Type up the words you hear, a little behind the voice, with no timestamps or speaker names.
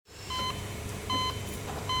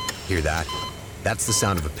Hear that? That's the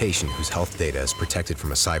sound of a patient whose health data is protected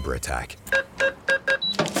from a cyber attack.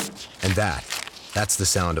 And that's the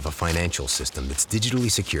sound of a financial system that's digitally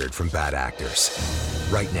secured from bad actors.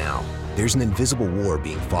 Right now, there's an invisible war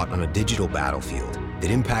being fought on a digital battlefield that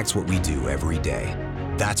impacts what we do every day.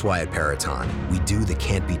 That's why at Peraton, we do the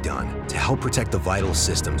can't be done to help protect the vital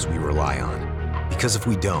systems we rely on. Because if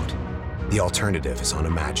we don't, the alternative is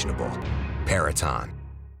unimaginable. Peraton.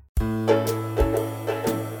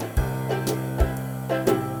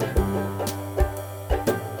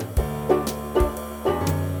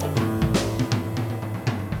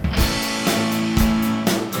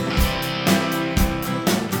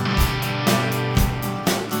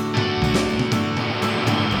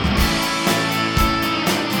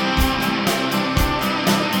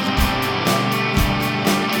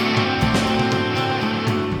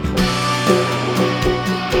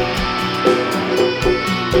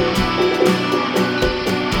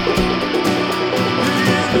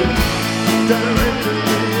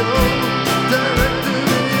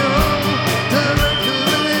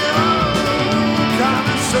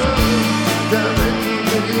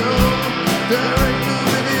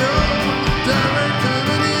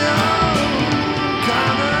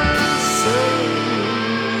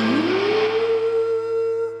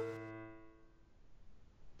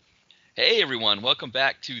 Welcome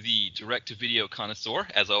back to the Direct-to-Video Connoisseur.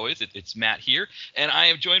 As always, it's Matt here, and I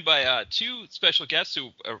am joined by two special guests who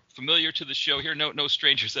are familiar to the show here. No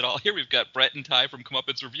strangers at all here. We've got Brett and Ty from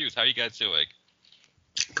Comeuppance Reviews. How are you guys doing?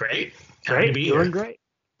 Great. Happy to be here. Doing great.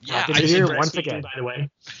 Yeah, happy to be here once speaking, again. By the way.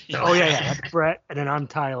 Oh yeah. That's Brett, and then I'm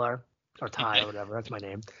Tyler, or Ty, or whatever. That's my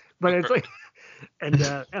name. But it's like, and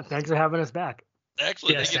yeah, thanks for having us back.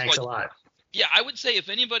 Excellent. Yes, thanks a lot. Yeah, I would say if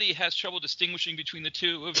anybody has trouble distinguishing between the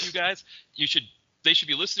two of you guys, they should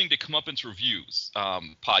be listening to Comeuppance Reviews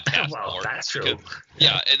podcast. Well, that's true.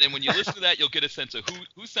 Yeah, and then when you listen to that, you'll get a sense of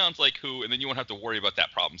who sounds like who, and then you won't have to worry about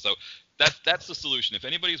that problem. So that's the solution. If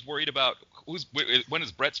anybody's worried about when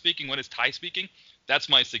is Brett speaking, when is Ty speaking, that's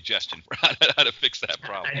my suggestion for how to fix that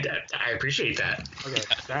problem. I appreciate that. Okay,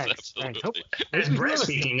 thanks. Absolutely. As Brett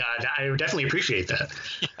speaking, I would definitely appreciate that.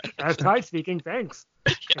 As Ty speaking, thanks.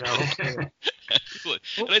 Excellent.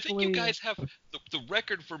 And I think you guys have the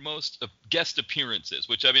record for most guest appearances,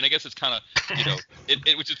 which I guess it's kind of,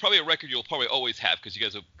 which is probably a record you'll probably always have because you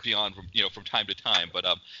guys will be on from time to time. But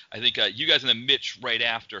I think you guys and then Mitch right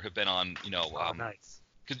after have been on, nice.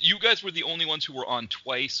 Because you guys were the only ones who were on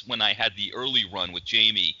twice when I had the early run with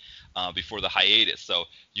Jamie before the hiatus. So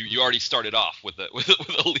you already started off with a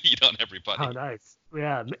lead on everybody. Oh, nice.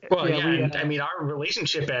 Yeah. Well, yeah. Our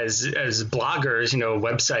relationship as bloggers,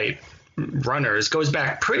 website runners goes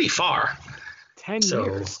back pretty far. 10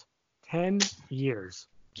 years. 10 years.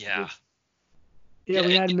 Yeah. Yeah,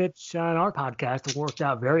 we had Mitch on our podcast. It worked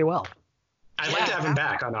out very well. I'd like to have him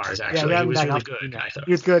back on ours, actually. Yeah, he was really good, I thought.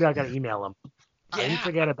 He was good. I got to email him. Yeah. I didn't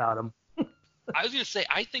forget about him. I was going to say,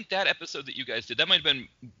 I think that episode that you guys did, that might have been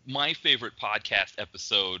my favorite podcast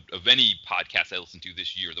episode of any podcast I listened to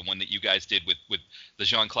this year, the one that you guys did with the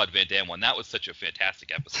Jean-Claude Van Damme one. That was such a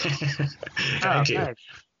fantastic episode. Thank you. Thanks.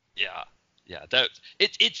 Yeah.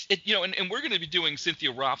 And we're going to be doing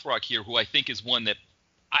Cynthia Rothrock here, who I think is one that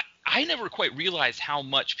I never quite realized how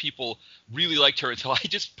much people really liked her until I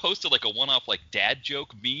just posted like a one-off like dad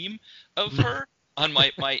joke meme of her on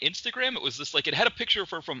my Instagram. It was just like, it had a picture of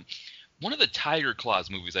her from one of the Tiger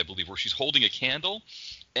Claws movies, I believe, where she's holding a candle.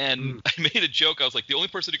 And I made a joke. I was like, the only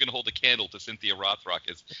person who can hold a candle to Cynthia Rothrock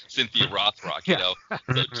is Cynthia Rothrock, So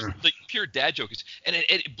just like pure dad joke. And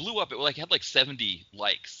it blew up. It had like 70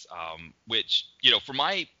 likes, which, for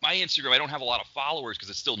my Instagram, I don't have a lot of followers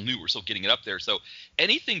because it's still new. We're still getting it up there. So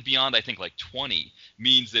anything beyond, I think, like 20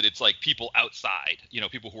 means that it's like people outside,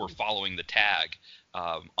 people who are following the tag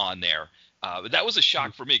on there. But that was a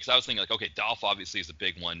shock for me because I was thinking like, okay, Dolph obviously is a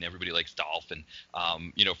big one. Everybody likes Dolph. And,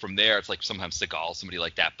 from there, it's like sometimes Seagal, somebody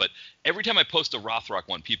like that. But every time I post a Rothrock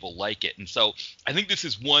one, people like it. And so I think this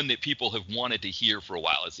is one that people have wanted to hear for a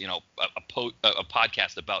while is, a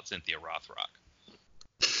podcast about Cynthia Rothrock.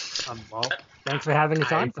 Well, thanks for having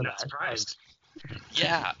us on. I'm not surprised.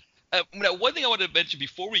 Yeah. Now, one thing I wanted to mention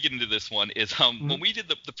before we get into this one is when we did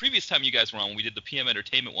the previous time you guys were on, when we did the PM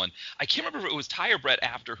Entertainment one, I can't remember if it was Ty or Brett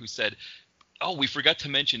after who said, oh, we forgot to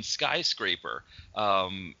mention Skyscraper.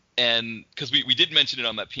 And because we did mention it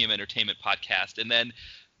on that PM Entertainment podcast. And then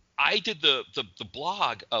I did the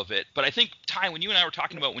blog of it. But I think, Ty, when you and I were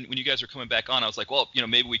talking about when you guys were coming back on, I was like, well,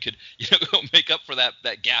 maybe we could make up for that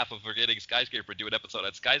gap of forgetting Skyscraper, do an episode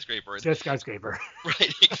on Skyscraper. Just Skyscraper.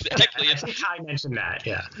 Right, exactly. I think Ty mentioned that,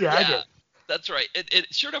 yeah. Yeah, I did. That's right.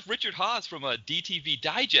 Sure enough, Richard Haas from DTV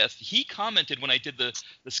Digest, he commented when I did the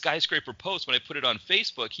skyscraper post, when I put it on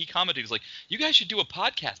Facebook, he commented, he's like, you guys should do a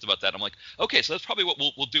podcast about that. I'm like, okay, so that's probably what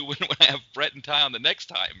we'll do when I have Brett and Ty on the next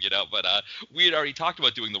time, but we had already talked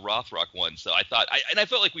about doing the Rothrock one, so I thought, I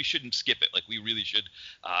felt like we shouldn't skip it. Like, we really should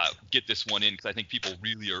get this one in, because I think people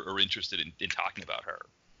really are interested in talking about her.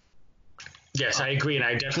 Yes, I agree, and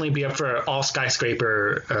I'd definitely be up for all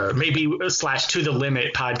skyscraper, maybe / To the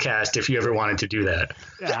Limit podcast if you ever wanted to do that.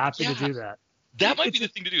 Yeah, happy to do that. That might be the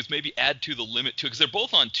thing to do, is maybe add To the Limit too, because they're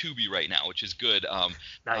both on Tubi right now, which is good.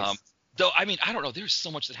 Nice. Though, I mean, I don't know. There's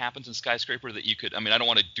so much that happens in Skyscraper that you could. I mean, I don't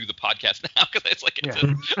want to do the podcast now because it's like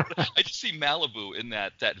I just see Malibu in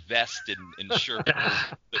that vest and shirt, the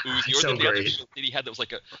Uzi. Or so the other great. shirt that he had that was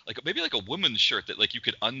like maybe a woman's shirt that like you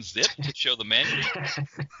could unzip to show the man.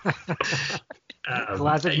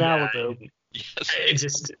 Classic Malibu. Yes. It's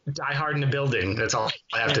just Die Hard in the building. That's all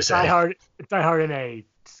I have to say. Die Hard in a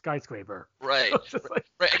skyscraper. Right.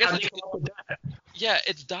 Right. I guess How do you come up with that? yeah,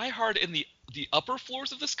 it's Die Hard in the upper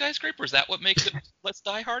floors of the skyscraper. Is that what makes it less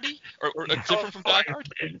Die Hardy or different from Die Hard?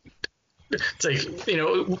 It's like,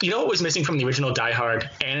 what was missing from the original Die Hard?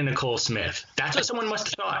 Anna Nicole Smith. That's what someone must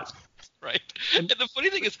have thought. Right. And the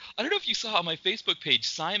funny thing is, I don't know if you saw on my Facebook page,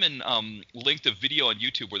 Simon linked a video on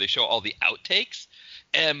YouTube where they show all the outtakes.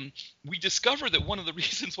 And we discovered that one of the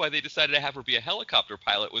reasons why they decided to have her be a helicopter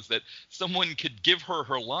pilot was that someone could give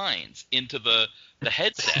her lines into the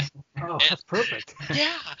headset. Oh, that's perfect.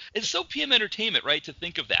 Yeah, it's so PM Entertainment, right, to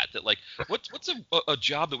think of that like, what's a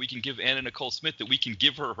job that we can give Anna Nicole Smith that we can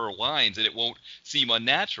give her lines and it won't seem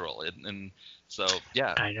unnatural. And so,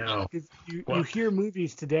 yeah. I know. You hear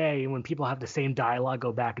movies today when people have the same dialogue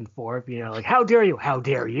go back and forth, like, how dare you? How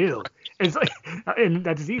dare you? It's like, and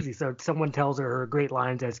that's easy. So someone tells her great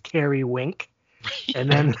lines as Carrie Wink, and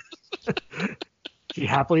then she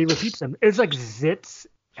happily repeats them. It's like Zit's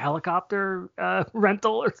helicopter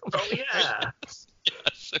rental or something. Oh, yeah.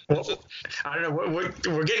 Yes. Well, I don't know.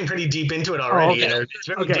 We're getting pretty deep into it already. okay. It's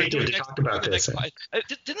very addictive to talk about this.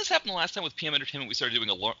 Didn't this happen the last time with PM Entertainment? We started doing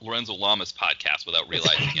a Lorenzo Lamas podcast without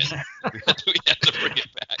realizing it. We had to bring it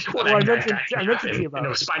back. Well, I that mentioned to you about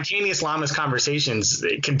it. Spontaneous Lamas conversations,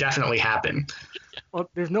 it can definitely happen. Well,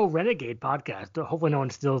 there's no Renegade podcast. Hopefully no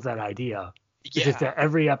one steals that idea. It's Yeah. just that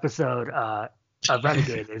every episode of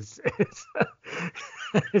Renegade is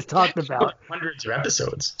talked about. Hundreds of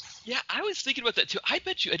episodes. Yeah, I was thinking about that too. I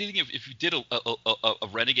bet you anything if you did a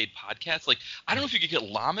Renegade podcast, like I don't know if you could get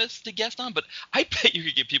Lamas to guest on, but I bet you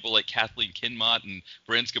could get people like Kathleen Kinmont and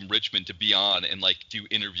Branscombe Richmond to be on and like do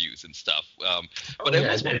interviews and stuff.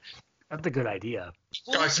 That's a good idea.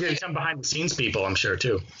 Some behind the scenes people, I'm sure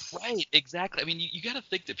too. Right, exactly. I mean, you got to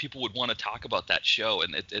think that people would want to talk about that show,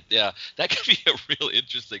 and that could be a real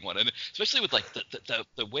interesting one, and especially with like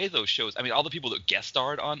the way those shows. I mean, all the people that guest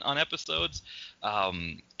starred on episodes. I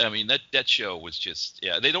mean, that show was just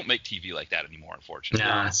they don't make TV like that anymore, unfortunately.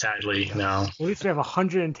 Nah, sadly, no. At least we have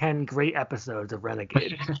 110 great episodes of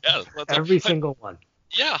Renegade. Yeah, Every single one.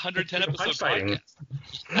 Yeah, 110 episode podcast.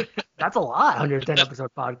 That's a lot, 110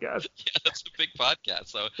 episode podcast. Yeah, that's a big podcast.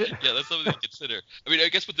 So yeah, that's something to consider. I mean, I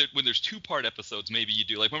guess when there's 2-part episodes, maybe you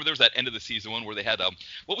do like remember there was that end of the season one where they had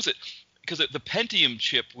what was it? Because the Pentium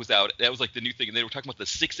chip was out. That was like the new thing, and they were talking about the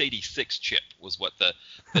 686 chip was what the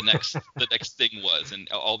next the next thing was, and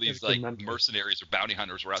all these like mercenaries or bounty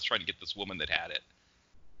hunters were out trying to get this woman that had it.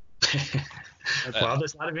 Well,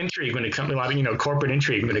 there's a lot of intrigue when it comes, a lot of corporate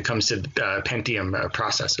intrigue when it comes to Pentium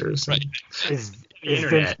processors. Right. Is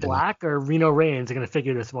Vince Black or Reno Reigns going to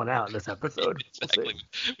figure this one out in this episode? Exactly,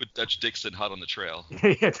 with Dutch Dixon hot on the trail.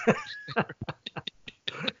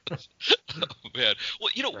 Oh, man.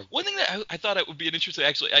 Well, one thing that I thought it would be an interesting.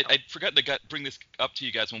 Actually, I'd forgotten to bring this up to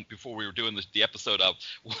you guys before we were doing the episode of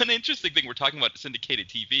one interesting thing. We're talking about syndicated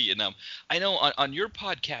TV, and I know on your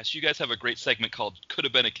podcast you guys have a great segment called "Could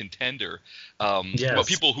Have Been a Contender," about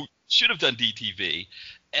people who should have done DTV,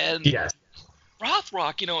 and yes.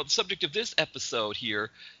 Rothrock, the subject of this episode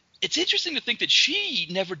here. It's interesting to think that she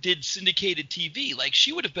never did syndicated TV. Like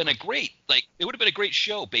she would have been it would have been a great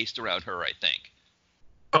show based around her, I think.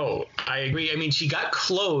 Oh, I agree. I mean, she got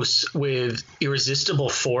close with Irresistible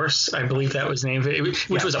Force, I believe that was the name of it,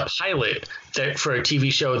 which was a pilot for a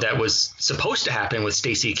TV show that was supposed to happen with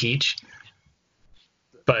Stacy Keach.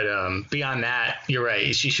 But beyond that, you're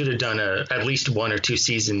right. She should have done at least 1 or 2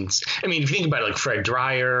 seasons. I mean, if you think about it, like Fred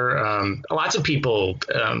Dreyer, lots of people,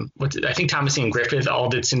 I think Thomasine Griffith all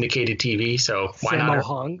did syndicated TV, so why not? Sammo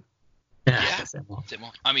Hung. Yeah.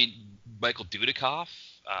 I mean, Michael Dudikoff.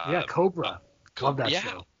 Cobra. Love that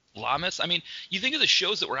show. Lamas. I mean, you think of the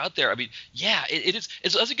shows that were out there. I mean, yeah, it is.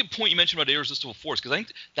 That's a good point you mentioned about Irresistible Force, because I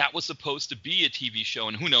think that was supposed to be a TV show,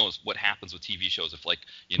 and who knows what happens with TV shows if, like,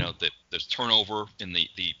 there's turnover in the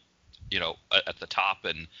at the top,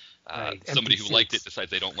 and somebody who liked it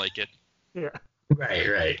decides they don't like it. Yeah.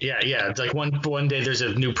 Right. Yeah. It's like one day there's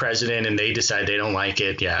a new president and they decide they don't like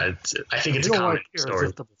it. Yeah, I think it's a common story.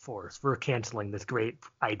 Irresistible Force. We're canceling this great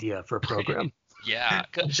idea for a program. Yeah,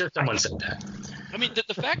 I'm sure someone said that. I mean,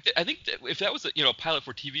 the fact that I think that if that was a pilot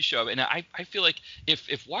for a TV show, and I feel like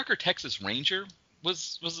if Walker Texas Ranger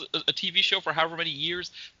was a TV show for however many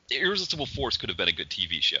years, Irresistible Force could have been a good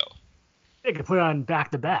TV show. They could put it on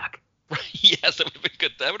back to back. Right. Yes, that would have been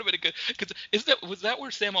good. That would have been a good. Because was that where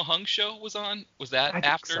Sammo Hung's show was on? Was that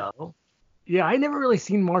after? Think so. Yeah, I never really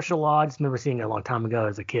seen Martial Law. I just remember seeing it a long time ago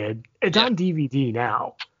as a kid. It's on DVD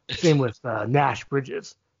now. Same with Nash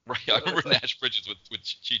Bridges. Right. I remember Nash Bridges with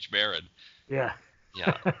Cheech Marin. Yeah.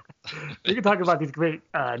 Yeah. We could talk about these great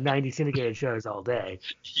 90s syndicated shows all day.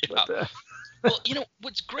 Yeah. But, well,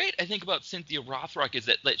 what's great, I think, about Cynthia Rothrock is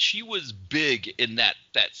that she was big in that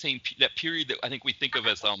period that I think we think of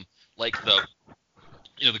as like the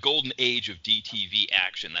golden age of DTV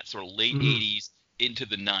action, that sort of late 80s into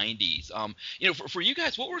the 90s. For you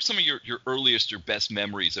guys, what were some of your earliest or best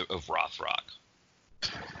memories of Rothrock?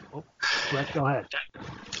 Oh, let's go ahead.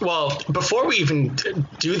 Well, before we even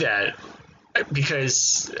do that,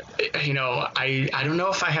 because I don't know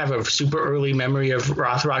if I have a super early memory of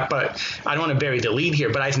Rothrock, but I don't want to bury the lead here,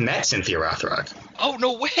 but I've met Cynthia Rothrock. Oh,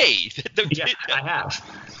 no way. Yeah, I have.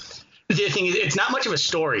 The thing is, it's not much of a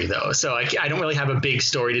story though, so I don't really have a big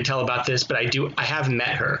story to tell about this, but I have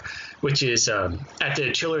met her, which is at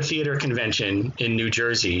the Chiller Theater Convention in New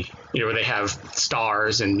Jersey, where they have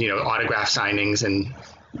stars and autograph signings and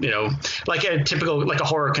like a typical, like a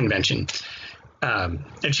horror convention.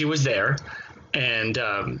 And she was there, and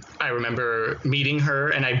I remember meeting her,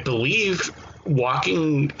 and I believe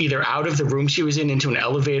walking either out of the room she was in into an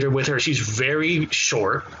elevator with her. She's very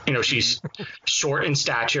short, she's short in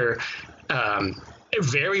stature,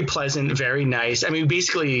 very pleasant, very nice. I mean,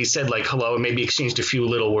 basically said like hello and maybe exchanged a few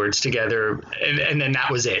little words together, and then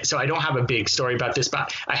that was it. So I don't have a big story about this,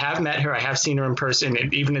 but I have met her. I have seen her in person,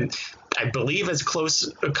 and even I believe as close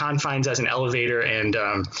confines as an elevator, and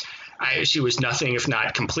she was nothing if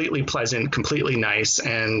not completely pleasant, completely nice.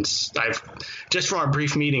 And just from our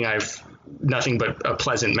brief meeting, I've nothing but a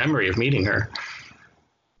pleasant memory of meeting her.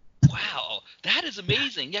 Wow, that is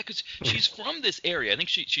amazing. Yeah, because she's from this area. I think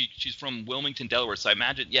she's from Wilmington, Delaware. So I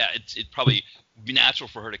imagine, it'd probably be natural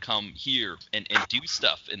for her to come here and do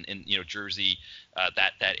stuff in Jersey,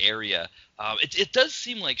 that area. It does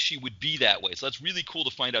seem like she would be that way. So that's really cool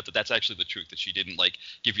to find out that that's actually the truth, that she didn't like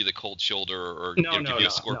give you the cold shoulder or give you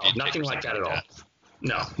a scorpion. No, nothing like that at all.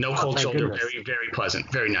 No cold shoulder. Goodness. Very, very pleasant.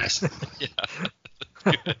 Very nice.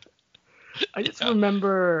 Yeah. I just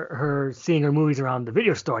remember her seeing her movies around the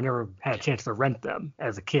video store. I never had a chance to rent them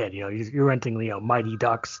as a kid. You're renting, Mighty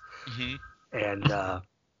Ducks and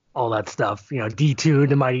all that stuff. D2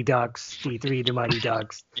 to Mighty Ducks, D3 to Mighty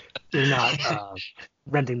Ducks. You're not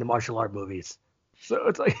renting the martial art movies. So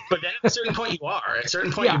it's like. But then at a certain point you are. At a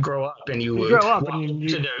certain point you grow up and you grow up walk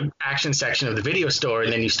into the action section of the video store,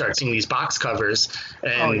 and then you start seeing these box covers.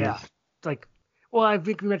 And oh yeah, it's like. Well, I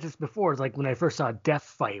think we mentioned this before. It's like when I first saw Death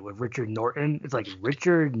Fight with Richard Norton. It's like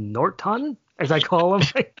Richard Norton, as I call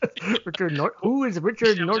him. Richard Norton. Who is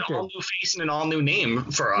Richard Norton? An all new face and an all new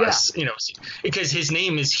name for us, because his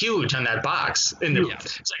name is huge on that box. And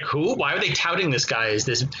it's like, who? Why are they touting this guy as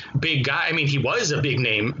this big guy? I mean, he was a big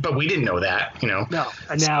name, but we didn't know that, No,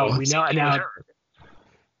 and now we know.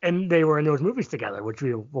 And they were in those movies together, which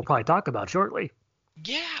we'll probably talk about shortly.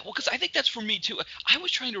 Yeah, well, because I think that's for me too. I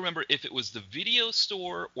was trying to remember if it was the video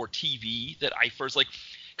store or TV that I first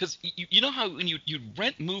because you know how when you'd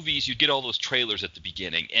rent movies, you'd get all those trailers at the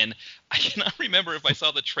beginning, and I cannot remember if I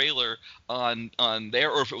saw the trailer on there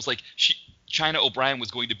or if it was like China O'Brien was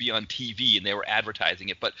going to be on TV and they were advertising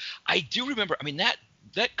it. But I do remember, I mean, that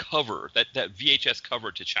cover, that VHS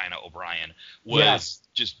cover to China O'Brien was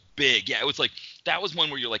just big. Yeah, it was like that was one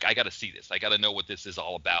where you're like, I got to see this. I got to know what this is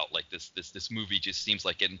all about. Like this movie just seems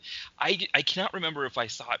like, and I cannot remember if I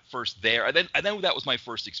saw it first there. I know that was my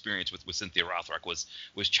first experience with Cynthia Rothrock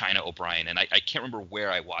was China O'Brien, and I can't remember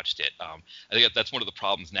where I watched it. I think that's one of the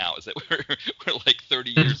problems now is that we're like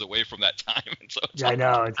 30 years away from that time. And so I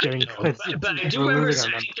know it's getting. But I do remember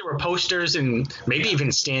I think there were posters and maybe even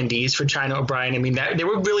standees for China O'Brien. I mean, they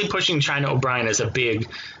were really pushing China O'Brien as a big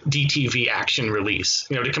DTV action release,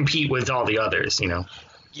 to compete with all the others, Yeah.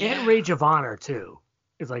 And Rage of Honor too.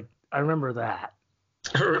 It's like I remember that.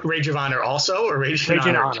 Rage of Honor also, or Rage of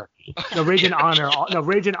Honor? No, Rage and Honor. No,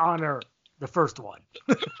 Rage and Honor, the first one.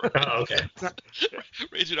 Oh, okay.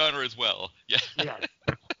 Rage and Honor as well. Yeah. Yeah.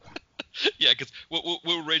 Yeah, because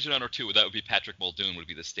what Rage and Honor 2, that would be Patrick Muldoon would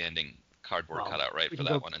be the standing cardboard cutout, right, for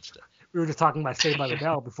that one instead. We were just talking about Saved by the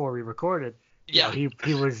Bell before we recorded. Yeah. You know,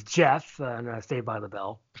 he was Jeff in Saved by the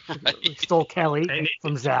Bell. Right. Stole Kelly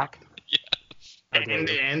from Zach. Yes.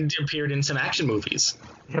 And appeared in some action movies.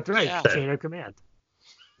 That's right. Yeah. Chain of Command.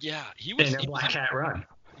 Yeah, he was. And Black Cat Run.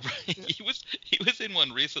 Right. He was in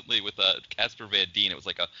one recently with Casper Van Dien. It was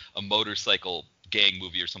like a motorcycle gang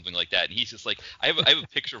movie or something like that. And he's just like, I have a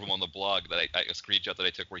picture of him on the blog that a screenshot that I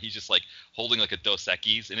took where he's just like holding like a Dos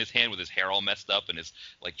Equis in his hand with his hair all messed up and his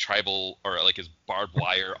like tribal or like his barbed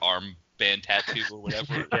wire armband tattoo or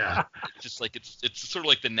whatever. Yeah. It's just like it's sort of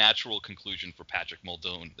like the natural conclusion for Patrick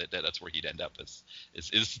Muldoon that's where he'd end up is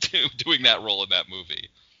doing that role in that movie.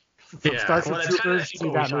 From Starship Troopers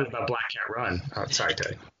to that movie. About Black Cat Run. Oh, sorry,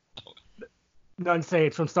 Teddy. None say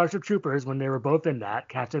it's from Starship Troopers when they were both in that,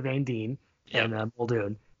 Casper Van Dien and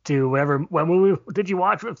Muldoon, to whatever. What movie did you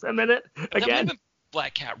watch for a minute again? That might have been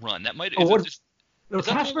Black Cat Run. That might. No,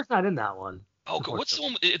 Casper's not in that one. Oh, okay. What's the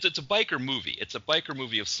one? It's a biker movie. It's a biker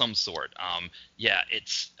movie of some sort. Yeah,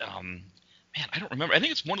 it's man, I don't remember. I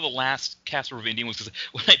think it's one of the last Casper Van Dien ones because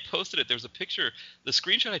when I posted it, there's a picture. The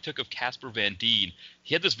screenshot I took of Casper Van Dien,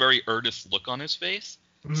 he had this very earnest look on his face.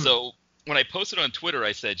 Mm. So when I posted on Twitter,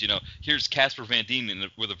 I said, here's Casper Van Dien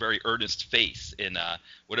with a very earnest face in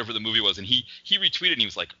whatever the movie was, and he retweeted and he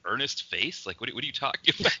was like, earnest face? Like, what are you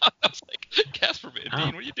talking about? I was like, Casper Van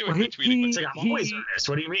Dien, what are you doing retweeting? It's like, I'm always earnest.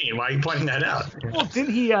 What do you mean? Why are you pointing that out? Well,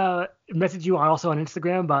 didn't he message you also on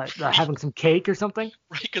Instagram about having some cake or something?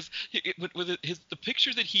 Right, because the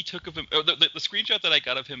picture that he took of him, or the screenshot that I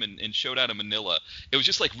got of him in Showdown in Manila, it was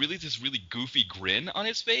just like this really goofy grin on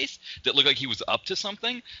his face that looked like he was up to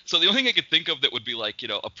something. So the only thing I could think of that would be like,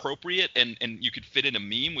 appropriate and you could fit in a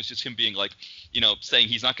meme was just him being like, saying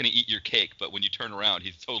he's not going to eat your cake, but when you turn around,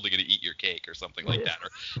 he's totally going to eat your cake or something like that, or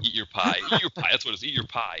eat your pie. Eat your pie. That's what it is. Eat your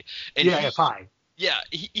pie. And pie. Yeah,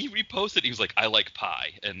 he reposted. He was like, "I like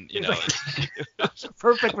pie," and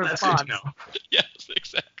perfect response. Yes,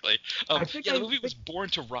 exactly. The movie was Born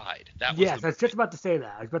to Ride. That was. Yes, I was just about to say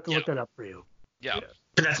that. I was about to look that up for you. Yeah.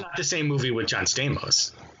 But that's not the same movie with John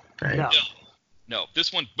Stamos, right? No.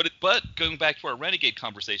 This one, but going back to our Renegade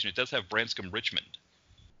conversation, it does have Branscombe Richmond.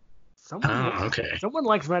 Someone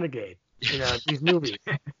likes Renegade. These movies.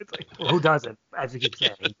 It's like, who doesn't? As you keep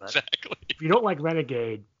saying. But exactly. If you don't like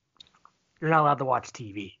Renegade, you're not allowed to watch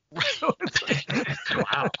TV. Wow.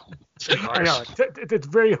 I know it's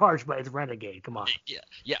very harsh, but it's Renegade. Come on.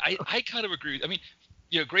 Yeah. I kind of agree. I mean,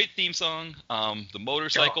 great theme song. The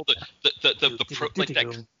motorcycle, the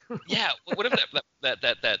whatever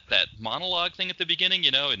that monologue thing at the beginning,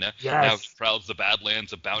 and now he prowls the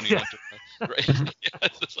Badlands, a bounty hunter, right?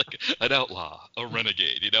 It's just like an outlaw, a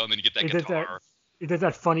renegade, and then you get that guitar. He does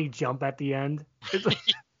that funny jump at the end. It's like,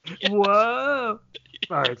 whoa.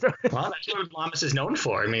 All right. Well, that's what Lamas is known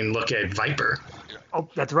for. I mean, look at Viper. Oh,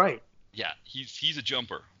 that's right. Yeah, he's a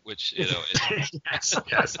jumper, which yes.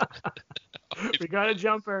 We got a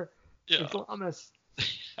jumper. Yeah. It's Lamas.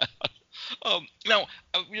 Now,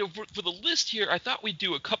 for the list here, I thought we'd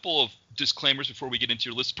do a couple of disclaimers before we get into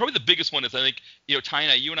your list. Probably the biggest one is, I think, Ty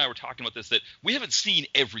and you and I were talking about this, that we haven't seen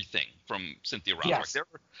everything from Cynthia Rothrock. Yes. There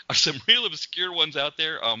are some real obscure ones out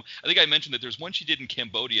there. I think I mentioned that there's one she did in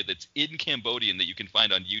Cambodia that's in Cambodian that you can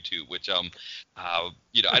find on YouTube, which, I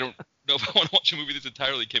don't know if I want to watch a movie that's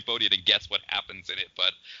entirely Cambodian and guess what happens in it,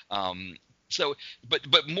 but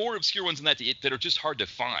but more obscure ones than that are just hard to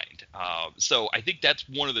find. So I think that's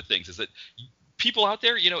one of the things is that people out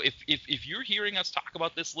there, if you're hearing us talk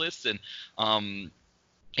about this list and again,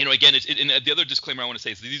 and the other disclaimer I want to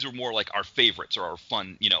say is that these are more like our favorites or our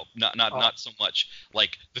fun, not so much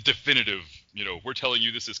like the definitive, we're telling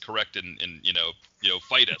you this is correct and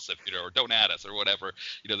fight us, or don't add us or whatever,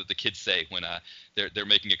 that the kids say when they're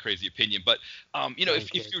making a crazy opinion. But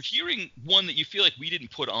if you're hearing one that you feel like we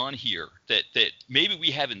didn't put on here that maybe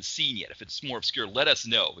we haven't seen yet, if it's more obscure, let us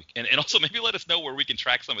know, and also maybe let us know where we can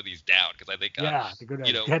track some of these down, because I think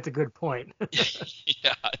that's a good point.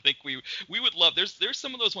 Yeah, I think we would love. There's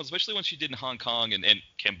some of those ones, especially ones she did in Hong Kong and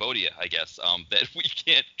Cambodia, I guess, that we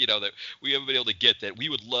can't, that we haven't been able to get, that we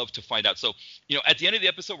would love to find out. So, at the end of the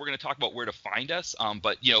episode, we're going to talk about where to find us.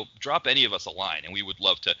 But drop any of us a line, and we would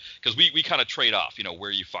love to, because we kind of trade off,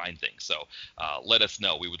 where you find things. So let us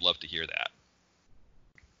know. We would love to hear that.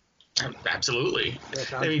 Absolutely.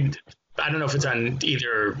 I mean, I don't know if it's on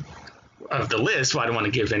either of the list. Well, I don't want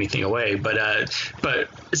to give anything away, but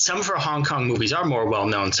some of her Hong Kong movies are more well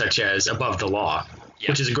known, such as Above the Law.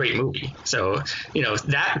 which is a great movie. So,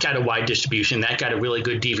 that got a wide distribution. That got a really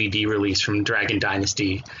good DVD release from Dragon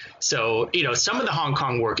Dynasty. So, some of the Hong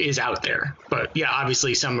Kong work is out there. But yeah,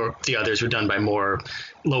 obviously some of the others were done by more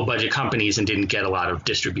low budget companies and didn't get a lot of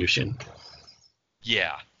distribution.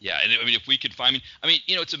 Yeah. And I mean, if we could find,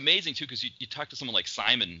 it's amazing too, because you talk to someone like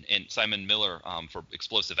Simon Miller for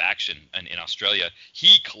Explosive Action in Australia.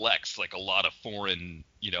 He collects like a lot of foreign,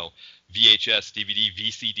 VHS, DVD,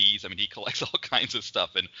 VCDs. I mean, he collects all kinds of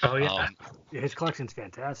stuff. And his collection's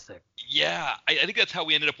fantastic. Yeah, I think that's how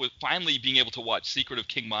we ended up with finally being able to watch Secret of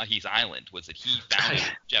King Mahi's Island, was that he found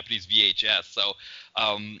Japanese VHS. So,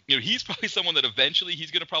 he's probably someone that eventually he's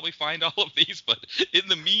going to probably find all of these. But in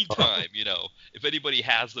the meantime, if anybody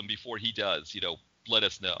has them before he does, let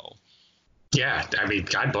us know. Yeah, I mean,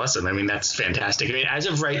 God bless him. I mean, that's fantastic. I mean, as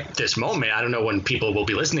of right this moment, I don't know when people will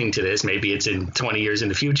be listening to this. Maybe it's in 20 years in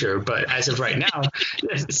the future. But as of right now,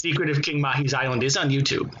 The Secret of King Mahi's Island is on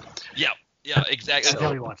YouTube. Yeah, exactly. That's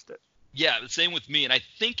how we watched it. Yeah, the same with me. And I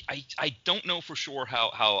think I don't know for sure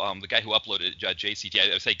how the guy who uploaded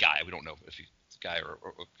JCT, I say guy, we don't know if he's a guy or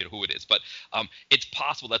who it is, but it's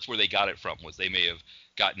possible that's where they got it from. Was they may have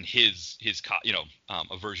gotten his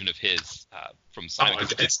a version of his from Simon. Oh,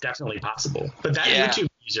 it's definitely possible. But that YouTube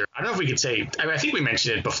user, I don't know if we could say, I think we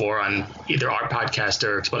mentioned it before on either our podcast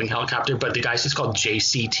or Exploding Helicopter, but the guy's just called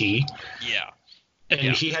JCT. Yeah.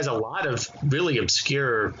 And he has a lot of really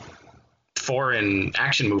obscure foreign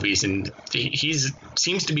action movies, and he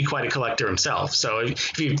seems to be quite a collector himself. So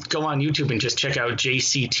if you go on YouTube and just check out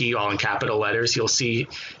JCT all in capital letters, you'll see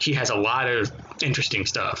he has a lot of interesting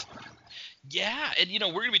stuff. Yeah, and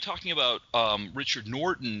we're going to be talking about Richard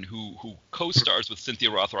Norton, who co-stars with Cynthia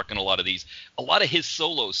Rothrock in a lot of these. A lot of his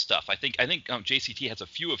solo stuff. I think JCT has a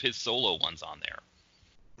few of his solo ones on there.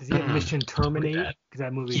 Does he have Mission Terminate? Because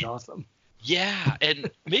that movie's awesome. Yeah, and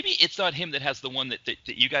maybe it's not him that has the one that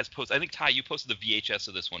you guys post. I think, Ty, you posted the VHS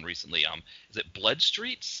of this one recently. Is it Blood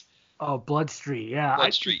Streets? Oh, Blood Street, yeah.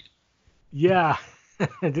 Blood Street. Yeah.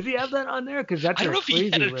 Did he have that on there? Because that's I don't know if he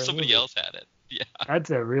had it or somebody else had it. Yeah. That's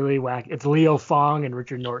a really wacky. It's Leo Fong and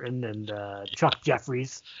Richard Norton and Chuck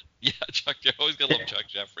Jeffries. Yeah, Chuck. Always gonna love Chuck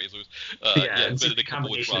Jeffries. It's a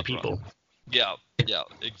combination of people. Yeah,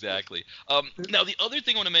 exactly. Now, the other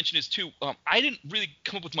thing I want to mention is, too, I didn't really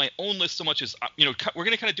come up with my own list so much as, we're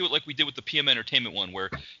going to kind of do it like we did with the PM Entertainment one, where,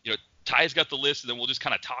 Ty's got the list, and then we'll just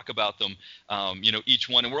kind of talk about them, each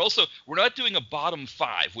one. And we're not doing a bottom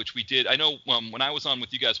five, which we did. I know when I was on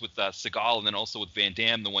with you guys with Seagal, and then also with Van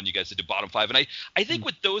Damme, the one you guys did bottom five. And I think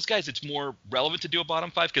with those guys, it's more relevant to do a bottom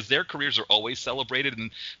five because their careers are always celebrated. And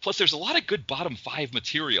plus, there's a lot of good bottom five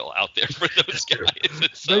material out there for those guys.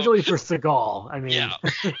 Especially for Seagal. I mean,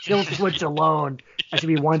 Kill Switch alone, that should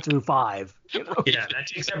be 1 through 5. Yeah, that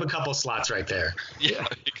takes up a couple slots right there. Yeah,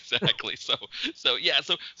 exactly. So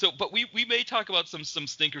but we may talk about some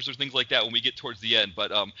stinkers or things like that when we get towards the end.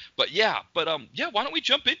 But why don't we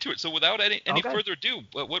jump into it? So without any further ado,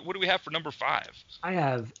 what do we have for number 5? I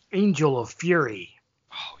have Angel of Fury.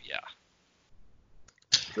 Oh yeah.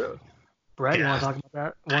 So, Brett, you want to talk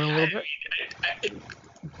about that one a little bit?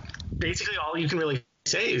 Basically, all you can really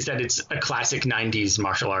say is that it's a classic 90s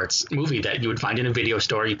martial arts movie that you would find in a video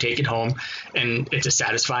store. You take it home, and it's a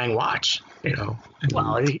satisfying watch.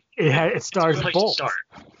 Well, it stars Bolt.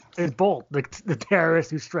 It's Bolt, the terrorist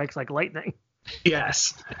who strikes like lightning.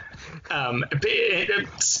 Yes. I'm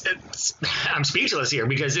speechless here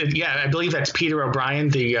because I believe that's Peter O'Brien,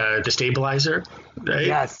 the stabilizer, right?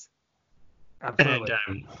 Yes. Absolutely.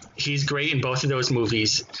 And he's great in both of those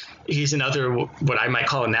movies. He's another what I might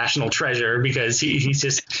call a national treasure because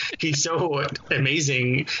he's so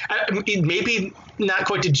amazing. Maybe not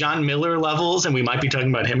quite to John Miller levels, and we might be talking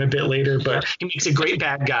about him a bit later, but he makes a great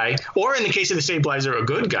bad guy, or in the case of the stabilizer, a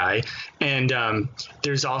good guy. And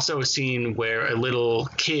there's also a scene where a little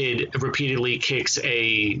kid repeatedly kicks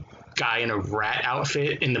a guy in a rat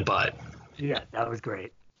outfit in the butt. Yeah, that was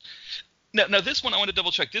great. Now this one I want to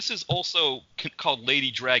double check. This is also called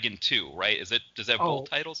Lady Dragon 2, right? Does it have both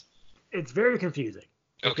titles? It's very confusing.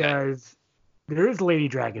 Okay. Because there is Lady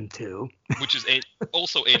Dragon 2, which is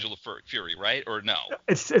also Angel of Fury, right? Or no?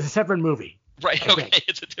 It's a separate movie. Right. Okay.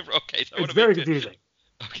 It's a different. Okay. So it's very confusing.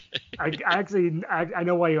 Okay. I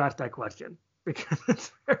know why you asked that question because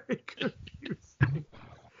it's very confusing.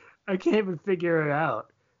 I can't even figure it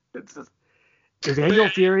out. It's just there's Angel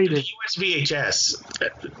of Fury. The US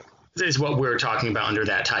VHS is what we're talking about under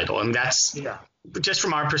that title. I mean, that's just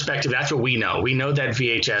from our perspective, that's what we know. We know that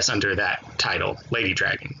VHS under that title, Lady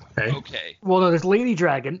Dragon, right? Okay. Well, no, there's Lady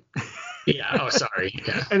Dragon. Yeah. Oh, sorry.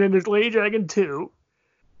 Yeah. And then there's Lady Dragon 2.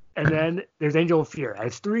 And then there's Angel of Fury.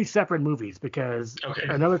 It's 3 separate movies because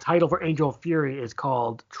another title for Angel of Fury is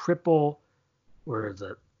called Triple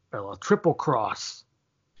Cross.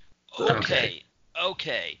 Okay.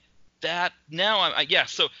 That now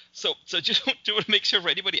so just want to make sure for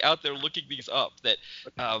anybody out there looking these up that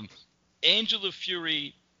Angel of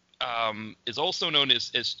Fury is also known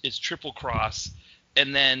as Triple Cross,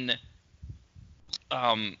 and then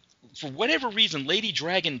for whatever reason Lady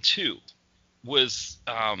Dragon 2 was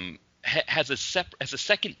has a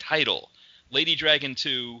second title, Lady Dragon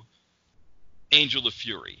 2 Angel of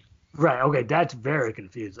Fury. Right. Okay, that's very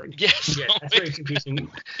confusing. Yes. Yeah, that's very confusing.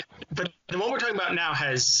 But the one we're talking about now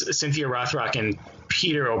has Cynthia Rothrock and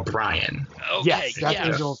Peter O'Brien. Okay. Yes, that's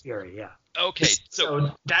Angel of Fury. Yeah. Okay.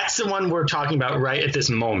 So that's the one we're talking about right at this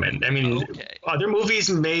moment. I mean, other movies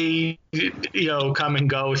may come and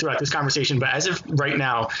go throughout this conversation, but as of right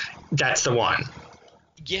now, that's the one.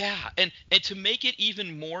 Yeah, and to make it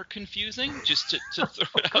even more confusing, just to throw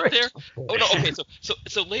it out there. Oh no, okay,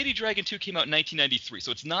 so Lady Dragon 2 came out in 1993,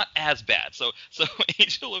 so it's not as bad. So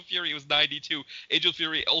Angel of Fury was 92. Angel of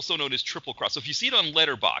Fury, also known as Triple Cross. So if you see it on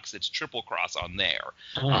Letterboxd, it's Triple Cross on there.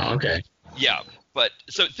 Oh, okay. Yeah, but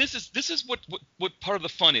so this is what part of the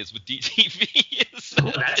fun is with DTV is.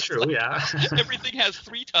 That's true, yeah. Everything has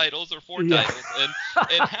 3 titles or 4 titles,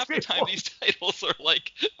 and half the time these titles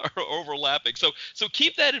are overlapping. So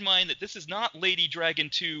keep that in mind that this is not Lady Dragon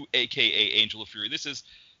 2, aka Angel of Fury. This is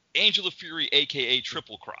Angel of Fury, aka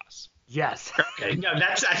Triple Cross. Yes. Okay. No,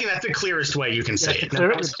 I think that's the clearest way you can say it.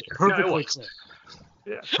 Perfectly clear.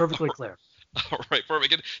 Yeah, perfectly clear. All right,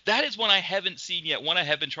 perfect. And that is one I haven't seen yet, one I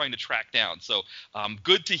have been trying to track down. So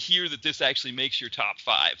good to hear that this actually makes your top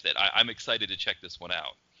 5, that I'm excited to check this one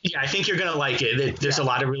out. Yeah, I think you're going to like it. There's a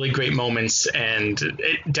lot of really great moments, and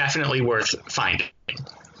it definitely worth finding.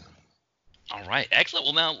 All right, excellent.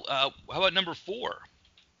 Well, now, how about number 4?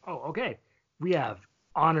 Oh, okay. We have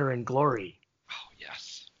Honor and Glory. Oh,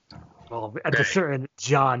 yes. Well, at a certain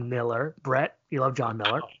John Miller. Brett, you love John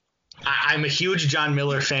Miller. I'm a huge John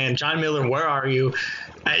Miller fan. John Miller, where are you?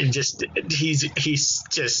 He's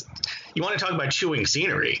just, you want to talk about chewing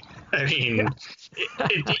scenery. I mean,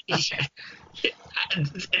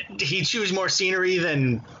 he chews more scenery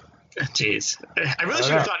than, jeez. I really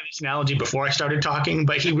should have thought of this analogy before I started talking,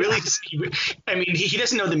 but he really, he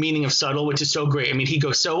doesn't know the meaning of subtle, which is so great. I mean, he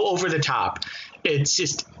goes so over the top. It's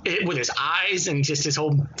just with his eyes and just his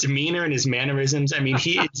whole demeanor and his mannerisms. I mean,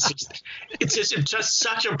 it's just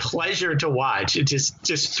such a pleasure to watch. It's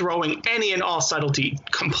just throwing any and all subtlety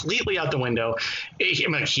completely out the window.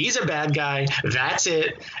 He's a bad guy. That's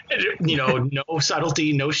it. No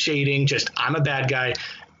subtlety, no shading. Just I'm a bad guy.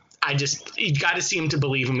 You got to see him to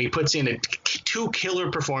believe him. He puts in 2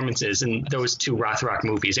 killer performances in those 2 Rothrock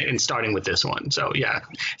movies, and starting with this one. So yeah,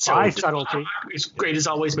 subtlety is great as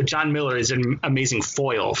always, but John Miller is an amazing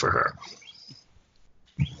foil for her.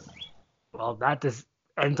 Well, that just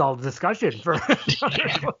ends all the discussion for.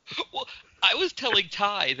 Well, I was telling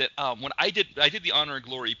Ty that when I did the Honor and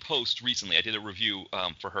Glory post recently, I did a review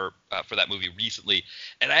for her for that movie recently,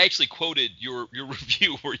 and I actually quoted your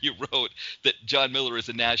review where you wrote that John Miller is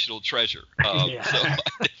a national treasure. So I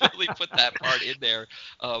definitely put that part in there.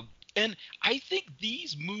 And I think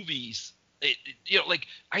these movies,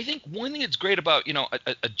 I think one thing that's great about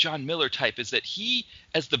a John Miller type is that he,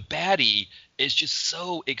 as the baddie, is just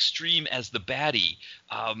so extreme as the baddie.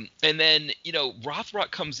 And then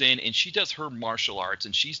Rothrock comes in and she does her martial arts,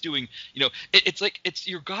 and she's doing it's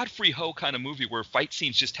your Godfrey Ho kind of movie where fight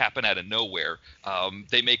scenes just happen out of nowhere.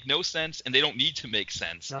 They make no sense and they don't need to make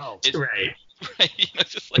sense. No, right. Right,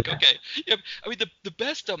 it's just like, okay. Yeah, I mean, the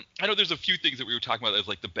best. I know there's a few things that we were talking about as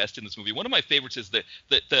like the best in this movie. One of my favorites is the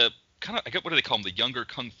kind of, I get, what do they call him, the younger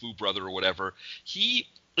kung fu brother or whatever. He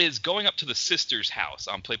is going up to the sister's house,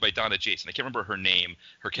 played by Donna Jason. I can't remember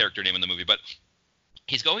her character name in the movie, but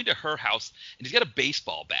he's going to her house and he's got a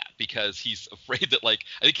baseball bat because he's afraid that, I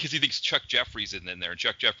think because he thinks Chuck Jeffries is in there, and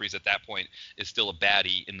Chuck Jeffries at that point is still a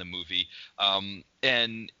baddie in the movie.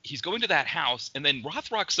 And he's going to that house, and then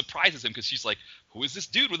Rothrock surprises him because she's like, who is this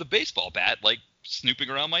dude with a baseball bat, snooping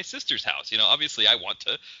around my sister's house? Obviously I want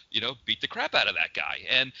to, beat the crap out of that guy.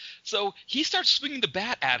 And so he starts swinging the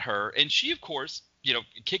bat at her, and she, of course,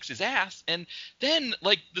 kicks his ass. And then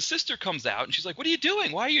the sister comes out and she's like, what are you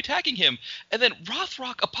doing? Why are you attacking him? And then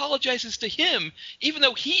Rothrock apologizes to him, even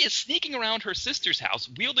though he is sneaking around her sister's house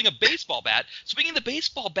wielding a baseball bat, swinging the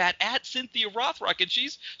baseball bat at Cynthia Rothrock, and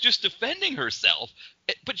she's just defending herself.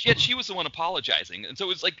 But yet she was the one apologizing. And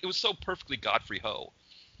so it was so perfectly Godfrey Ho.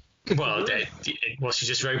 Well, she's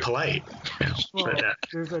just very polite. Well,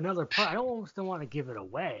 there's another part. I almost don't want to give it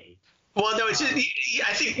away. Well, no, it's just,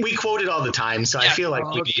 I think we quote it all the time, so I feel like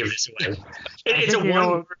we can give this away. It's a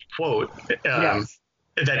one-word quote. Yes.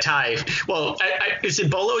 That Ty. Well, is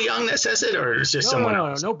it Bolo Young that says it, or is just someone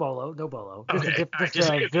else? No Bolo. Okay. Just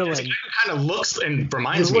a villain. This guy kind of looks and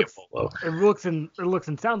reminds me of Bolo. It looks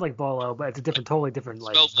and sounds like Bolo, but it's a totally different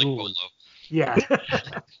like. Smells like Bolo. Yeah.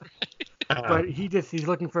 But he's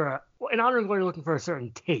looking for in Honor and Glory, looking for a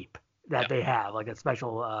certain tape that they have, like a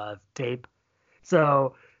special tape.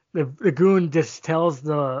 So the goon just tells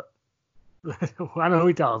the I don't know who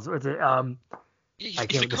he tells. Is it He's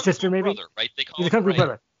the sister maybe? Brother, right? They call he's a him kung fu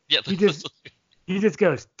brother. Yeah. He just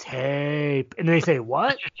goes tape, and they say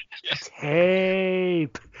what?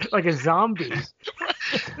 Tape, like a zombie.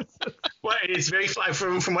 Well, it's very fun.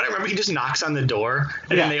 From what I remember, he just knocks on the door,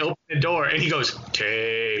 and then they open the door, and he goes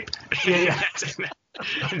tape. Yeah.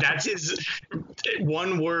 That's his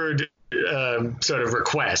one-word sort of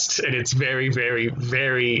request, and it's very, very,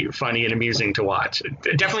 very funny and amusing to watch.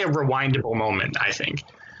 Definitely a rewindable moment, I think.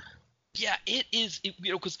 Yeah, it is.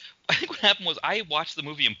 Because I think what happened was I watched the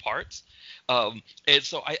movie in parts, and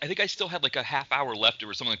so I think I still had like a half hour left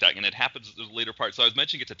or something like that, and it happens at the later part. So I was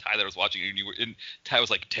mentioning it to Ty that I was watching, and Ty was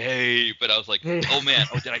like tape, and I was like, oh man,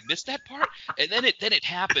 did I miss that part? And then it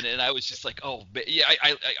happened, and I was just like, oh yeah,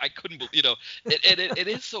 I couldn't believe, and it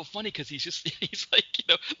is so funny because he's like,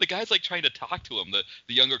 the guy's like trying to talk to him,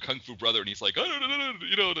 the younger kung fu brother, and he's like, oh,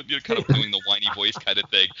 no, kind of doing the whiny voice kind of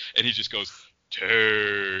thing, and he just goes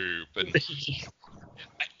tape, and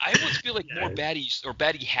I almost feel like more Batty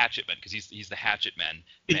Hatchetman, because he's the Hatchet man.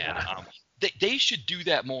 They should do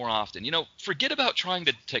that more often. Forget about trying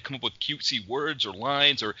to come up with cutesy words or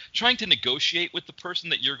lines or trying to negotiate with the person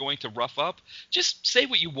that you're going to rough up. Just say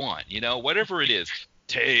what you want, whatever it is.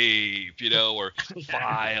 Tape, or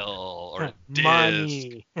file, or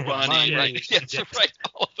disc, money, right? Yes, right.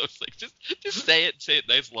 All of those things. Just say it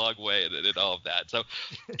nice long way, and all of that. So,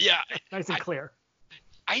 yeah, nice and clear.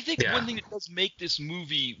 I think one thing that does make this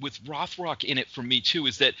movie with Rothrock in it for me too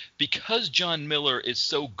is that because John Miller is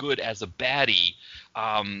so good as a baddie,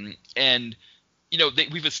 and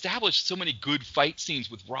we've established so many good fight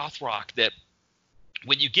scenes with Rothrock that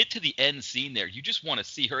when you get to the end scene there, you just want to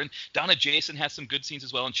see her. And Donna Jason has some good scenes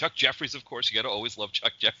as well. And Chuck Jeffries, of course, you got to always love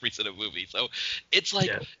Chuck Jeffries in a movie. So it's like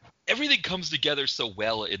everything comes together so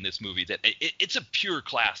well in this movie that it's a pure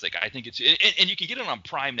classic. I think and you can get it on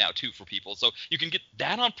Prime now too for people. So you can get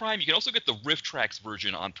that on Prime. You can also get the Riff Tracks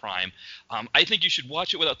version on Prime. I think you should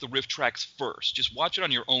watch it without the Riff Tracks first. Just watch it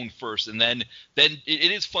on your own first, and then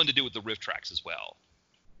it is fun to do with the Riff Tracks as well.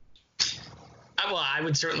 Well, I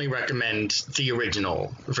would certainly recommend the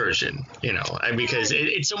original version, because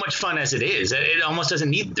it's so much fun as it is. It almost doesn't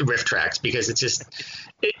need the riff tracks because it's just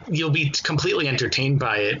you'll be completely entertained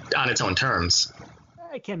by it on its own terms.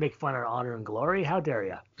 I can't make fun of Honor and Glory. How dare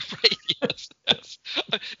you? Right, yes.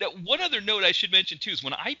 Now, one other note I should mention, too, is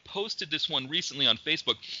when I posted this one recently on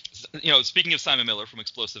Facebook, speaking of Simon Miller from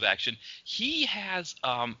Explosive Action, he has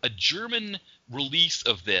a German release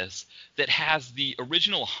of this that has the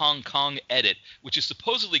original Hong Kong edit, which is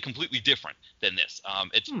supposedly completely different than this.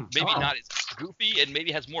 It's maybe not as goofy and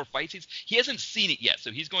maybe has more fight scenes. He hasn't seen it yet,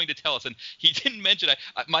 so he's going to tell us. And he didn't mention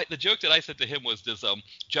the joke that I said to him was, does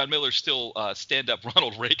John Miller still stand up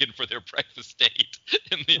Ronald Reagan for their breakfast date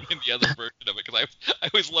in the other version of it? Because I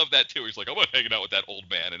always love that too. He's like, I'm not hanging out with that old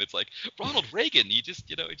man, and it's like Ronald Reagan. He just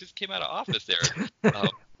he just came out of office there.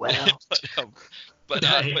 But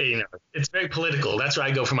it's very political. That's where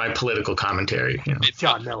I go for my political commentary. It's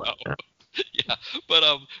John Miller. Yeah, but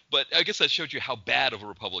I guess that showed you how bad of a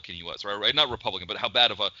Republican he was, right? Not Republican, but how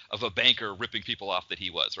bad of a banker ripping people off that he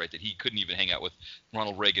was, right? That he couldn't even hang out with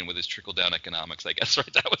Ronald Reagan with his trickle-down economics, I guess,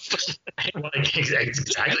 right? That was well,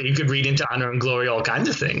 exactly. You could read into Honor and Glory all kinds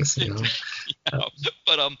of things,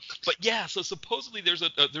 But yeah, so supposedly there's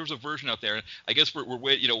a version out there, and I guess we're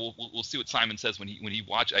waiting. We'll see what Simon says when he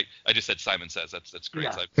watch. I just said Simon says. That's great.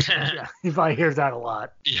 Yeah. He probably hears that a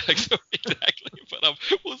lot. Yeah, exactly. But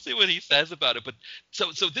we'll see what he says about it. But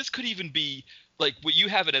so this could even be like what you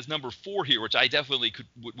have it as number 4 here, which I definitely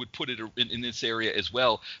would put it in this area as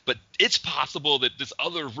well. But it's possible that this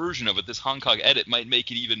other version of it, this Hong Kong edit, might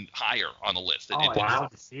make it even higher on the list. I'd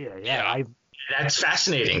love to see it. Yeah. That's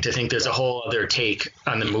fascinating to think there's a whole other take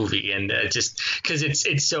on the movie, and just because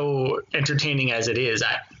it's so entertaining as it is,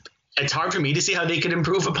 it's hard for me to see how they could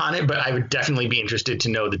improve upon it, but I would definitely be interested to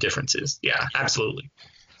know the differences. Yeah, absolutely.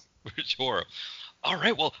 For sure. All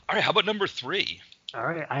right. How about number 3? All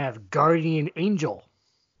right. I have Guardian Angel.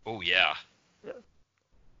 Oh, yeah.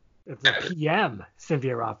 It's a PM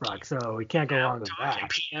Cynthia Rothrock, so we can't go wrong with that.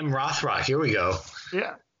 PM Rothrock. Here we go.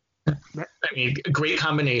 Yeah. I mean, great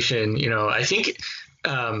combination. I think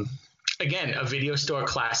again, a video store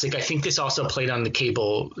classic. I think this also played on the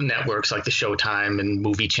cable networks like the Showtime and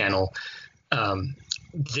Movie Channel.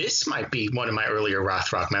 This might be one of my earlier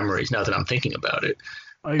Rothrock memories now that I'm thinking about it.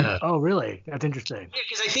 Oh, really? That's interesting. Yeah,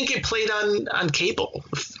 because I think it played on cable,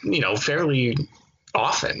 fairly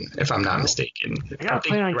often, if I'm not mistaken. They got to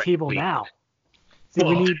play on cable now. See,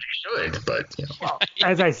 Well, they should, but Well,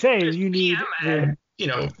 as I say, you need PM,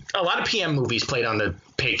 a lot of PM movies played on the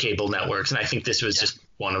pay cable networks, and I think this was just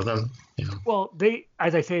one of them. Well,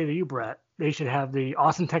 as I say to you, Brett, they should have the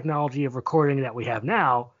awesome technology of recording that we have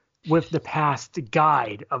now with the past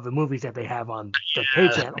guide of the movies that they have on the pay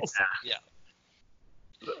channels. Yeah.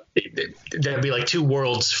 That'd be like two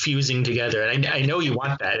worlds fusing together, and I know you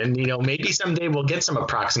want that, and maybe someday we'll get some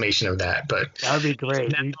approximation of that. But that would be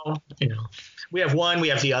great. Now, we have one, we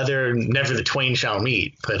have the other. Never the twain shall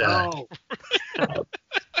meet. But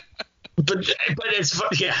but as far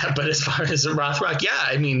as Rothrock, yeah,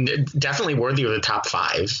 I mean, definitely worthy of the top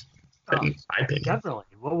 5. In my opinion. Definitely.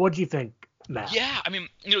 Well, what do you think, Matt? Yeah, I mean,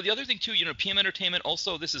 the other thing too, PM Entertainment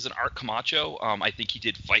also, this is an Art Camacho. I think he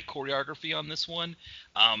did fight choreography on this one.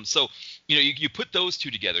 So, you put those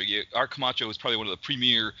two together. Art Camacho was probably one of the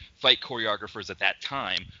premier fight choreographers at that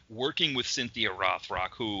time, working with Cynthia Rothrock,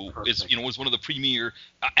 who was one of the premier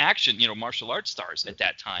action, martial arts stars at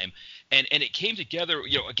that time. And it came together,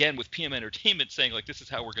 again with PM Entertainment saying like, this is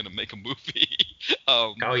how we're going to make a movie.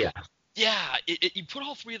 Oh yeah. Yeah, you put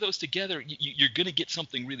all three of those together, you're going to get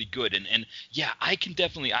something really good. And yeah, I can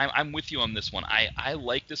definitely – I'm with you on this one. I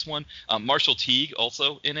like this one. Marshall Teague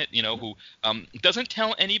also in it, who doesn't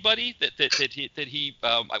tell anybody that he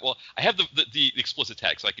well, I have the explicit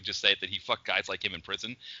tag, so I can just say it, that he fucked guys like him in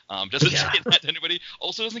prison. Doesn't say that to anybody.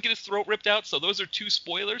 Also doesn't get his throat ripped out. So those are 2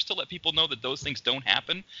 spoilers to let people know that those things don't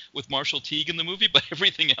happen with Marshall Teague in the movie, but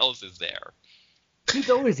everything else is there.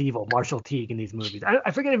 He's always evil, Marshall Teague, in these movies.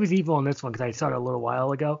 I forget if he's evil in this one because I saw it a little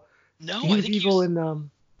while ago. No, he was evil in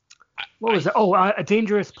what was it? Oh, A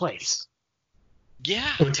Dangerous Place. Yeah.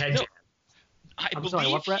 No, I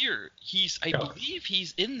believe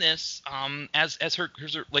he's in this as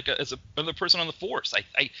another person on the force.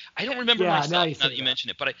 I don't remember myself now that you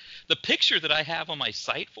mention it, but the picture that I have on my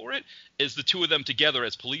site for it is the 2 of them together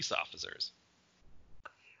as police officers.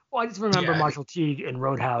 Well, I just remember Marshall Teague in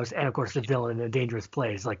Roadhouse, and of course the villain in A Dangerous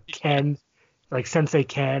Place, like Ken, like Sensei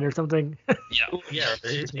Ken or something. Yeah,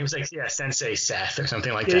 his name was Sensei Seth or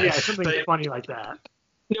something like that. Yeah, something funny like that.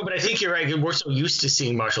 No, but I think you're right. We're so used to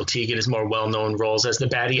seeing Marshall Teague in his more well-known roles as the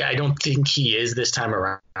baddie. I don't think he is this time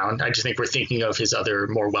around. I just think we're thinking of his other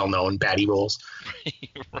more well-known baddie roles.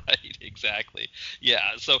 Right, exactly. Yeah.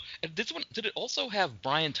 So this one, did it also have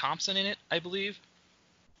Brian Thompson in it? I believe.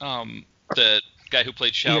 The guy who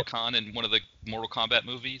played Shao Kahn in one of the Mortal Kombat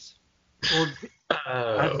movies. Well,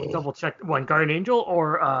 I have to double check. One, Guardian Angel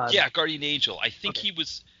or? Guardian Angel. I think he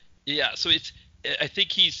was. Yeah, so I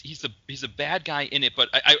think he's a bad guy in it, but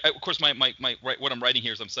I of course my what I'm writing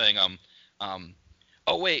here is I'm saying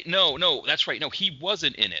oh wait, no, that's right, no, he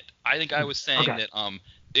wasn't in it. I think I was saying that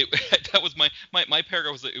that was my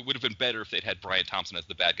paragraph was that it would have been better if they'd had Brian Thompson as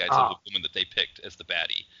the bad guy, so the woman that they picked as the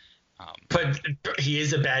baddie. But he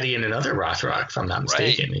is a baddie in another Rothrock, if I'm not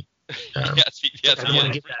mistaken. Right. Yes, I don't want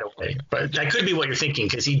to get that away, but that could be what you're thinking,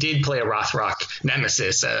 because he did play a Rothrock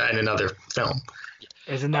nemesis in another film.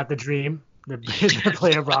 Isn't that the dream? To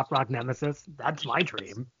play a Rothrock nemesis? That's my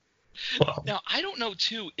dream. Well, now I don't know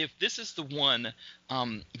too if this is the one.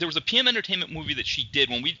 There was a PM Entertainment movie that she did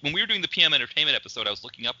when we were doing the PM Entertainment episode. I was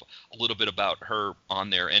looking up a little bit about her on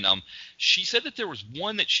there, and she said that there was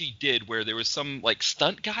one that she did where there was some like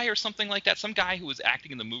stunt guy or something like that, some guy who was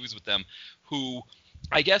acting in the movies with them, who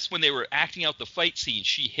I guess when they were acting out the fight scene,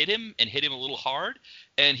 she hit him a little hard,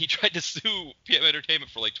 and he tried to sue PM Entertainment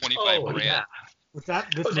for like $25,000. Yeah. Was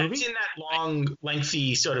that this movie? That's in that long,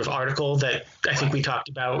 lengthy sort of article that I think we talked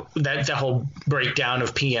about. That the whole breakdown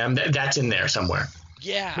of PM. That's in there somewhere.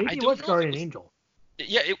 Yeah, maybe it was Guardian Angel.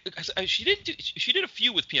 Yeah, she did a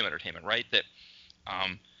few with PM Entertainment, right? That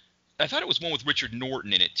I thought it was one with Richard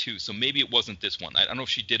Norton in it too. So maybe it wasn't this one. I don't know if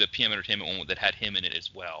she did a PM Entertainment one that had him in it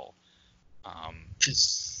as well.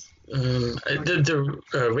 The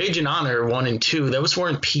Rage and Honor 1 and 2. Those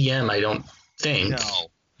weren't PM, I don't think. No.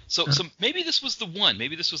 So maybe this was the one.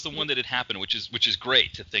 Maybe this was the one that had happened, which is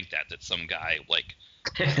great to think that some guy like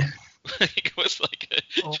was like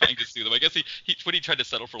trying to sue them. I guess he tried to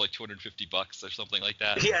settle for like $250 or something like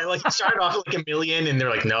that. Yeah, like it started off like $1 million, and they're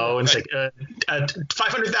like, no, and it's like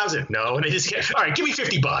 500,000, no, and they just get, all right, give me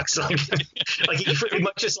 $50. Like he pretty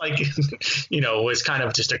much just like was kind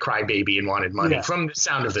of just a crybaby and wanted money from the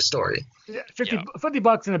sound of the story. Yeah,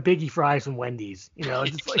 $50 and a Biggie Fries from Wendy's.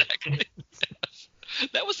 Just exactly. like.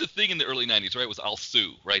 That was the thing in the early 90s, right? Was I'll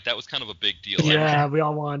sue, right? That was kind of a big deal. Yeah, we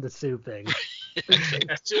all wanted to sue things.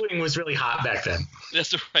 Suing was really hot back then.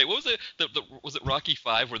 That's right. What was it? Was it Rocky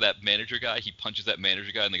V where that manager guy, he punches that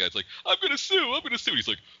manager guy and the guy's like, I'm gonna sue. And he's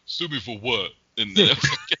like, sue me for what? And then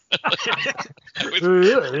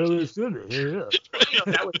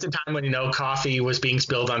That was the time when coffee was being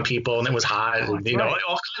spilled on people and it was hot, and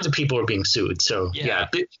all kinds of people were being sued. So yeah,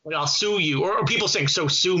 I'll sue you, or people saying so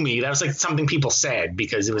sue me. That was like something people said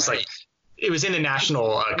because it was like it was in the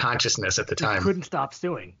national consciousness at the time. We couldn't stop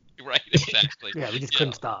suing. Right, exactly. Yeah, we just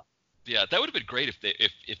couldn't stop. Yeah, that would have been great if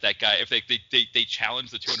that guy they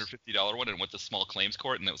challenged the $250 one and went to small claims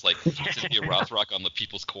court, and it was like Cynthia Rothrock on the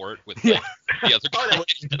People's Court with the other guy. Oh, that would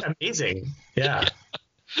be amazing. Yeah.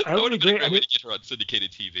 That would have been a great way to get her on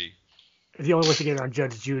syndicated TV. The only way to get her on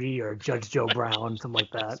Judge Judy or Judge Joe Brown, something like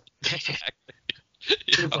that.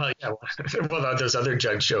 Exactly. Well, those other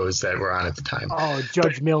judge shows that were on at the time. Oh,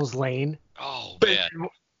 Judge Mills Lane. Oh, but, man.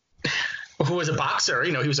 Who was a boxer,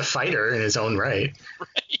 he was a fighter in his own right.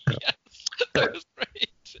 Right, yes. That was great.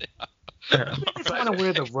 I just want to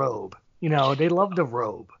wear the robe. They love the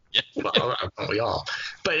robe. Yes. Well, we all.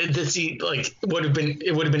 But it would have been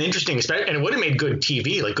interesting, and it would have made good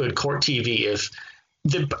TV, like good court TV, if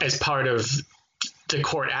as part of the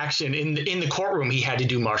court action in the courtroom he had to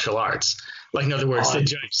do martial arts. Like, in other words, the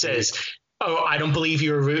judge says, "Oh, I don't believe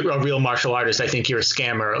you're a real martial artist. I think you're a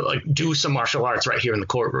scammer. Like, do some martial arts right here in the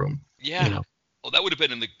courtrum." Yeah. Well, that would have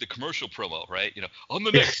been in the commercial promo, right? On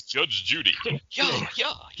the next Judge Judy. Yeah.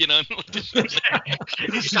 That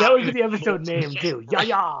would be the episode name too.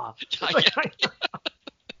 Yeah.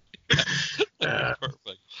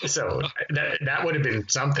 Perfect. So that would have been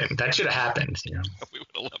something. That should have happened. We would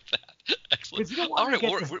have loved that. Excellent. All right.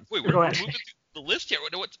 We're moving through the list here.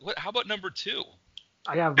 What? How about number 2?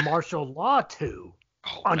 I have Martial Law 2.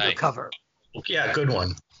 Undercover. Nice. Yeah, good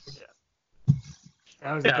one.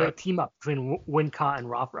 That was a great team up between Wincott and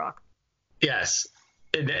Rothrock. Yes,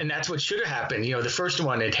 and that's what should have happened. The first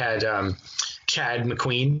one, it had Chad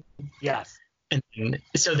McQueen. Yes. And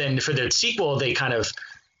so then for the sequel, they kind of,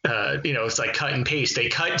 it's like cut and paste. They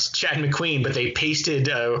cut Chad McQueen, but they pasted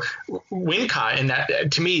Wincott, and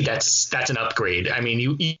that, to me, that's an upgrade. I mean,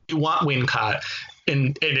 you want Wincott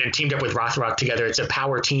and it teamed up with Rothrock together. It's a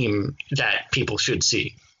power team that people should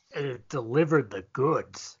see. And it delivered the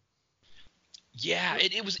goods. Yeah,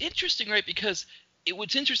 it was interesting, right? Because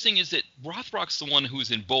what's interesting is that Rothrock's the one who's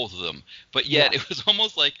in both of them, but yet it was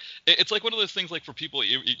almost like it's like one of those things, like for people,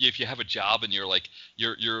 if you have a job and you're like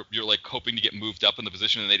hoping to get moved up in the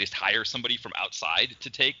position, and they just hire somebody from outside to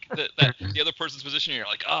take the other person's position, and you're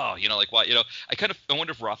like, oh, like why? I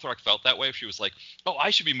wonder if Rothrock felt that way, if she was like, oh,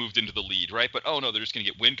 I should be moved into the lead, right? But oh no, they're just gonna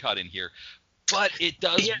get Wincott in here, but it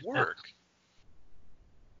does work.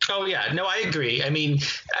 Oh yeah, no, I agree. I mean,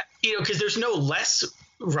 because there's no less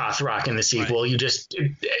Rothrock in the sequel. Right.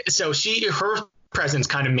 Her presence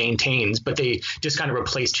kind of maintains, but they just kind of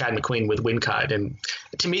replace Chad McQueen with Wincott, and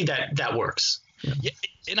to me that works. Yeah,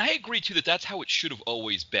 and I agree too that that's how it should have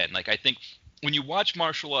always been. Like, I think when you watch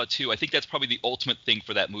Martial Law 2, I think that's probably the ultimate thing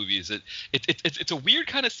for that movie. Is that it's a weird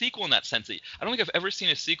kind of sequel in that sense. I don't think I've ever seen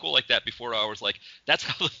a sequel like that before. I was like, that's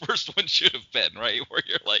how the first one should have been, right? Where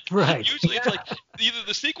you're like, right. Usually it's like either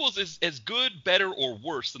the sequel is as good, better, or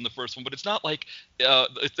worse than the first one, but it's not like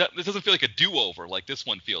it doesn't feel like a do-over like this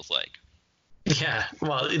one feels like. Yeah,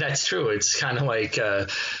 well, that's true. It's kind of like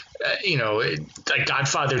like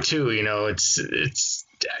Godfather 2. It's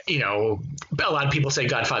a lot of people say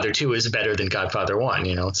Godfather 2 is better than Godfather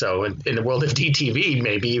 1, so in the world of DTV,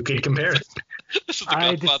 maybe you could compare it. This is the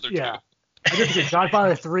Godfather 2. I just think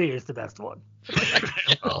Godfather 3 is the best one.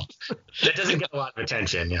 Well, that doesn't get a lot of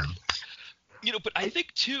attention, But I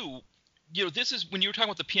think, too, this is when you were talking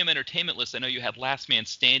about the PM Entertainment list, I know you had Last Man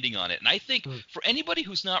Standing on it. And I think for anybody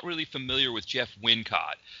who's not really familiar with Jeff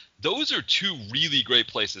Wincott, those are two really great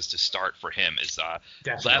places to start for him, is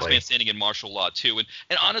Last Man Standing and Martial Law 2. And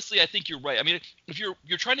honestly, I think you're right. I mean, if you're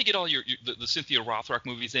trying to get all the Cynthia Rothrock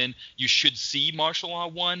movies in, you should see Martial Law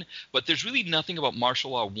 1, but there's really nothing about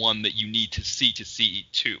Martial Law 1 that you need to see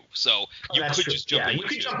 2. So you could just jump into 2. You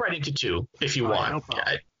could jump right into 2 if you want. No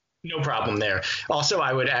problem. No problem there. Also,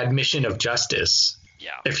 I would add Mission of Justice.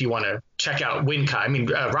 Yeah. If you want to check out Wincott. I mean,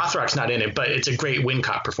 Rothrock's not in it, but it's a great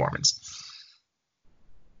Wincott performance.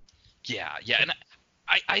 Yeah, and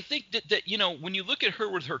I think that when you look at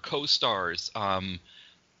her with her co-stars,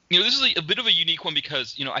 This is a bit of a unique one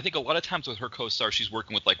because, I think a lot of times with her co-star, she's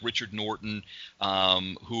working with like Richard Norton,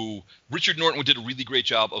 who Richard Norton did a really great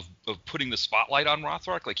job of putting the spotlight on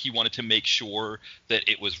Rothrock. Like he wanted to make sure that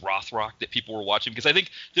it was Rothrock that people were watching, because I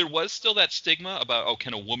think there was still that stigma about, oh,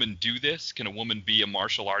 can a woman do this? Can a woman be a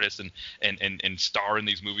martial artist and star in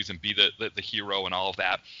these movies and be the hero and all of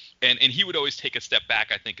that? And he would always take a step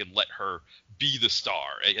back, I think, and let her be the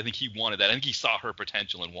star. I think he wanted that. I think he saw her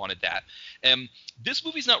potential and wanted that. And this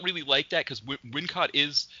movie's not really like that because Wincott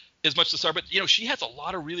is as much the star, but she has a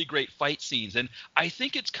lot of really great fight scenes, and I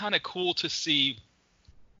think it's kind of cool to see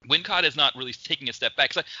Wincott is not really taking a step back,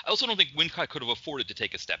 because I also don't think Wincott could have afforded to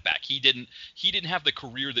take a step back. He didn't have the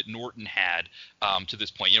career that Norton had to this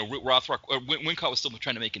point. Wincott was still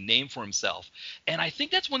trying to make a name for himself, and I think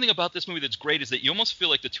that's one thing about this movie that's great, is that you almost feel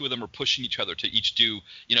like the two of them are pushing each other to each do.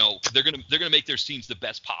 They're gonna make their scenes the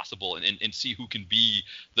best possible and see who can be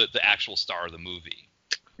the actual star of the movie.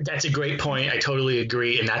 That's a great point. I totally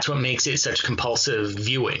agree. And that's what makes it such compulsive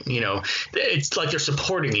viewing. It's like they're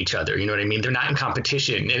supporting each other. You know what I mean? They're not in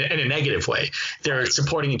competition in a negative way. They're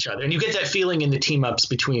supporting each other. And you get that feeling in the team ups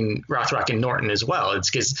between Rothrock and Norton as well. It's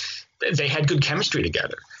because they had good chemistry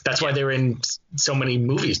together. That's why they were in so many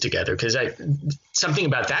movies together, because something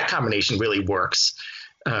about that combination really works.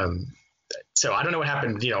 So I don't know what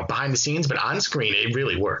happened, behind the scenes, but on screen, it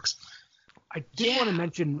really works. I did want to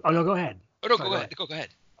mention – oh, no, go ahead. Oh, no, go ahead. Go ahead.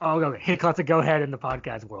 Oh, okay. Lots of go ahead in the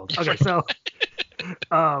podcast world. Okay, so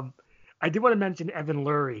I did want to mention Evan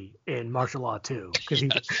Lurie in Martial Law 2, because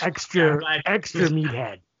he's extra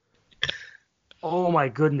meathead. Oh, my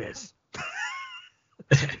goodness.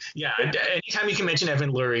 Yeah, anytime you can mention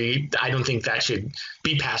Evan Lurie, I don't think that should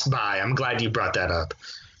be passed by. I'm glad you brought that up.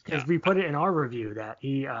 Because we put it in our review that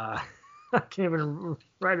he I can't even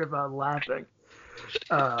write about laughing.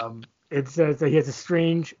 It says that he has a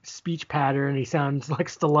strange speech pattern. He sounds like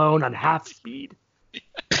Stallone on half speed.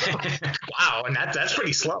 Wow, and that's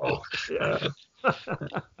pretty slow. Yeah.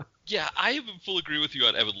 Yeah, I in full agree with you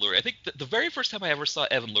on Evan Lurie. I think the very first time I ever saw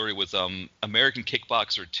Evan Lurie was American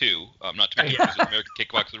Kickboxer 2. Not to be confused with American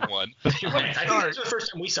Kickboxer 1. I think that's the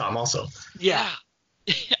first time we saw him also. Yeah.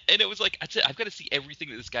 And it was like, I said, I've got to see everything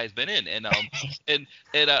that this guy's been in, and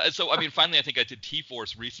so I mean, finally, I think I did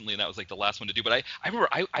T-Force recently, and that was like the last one to do. But I remember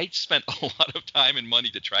I spent a lot of time and money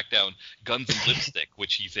to track down Guns and Lipstick,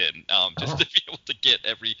 which he's in, just to be able to get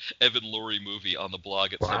every Evan Lurie movie on the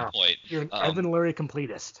blog at some point. You're an Evan Lurie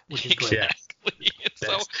completist, which is great. Exactly.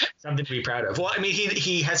 So something to be proud of. Well, I mean,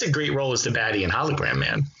 he has a great role as the baddie in Hologram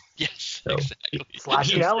Man. Yes, so exactly.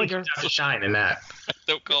 Slash Gallagher. He has to shine in that.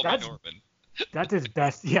 Don't call me Norman. That's his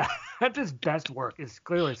best. Yeah, that's his best work. Is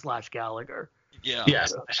clearly Slash Gallagher. Yeah. Yeah,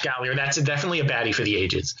 Slash Gallagher. That's definitely a baddie for the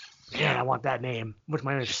ages. Man, I want that name. What's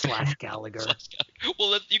my name? Slash Gallagher.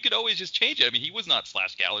 Well, you could always just change it. I mean, he was not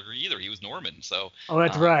Slash Gallagher either. He was Norman. So. Oh,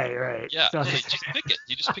 that's right. Yeah. So, just pick it.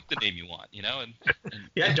 You just pick the name you want. And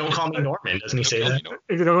yeah, don't call me Norman. Doesn't he say that?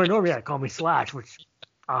 If you don't know Norman, yeah, call me Slash. Which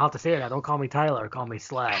I'll have to say it now. Don't call me Tyler. Call me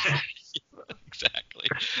Slash. Exactly.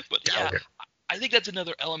 But Gallagher. Yeah. I think that's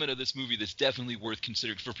another element of this movie that's definitely worth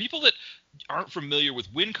considering. For people that aren't familiar with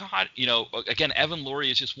Wincott, again, Evan Lurie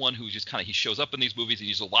is just one who just he shows up in these movies and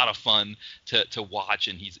he's a lot of fun to watch,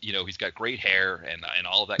 and he's got great hair and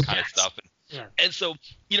all of that kind of stuff. And so,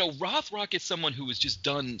 Rothrock is someone who has just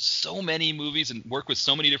done so many movies and worked with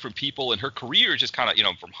so many different people, and her career is just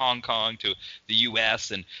from Hong Kong to the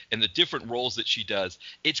U.S. and the different roles that she does.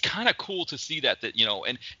 It's kind of cool to see that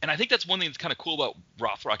and I think that's one thing that's kind of cool about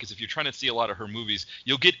Rothrock is if you're trying to see a lot of her movies,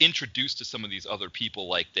 you'll get introduced to some of these other people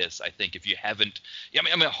like this. I think if you haven't,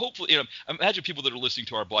 I mean, hopefully, imagine people that are listening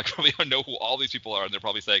to our blog probably don't know who all these people are, and they're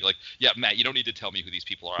probably saying like, yeah, Matt, you don't need to tell me who these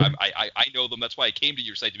people are. I know them. That's why I came to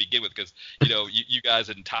your site to begin with, because you guys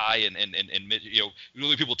and Ty and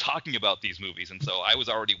really people talking about these movies, and so I was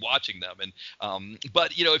already watching them. And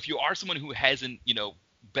but if you are someone who hasn't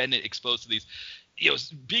been exposed to these,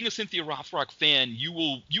 being a Cynthia Rothrock fan,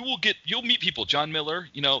 you'll meet people, John Miller,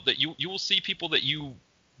 that you will see people that you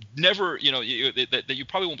never that you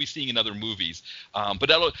probably won't be seeing in other movies,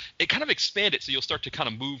 but it kind of expand it, so you'll start to kind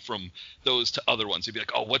of move from those to other ones. You'll be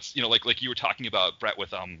like, oh, what's like you were talking about, Brett,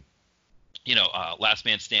 with Last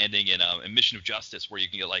Man Standing and Mission of Justice, where you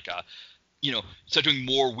can get start doing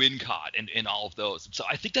more Wincott and all of those. And so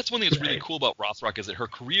I think that's one thing that's really cool about Rothrock, is that her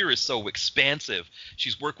career is so expansive.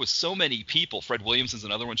 She's worked with so many people. Fred Williamson's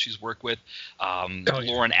another one she's worked with.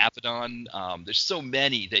 Lauren Avedon. There's so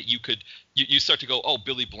many that you start to go, oh,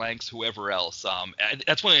 Billy Blanks, whoever else. And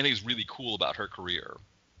that's one thing I think is really cool about her career.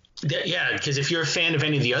 Yeah, because if you're a fan of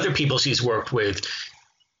any of the other people she's worked with,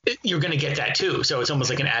 you're going to get that too. So it's almost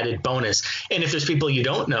like an added bonus. And if there's people you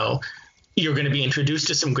don't know, you're going to be introduced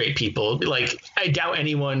to some great people. Like, I doubt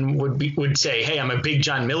anyone would say, "Hey, I'm a big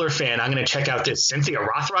John Miller fan. I'm going to check out this Cynthia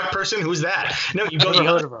Rothrock person. Who's that?" No, you go the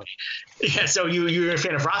other. Yeah, so you're a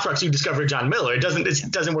fan of Rothrock, so you discover John Miller. It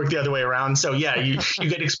doesn't work the other way around. So yeah, you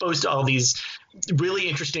get exposed to all these really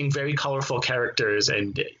interesting, very colorful characters,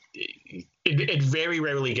 and it very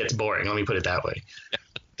rarely gets boring. Let me put it that way.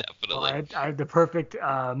 Definitely. Well, I have the perfect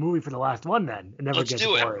movie for the last one. Then it never Let's gets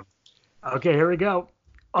do it. boring. Okay, here we go.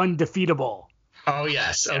 Undefeatable. Oh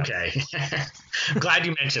yes, okay. Glad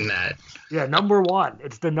you mentioned that. Yeah, number one.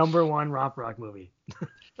 It's the number one Rothrock movie.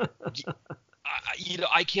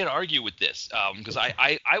 I can't argue with this because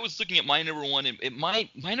I was looking at my number one, and my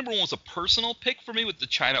number one was a personal pick for me with the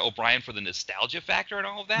China O'Brien for the nostalgia factor and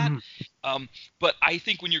all of that. But I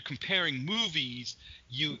think when you're comparing movies,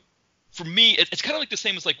 for me, it's kind of like the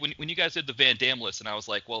same as like when you guys did the Van Damme list, and I was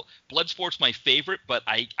like, well, Bloodsport's my favorite, but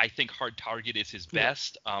I think Hard Target is his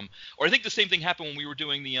best. Or I think the same thing happened when we were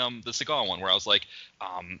doing the Seagal one, where I was like,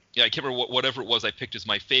 I can't remember whatever it was I picked as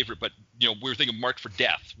my favorite, but we were thinking Marked for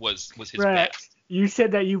Death was his best. You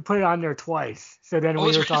said that you put it on there twice, so then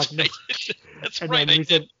we were talking. Right. That's and right. Then we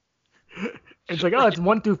said, it's like, it's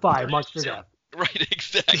 1 through 5, Marked for Death. Right,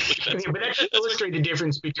 exactly. But that illustrates the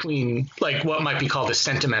difference between like what might be called a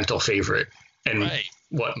sentimental favorite and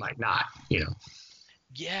what might not,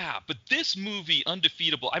 Yeah, but this movie,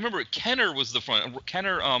 Undefeatable, I remember Kenner was the front.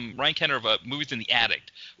 Ryan Kenner of Movies in the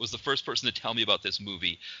Addict was the first person to tell me about this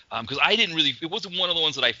movie because I didn't really. It wasn't one of the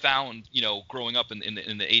ones that I found, growing up in the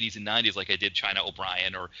 80s and 90s like I did China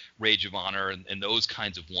O'Brien or Rage of Honor and those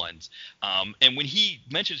kinds of ones. And when he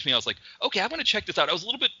mentioned it to me, I was like, okay, I'm going to check this out. I was a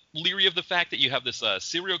little bit leery of the fact that you have this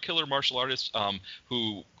serial killer martial artist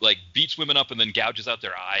who like beats women up and then gouges out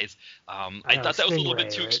their eyes. I thought that was a little bit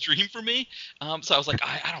too extreme for me. So I was like,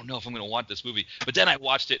 I don't know if I'm going to want this movie. But then I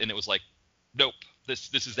watched it and it was like, nope, this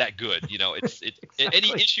is that good. It's exactly.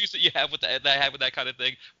 Any issues that you have with that I have with that kind of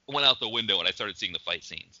thing went out the window when I started seeing the fight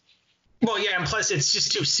scenes. Well, yeah, and plus it's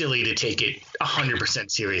just too silly to take it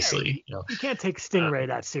 100% seriously. You can't take Stingray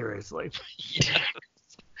that seriously.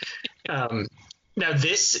 Now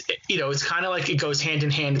this, it's kind of like it goes hand in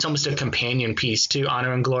hand. It's almost a companion piece to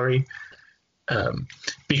Honor and Glory.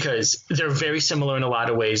 Because they're very similar in a lot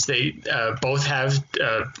of ways. They both have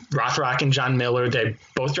Rothrock and John Miller. They're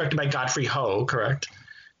both directed by Godfrey Ho, correct?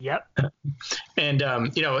 Yep. And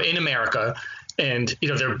in America, and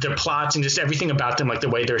their plots and just everything about them, like the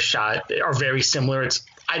way they're shot, are very similar.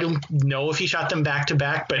 I don't know if he shot them back to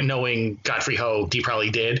back, but knowing Godfrey Ho, he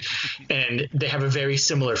probably did. And they have a very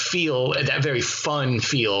similar feel, that very fun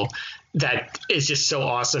feel that is just so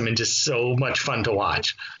awesome and just so much fun to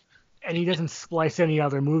watch. And he doesn't splice any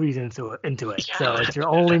other movies into it. Yeah. So it's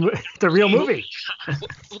the real movie.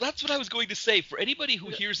 Well, that's what I was going to say. For anybody who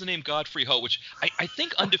hears the name Godfrey Ho, which I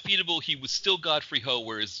think Undefeatable, he was still Godfrey Ho,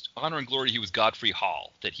 whereas Honor and Glory, he was Godfrey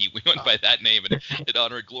Hall, that he went by that name in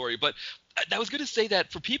Honor and Glory. But I was going to say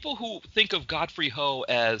that for people who think of Godfrey Ho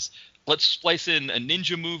as, let's splice in a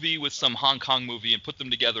ninja movie with some Hong Kong movie and put them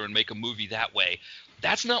together and make a movie that way,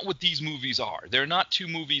 that's not what these movies are. They're not two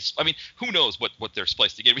movies. I mean, who knows what they're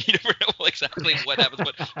spliced together? You never know exactly what happens,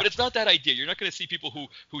 but it's not that idea. You're not going to see people who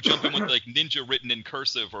jump in with like ninja written in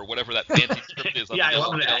cursive or whatever that fancy script is. I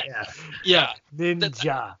love that. Yeah,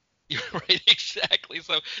 ninja. Right, exactly.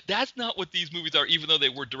 So that's not what these movies are, even though they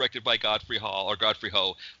were directed by Godfrey Hall or Godfrey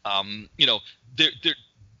Ho. They're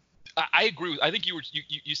I agree. I think you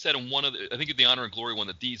said in one of the Honor and Glory one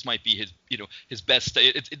that these might be his best.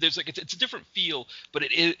 It's a different feel, but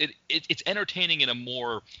it's entertaining in a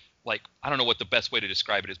more, like, I don't know what the best way to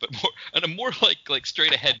describe it is, but in a more like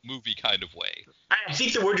straight ahead movie kind of way. I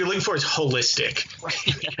think the word you're looking for is holistic,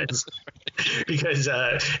 because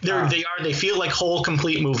they feel like whole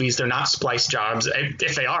complete movies. They're not splice jobs.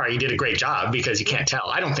 If they are, he did a great job, because you can't tell.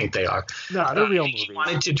 I don't think they are. No, they're real movies. He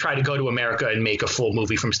wanted to try to go to America and make a full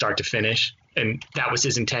movie from start to finish, and that was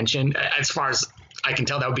his intention. As far as I can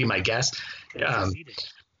tell, that would be my guess. They're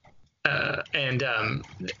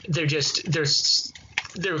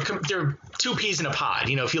two peas in a pod.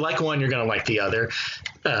 If you like one, you're going to like the other.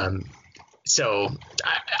 So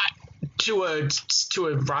to a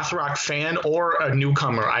Rothrock fan or a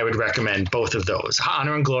newcomer, I would recommend both of those,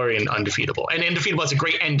 Honor and Glory and Undefeatable. And Undefeatable has a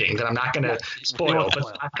great ending that I'm not going to spoil,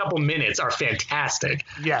 but a couple minutes are fantastic.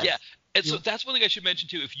 Yes. Yeah. And so that's one thing I should mention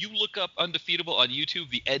too. If you look up Undefeatable on YouTube,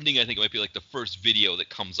 the ending I think might be like the first video that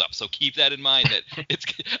comes up. So keep that in mind. That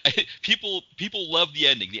people love the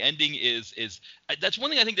ending. The ending is that's one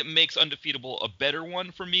thing I think that makes Undefeatable a better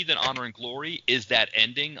one for me than Honor and Glory, is that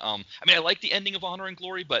ending. I mean, I like the ending of Honor and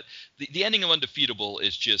Glory, but the ending of Undefeatable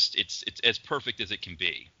is just it's as perfect as it can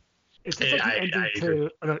be. It's just like the ending to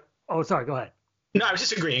Oh, sorry. Go ahead. No, I was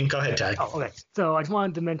just agreeing. Go ahead, Ty. Oh, okay. So I just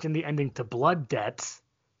wanted to mention the ending to Blood Debts,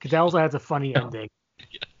 because that also has a funny ending.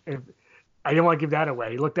 I didn't want to give that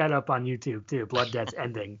away. Look that up on YouTube too. Blood Debts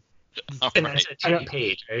ending. And that's Teddy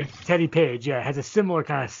Page, right? Teddy Page, yeah, has a similar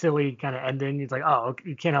kind of silly kind of ending. It's like, oh,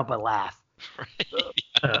 you can't help but laugh. Right.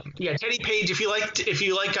 Yeah, Teddy Page. If you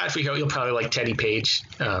like Godfrey Ho, you'll probably like Teddy Page.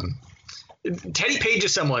 Teddy Page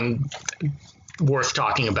is someone worth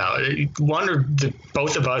talking about. One or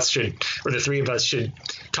both of us should, or the three of us should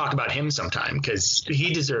talk about him sometime, because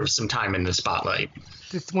he deserves some time in the spotlight.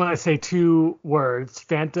 Just want to say 2 words: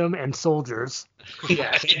 Phantom and Soldiers.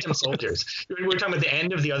 Yeah, Phantom Soldiers. We're talking about the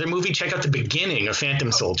end of the other movie. Check out the beginning of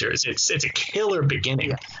Phantom Soldiers. It's a killer beginning.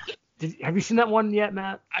 Yeah. Have you seen that one yet,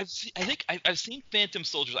 Matt? I think I've seen Phantom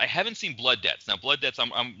Soldiers. I haven't seen Blood Debts. Now, Blood Debts,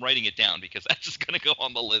 I'm writing it down because that's just going to go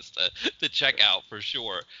on the list to check out for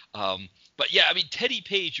sure. But yeah, I mean, Teddy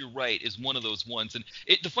Page, you're right, is one of those ones. And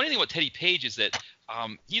the funny thing about Teddy Page is that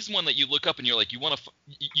he's one that you look up and you're like, you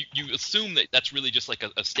assume that that's really just like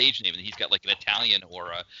a stage name, and he's got like an Italian or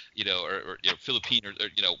a or Philippine or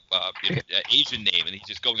Asian name, and he's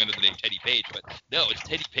just going under the name Teddy Page. But no, it's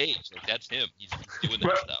Teddy Page. Like, that's him. He's doing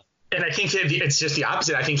that stuff. And I think it's just the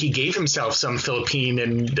opposite. I think he gave himself some Philippine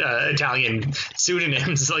and Italian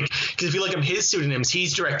pseudonyms. Like, because if you look up his pseudonyms,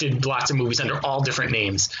 he's directed lots of movies under all different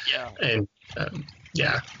names. Yeah. And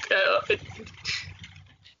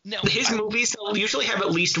his movies usually have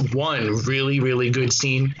at least one really, really good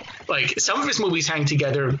scene. Like, some of his movies hang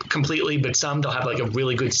together completely, but some they'll have like a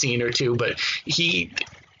really good scene or two. But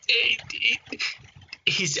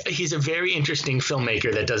he's a very interesting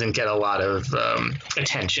filmmaker that doesn't get a lot of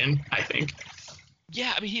attention, I think.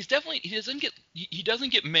 Yeah, I mean, he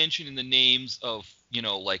doesn't get mentioned in the names of,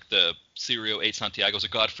 like the Cirio A. Santiago's or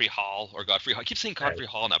Godfrey Hall. I keep saying Godfrey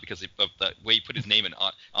Hall now because of the way he put his name in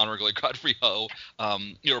honorably, Godfrey Ho,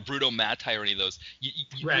 or Bruno Mattei or any of those.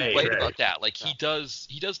 You're right about that. Like, he does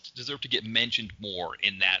deserve to get mentioned more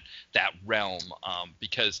in that realm,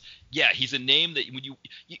 because he's a name that when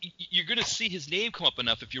you're going to see his name come up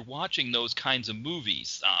enough if you're watching those kinds of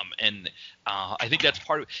movies, and I think that's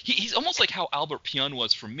part of it. He's almost like how Albert Pyun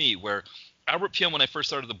was for me, where Albert Pyun, when I first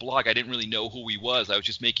started the blog, I didn't really know who he was. I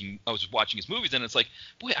was watching his movies, and it's like,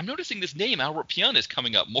 boy, I'm noticing this name Albert Pyun is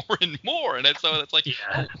coming up more and more, and so it's like,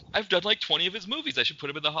 oh, I've done like 20 of his movies. I should put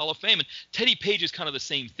him in the Hall of Fame. And Teddy Page is kind of the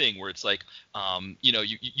same thing, where it's like, you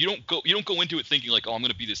don't go into it thinking like, oh, I'm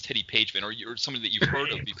going to be this Teddy Page fan or something that you've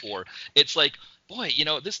heard of before. It's like, boy,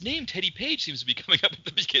 this name Teddy Page seems to be coming up at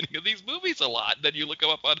the beginning of these movies a lot. Then you look him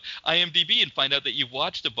up on IMDb and find out that you've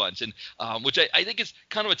watched a bunch, and which I think is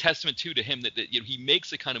kind of a testament to him that he makes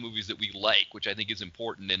the kind of movies that we like, which I think is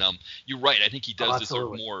important. And you're right, I think he does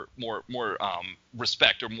deserve more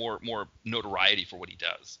respect or more notoriety for what he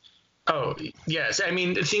does. Oh, yes. I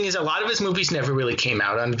mean, the thing is, a lot of his movies never really came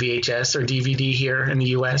out on VHS or DVD here in the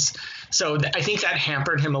U.S., so I think that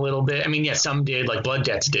hampered him a little bit. I mean, yeah, some did, like Blood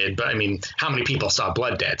Debts did, but I mean, how many people saw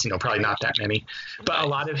Blood Debts? Probably not that many. But a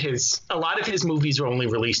lot of his movies were only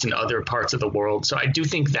released in other parts of the world, so I do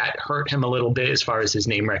think that hurt him a little bit as far as his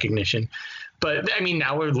name recognition. But I mean,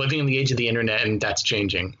 now we're living in the age of the internet, and that's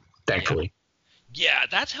changing, thankfully. Yeah,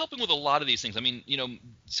 that's helping with a lot of these things. I mean,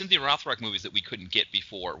 Cynthia Rothrock movies that we couldn't get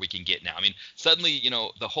before, we can get now. I mean, suddenly,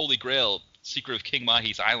 the Holy Grail, Secret of King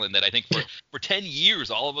Mahi's Island, that I think for 10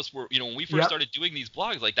 years, all of us were, when we first started doing these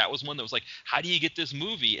blogs, like that was one that was like, how do you get this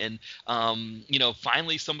movie? And,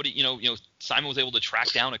 finally somebody, Simon was able to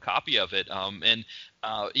track down a copy of it.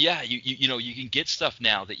 You can get stuff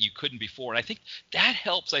now that you couldn't before. And I think that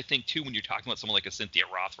helps, I think, too, when you're talking about someone like a Cynthia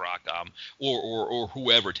Rothrock, or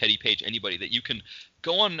whoever, Teddy Page, anybody, that you can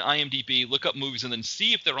go on IMDb, look up movies, and then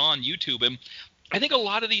see if they're on YouTube. And I think a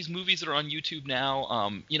lot of these movies that are on YouTube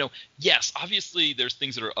now, yes, obviously there's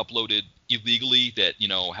things that are uploaded illegally that,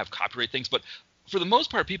 have copyright things, but for the most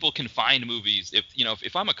part, people can find movies.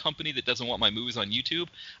 If I'm a company that doesn't want my movies on YouTube,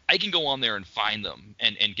 I can go on there and find them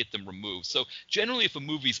and get them removed. So generally, if a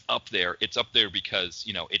movie's up there, it's up there because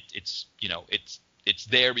it's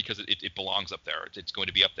there because it belongs up there. It's going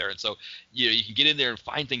to be up there, and so you can get in there and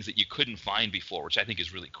find things that you couldn't find before, which I think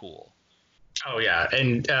is really cool. Oh yeah,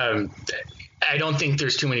 and I don't think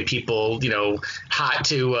there's too many people, hot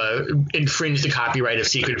to infringe the copyright of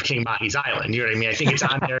Secret of King Mahi's Island. You know what I mean? I think it's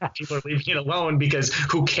on there. People are leaving it alone because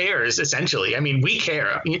who cares, essentially? I mean, we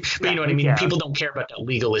care. But you know what I mean? People don't care about the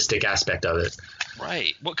legalistic aspect of it.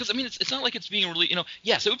 Right. Well, because, I mean, it's not like it's being really,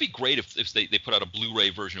 yes, it would be great if they put out a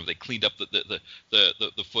Blu-ray version, if they cleaned up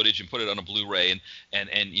the footage and put it on a Blu-ray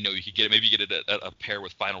and you could get it, maybe get it a pair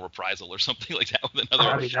with Final Reprisal or something like that with another.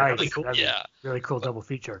 That'd be nice. Really cool. Really cool double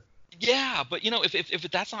feature. Yeah, but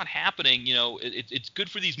if that's not happening, it's good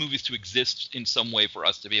for these movies to exist in some way for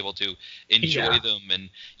us to be able to enjoy them, and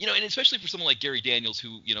and especially for someone like Gary Daniels,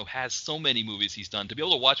 who has so many movies he's done, to be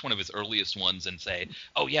able to watch one of his earliest ones and say,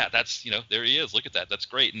 oh yeah, that's there he is, look at that, that's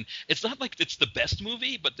great. And it's not like it's the best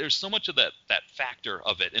movie, but there's so much of that factor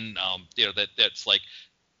of it, and that's like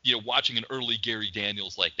watching an early Gary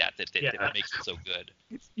Daniels like that makes it so good.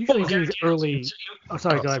 Usually he's early. Oh,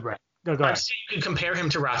 sorry, go ahead, Brett. No, go ahead. You can compare him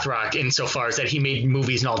to Rothrock insofar as that he made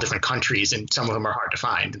movies in all different countries, and some of them are hard to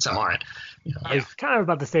find, and some aren't. I was kind of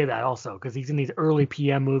about to say that also, because he's in these early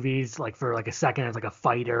PM movies, like for like a second as like a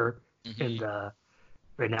fighter, and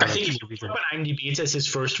right now I think he's on IMDb. It says his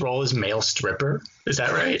first role is male stripper. Is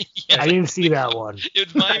that right? Yes, I didn't see that one.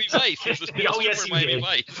 It's Miami Vice. Yes, you Miami did.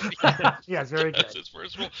 Vice. Yeah, it's very good. That's his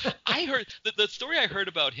first role. I heard the story I heard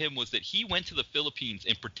about him was that he went to the Philippines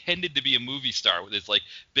and pretended to be a movie star with his like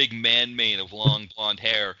big man mane of long blonde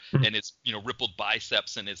hair and his rippled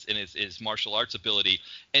biceps and his martial arts ability,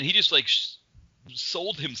 and he just like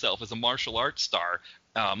sold himself as a martial arts star.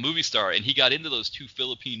 Movie star, and he got into those two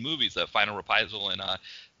Philippine movies, Final Reprisal and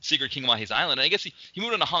Secret King of Mahi's Island. And I guess he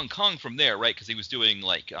moved on to Hong Kong from there, right? Because he was doing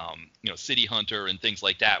like City Hunter and things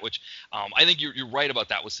like that. Which I think you're right about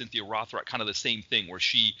that with Cynthia Rothrock, kind of the same thing where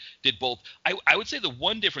she did both. I would say the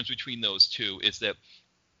one difference between those two is that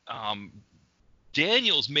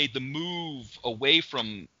Daniels made the move away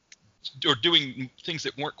from or doing things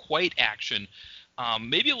that weren't quite action.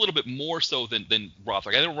 Maybe a little bit more so than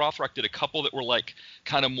Rothrock. I think Rothrock did a couple that were like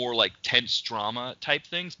kind of more like tense drama type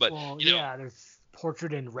things, but there's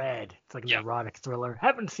Portrait in Red. It's like an erotic thriller.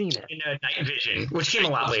 Haven't seen it. In Night Vision, which came a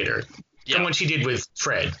lot later than what she did with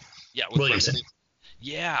Fred. Yeah, with Williamson. Fred.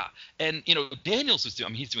 Yeah, and Daniels is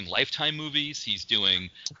doing. He's doing Lifetime movies. He's doing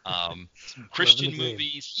Christian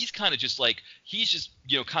movies. He's kind of just like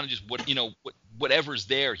kind of just whatever's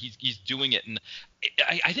there. He's doing it, and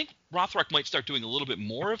I think Rothrock might start doing a little bit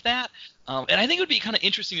more of that. And I think it would be kind of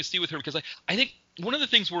interesting to see with her, because I think one of the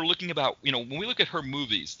things we're looking about, when we look at her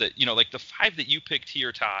movies, that like the 5 that you picked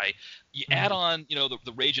here, Ty, you add on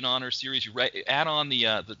the Rage and Honor series, you add on the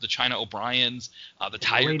China O'Briens, the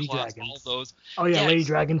Tiger Lady Claws, Dragons. all those. Oh yeah, Lady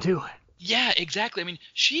Dragon too. Yeah, exactly. I mean,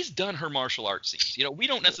 she's done her martial arts scenes. We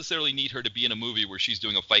don't necessarily need her to be in a movie where she's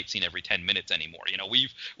doing a fight scene every 10 minutes anymore.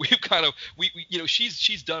 We've kind of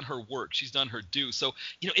she's done her work. She's done her due. So,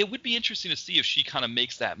 it would be interesting to see if she kind of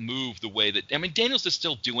makes that move the way that, I mean, Daniels is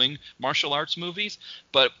still doing martial arts movies,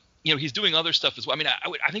 but he's doing other stuff as well. I mean,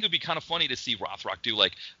 I think it would be kind of funny to see Rothrock do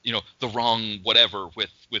like, The Wrong Whatever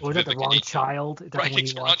with was that The Wrong Child? Right,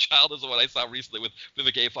 The Wrong Child is what I saw recently with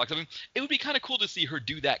Vivica A. Fox. I mean, it would be kind of cool to see her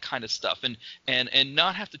do that kind of stuff and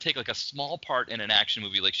not have to take like a small part in an action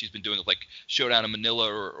movie like she's been doing with like Showdown in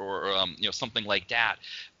Manila or something like that.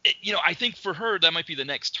 I think for her that might be the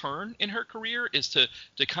next turn in her career, is to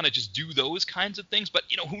kind of just do those kinds of things. But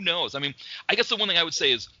who knows? I mean, I guess the one thing I would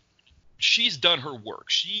say is, she's done her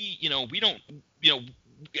work. She, we don't,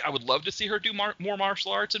 I would love to see her do more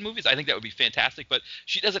martial arts in movies. I think that would be fantastic, but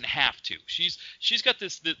she doesn't have to. She's got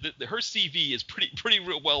this. Her CV is pretty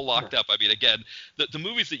real well locked up. I mean, again, the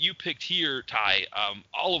movies that you picked here, Ty,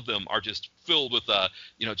 all of them are just filled with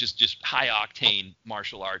just high octane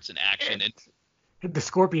martial arts and action. And the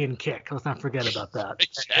Scorpion Kick. Let's not forget about that.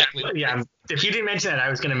 Exactly. Yeah. If you didn't mention that,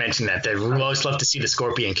 I was going to mention that. We always love to see the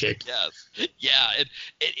Scorpion Kick. Yes. Yeah.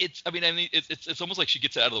 It's. I mean, it's almost like she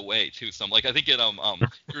gets out of the way too. Some like I think in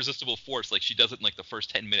Irresistible Force, like she does it in like the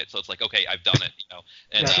first 10 minutes. So it's like, okay, I've done it.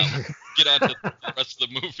 And get on to the rest of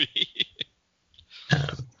the movie.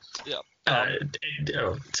 Yeah.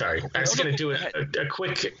 Sorry. I was going to do a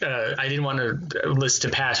quick. I didn't want a list to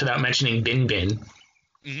pass without mentioning Bin Bin.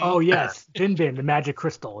 Mm-hmm. Oh yes, Bin Bin, the magic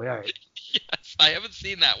crystal. All right. Yes, I haven't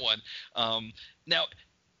seen that one. Now,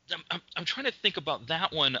 I'm trying to think about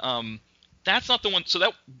that one. That's not the one. So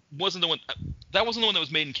that wasn't the one. That wasn't the one that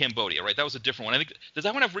was made in Cambodia, right? That was a different one. I think. Does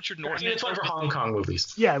that one have Richard Norton? It's one for Hong Kong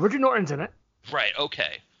movies. Yeah, Richard Norton's in it. Right.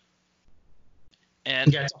 Okay.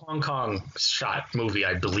 And yeah, it's a Hong Kong shot movie,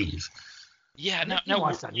 I believe. Yeah. Now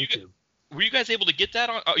watched on YouTube. Were you guys able to get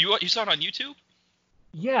that on? Oh, you saw it on YouTube?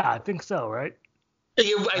 Yeah, I think so. Right.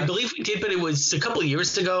 I believe we did, but it was a couple of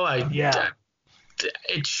years ago.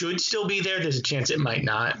 It should still be there. There's a chance it might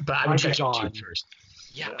not, but I would check YouTube first.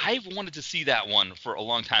 Yeah, I've wanted to see that one for a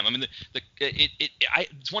long time. I mean,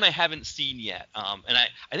 it's one I haven't seen yet. And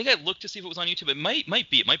I think I looked to see if it was on YouTube. It might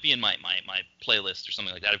be. It might be in my playlist or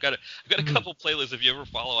something like that. I've got a couple playlists. If you ever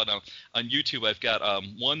follow on YouTube, I've got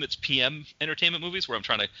one that's PM entertainment movies where I'm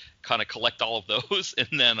trying to kind of collect all of those,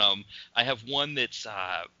 and then I have one that's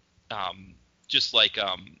just like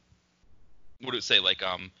what do it say, like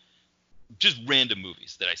just random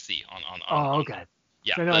movies that I see on. Oh, okay.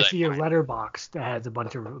 Yeah. I know I see your letterbox that has a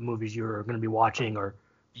bunch of movies you're going to be watching or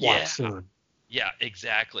watch soon. Yeah,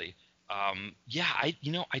 exactly. I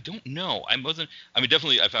don't know.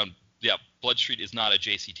 Definitely I found Blood Street is not a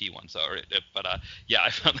JCT one, but I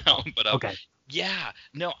found that one. But okay. Yeah,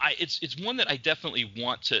 no, it's one that I definitely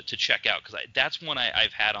want to check out because that's one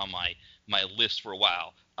I've had on my list for a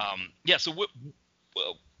while. So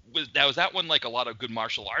was that one like a lot of good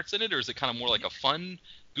martial arts in it, or is it kind of more like a fun,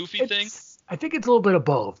 goofy thing? I think it's a little bit of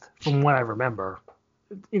both, from what I remember.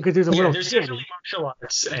 Because there's definitely martial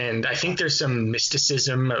arts, and I think there's some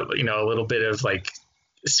mysticism, a little bit of like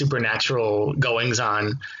supernatural goings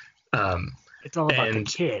on. It's all about the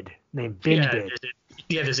kid named Bin Bin.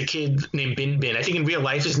 There's a kid named Bin Bin. I think in real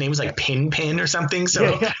life his name was like Pin Pin or something.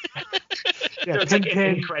 So, so it's like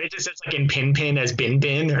in credits it says like in Pin Pin as Bin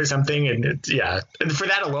Bin or something, and and for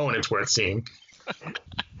that alone it's worth seeing.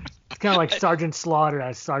 It's kind of like Sergeant Slaughter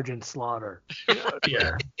as Sergeant Slaughter.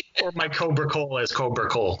 Yeah. Or my Cobra Cole as Cobra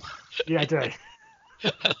Cole. Yeah, that's right.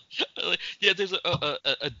 There's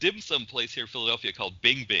a dim sum place here in Philadelphia called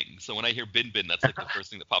Bing Bing. So when I hear Bin Bin, that's like the first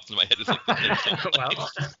thing that pops into my head is like the dim sum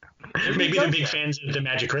place. Well, maybe they're big fans of the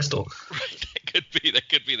Magic Crystal. Right, that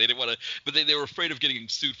could be. They didn't want to, but they were afraid of getting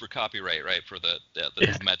sued for copyright, right? For the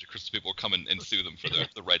Magic Crystal people will come and sue them for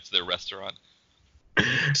the rights to their restaurant.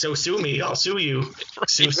 So sue me, I'll sue you.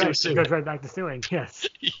 Sue. It goes right back to suing. Yes.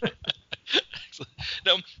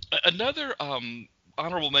 Now, another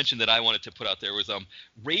honorable mention that I wanted to put out there was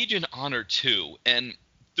Rage and Honor 2, and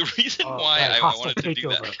the reason why I wanted to do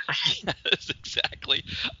that, yes, exactly.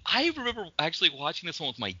 I remember actually watching this one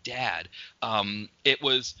with my dad. It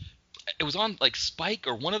was on like Spike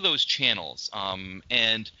or one of those channels,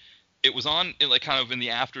 and it was on kind of in the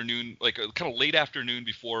afternoon, like kind of late afternoon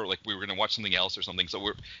before like we were going to watch something else or something.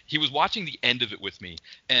 So he was watching the end of it with me,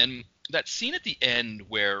 and that scene at the end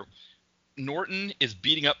where Norton is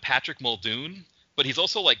beating up Patrick Muldoon, but he's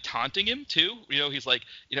also like taunting him too. He's like,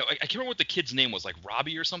 I can't remember what the kid's name was, like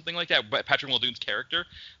Robbie or something like that, Patrick Muldoon's character.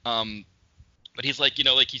 But he's like,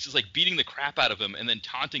 he's just like beating the crap out of him and then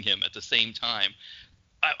taunting him at the same time.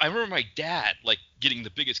 I remember my dad like getting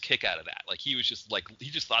the biggest kick out of that. Like he was just like,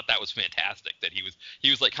 he just thought that was fantastic that he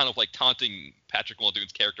was like kind of like taunting Patrick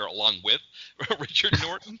Muldoon's character along with Richard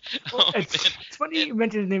Norton. Well, it's funny you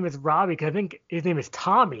mentioned his name is Robbie because I think his name is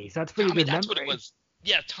Tommy. So that's pretty good memory. That's what it was.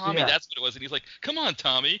 Yeah, Tommy, that's what it was. And he's like, "Come on,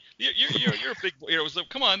 Tommy, you're a big boy." It was like,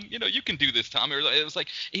 "Come on, you can do this, Tommy." It was like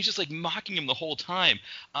he's just like mocking him the whole time.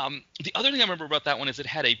 The other thing I remember about that one is it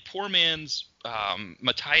had a poor man's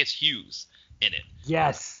Matthias Hughes in it.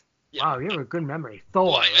 Yes. Yeah. Wow, you have a good memory. Thor.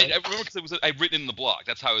 Well, I remember because I'd written it in the blog.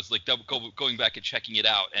 That's how I was like going back and checking it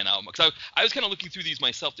out. And because I was kind of looking through these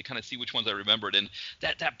myself to kind of see which ones I remembered. And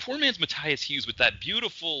that poor man's Matthias Hughes with that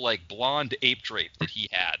beautiful like blonde ape drape that he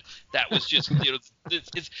had, that was just when you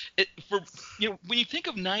think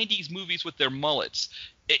of 90s movies with their mullets.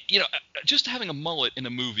 Just having a mullet in a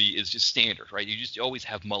movie is just standard, right? You always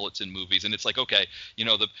have mullets in movies, and it's like, okay,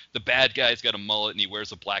 the bad guy's got a mullet and he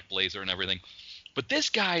wears a black blazer and everything. But this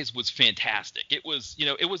guy's was fantastic. It was,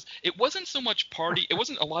 it wasn't so much party. It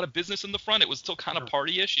wasn't a lot of business in the front. It was still kind of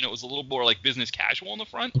party-ish. It was a little more like business casual in the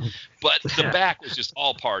front, but the back was just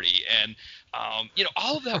all party. And,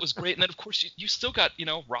 all of that was great. And then of course you still got,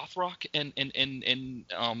 Rothrock and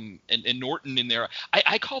Norton in there.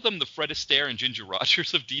 I call them the Fred Astaire and Ginger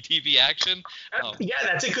Rogers of DTV action.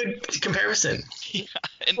 That's a good comparison. Yeah.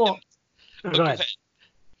 Go ahead.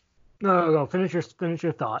 No. Finish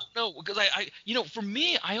your thought. No, because I for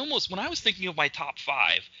me, I almost, when I was thinking of my top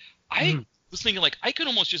 5, I was thinking like I could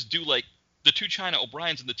almost just do like the 2 China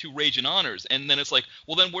O'Briens and the 2 Rage and Honors, and then it's like,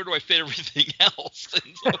 well, then where do I fit everything else?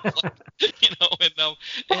 And so it's like,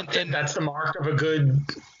 and that's the mark of a good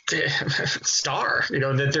star.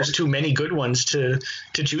 That there's too many good ones to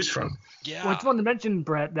choose from. Yeah. Well, it's fun to mention,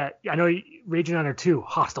 Brett, that I know Rage and Honor 2,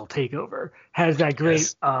 Hostile Takeover, has that great.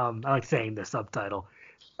 Yes. I like saying the subtitle.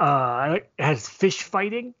 It has fish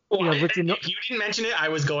fighting. Well, if you didn't mention it, I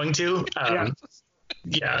was going to.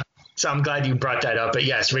 Yeah. So I'm glad you brought that up. But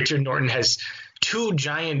yes, Richard Norton has 2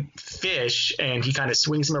 giant fish, and he kind of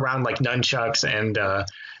swings them around like nunchucks and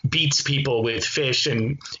beats people with fish.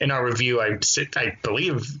 And in our review, I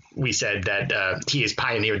believe we said that he has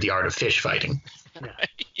pioneered the art of fish fighting. Yeah.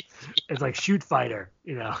 It's like Shoot Fighter,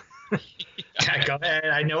 Yeah, go ahead.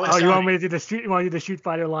 I know it's. Oh, you want me to do the Shoot? You want to do the Shoot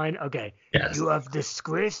Fighter line? Okay. Yes. You have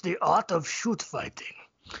disgraced the art of shoot fighting.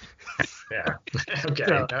 Yeah. Okay.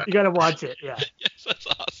 So, you got to watch it. Yeah. Yes, that's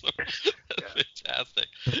awesome. That's fantastic.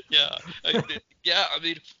 Yeah. Yeah, I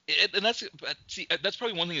mean, and that's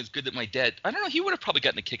probably one thing that's good that my dad. I don't know. He would have probably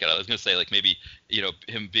gotten a kick out of it. I was gonna say like maybe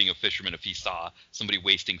him being a fisherman, if he saw somebody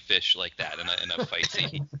wasting fish like that in a fight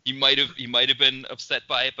scene, he might have been upset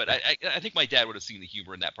by it. But I think my dad would have seen the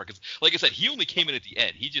humor in that part because, like I said, he only came in at the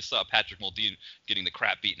end. He just saw Patrick Muldoon getting the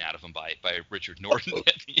crap beaten out of him by Richard Norton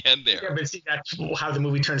at the end there. Yeah, but see, that's how the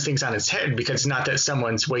movie turns things on its head, because it's not that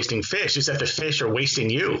someone's wasting fish; it's that the fish are wasting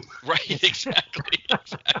you. Right. Exactly.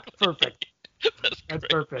 Perfect. That's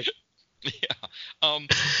perfect. Yeah.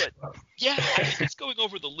 But yeah, just going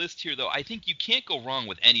over the list here, though, I think you can't go wrong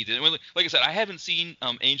with anything. Like I said, I haven't seen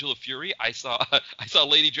Angel of Fury. I saw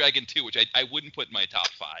Lady Dragon 2, which I wouldn't put in my top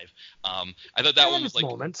 5. I thought that one was like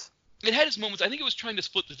moments. It had its moments. I think it was trying to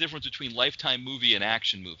split the difference between Lifetime movie and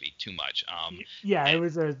action movie too much. It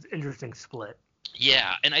was an interesting split.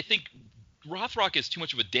 Yeah, and I think Rothrock is too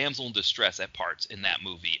much of a damsel in distress at parts in that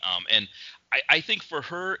movie. And I think for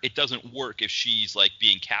her, it doesn't work if she's like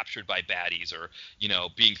being captured by baddies or,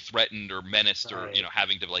 being threatened or menaced or,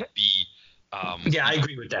 having to like be. Yeah, I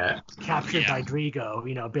agree with that. Captured by Drago.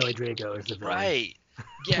 Billy Drago is the villain. Right.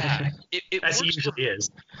 Yeah. It As he usually is.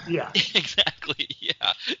 Yeah. Exactly.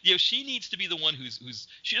 Yeah. She needs to be the one who's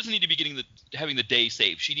she doesn't need to be having the day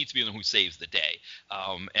saved. She needs to be the one who saves the day.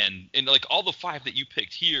 And like all the 5 that you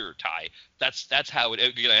picked here, Ty, that's how it.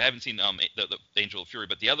 Again, I haven't seen the Angel of Fury,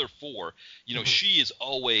 but the other 4, she is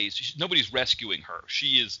always nobody's rescuing her.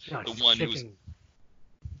 She is the one who's.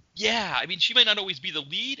 Yeah, I mean, she might not always be the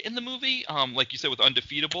lead in the movie, like you said with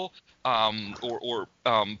Undefeatable,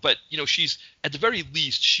 but she's at the very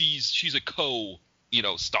least she's a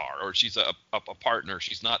star, or she's a partner.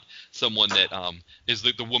 She's not someone that is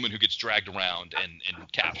the woman who gets dragged around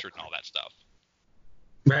and captured and all that stuff.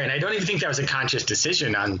 Right, and I don't even think that was a conscious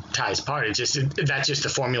decision on Ty's part. That's just the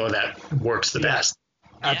formula that works the best.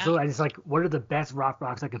 Absolutely, I just like, what are the best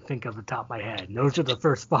Rocks I can think of at the top of my head? And those are the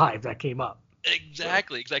first 5 that came up.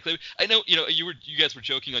 Exactly. I know, you guys were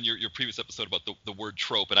joking on your previous episode about the word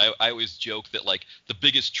trope, and I always joke that like the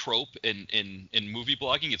biggest trope in movie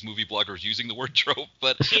blogging is movie bloggers using the word trope,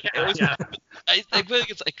 but I feel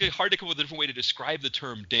like it's like hard to come up with a different way to describe the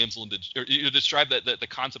term damsel or describe the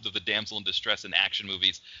concept of the damsel in distress in action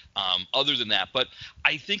movies, other than that. But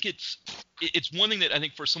I think it's one thing that I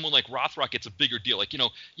think for someone like Rothrock, it's a bigger deal. Like,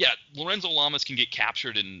 Lorenzo Lamas can get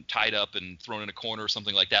captured and tied up and thrown in a corner or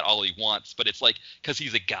something like that all he wants, but it's like, because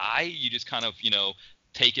he's a guy, you just kind of,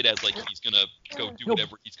 take it as like he's going to go do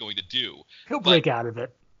whatever he's going to do. He'll break out of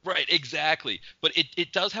it. Right, exactly. But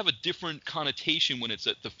it does have a different connotation when it's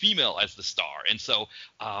the female as the star. And so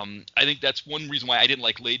I think that's one reason why I didn't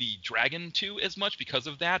like Lady Dragon 2 as much, because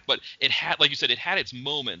of that. But it had, like you said, it had its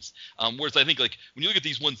moments. Whereas I think like when you look at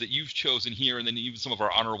these ones that you've chosen here, and then even some of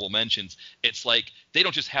our honorable mentions, it's like they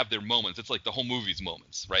don't just have their moments. It's like the whole movie's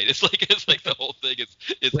moments, right? It's like the whole thing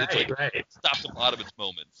is right. It stops a lot of its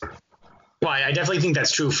moments. Well, I definitely think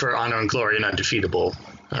that's true for Honor and Glory and Undefeatable.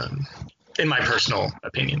 In my personal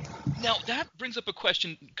opinion. Now, that brings up a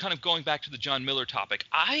question, kind of going back to the John Miller topic.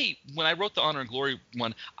 When I wrote the Honor and Glory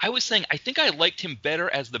one, I was saying I think I liked him better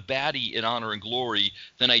as the baddie in Honor and Glory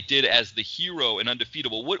than I did as the hero in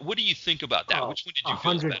Undefeatable. What do you think about that? Which one did you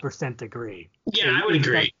feel better? 100% agree. Yeah, I would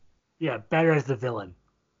agree. Better as the villain.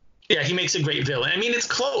 Yeah, he makes a great villain. I mean, it's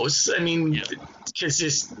close. I mean,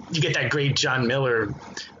 because you get that great John Miller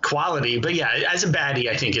quality. But yeah, as a baddie,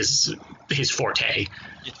 I think is his forte.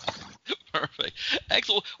 Yeah. Perfect.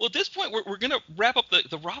 Excellent. Well, at this point, we're going to wrap up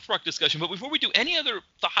the Rothrock discussion. But before we do, any other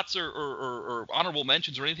thoughts or honorable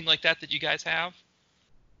mentions or anything like that you guys have?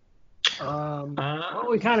 Well,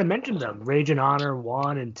 we kind of mentioned them. Rage and Honor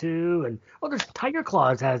 1 and 2. And, there's Tiger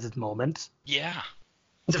Claws has its moments. Yeah.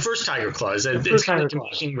 The first Tiger Claws. It's kind of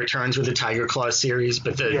diminishing returns with the Tiger Claws series,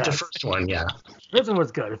 but the first one, yeah. The first one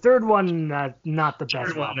was good. The third one, not the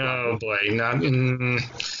best. Oh boy, not.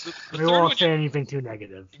 We won't say anything too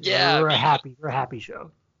negative. Yeah, we're a happy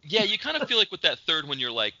show. Yeah, you kind of feel like with that third one,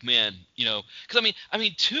 you're like, man, because I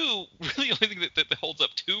mean, 2, really the only thing that holds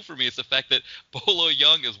up 2 for me is the fact that Bolo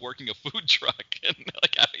Young is working a food truck and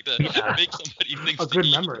like having to make somebody things a to good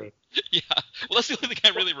eat. Memory. Yeah, well, that's the only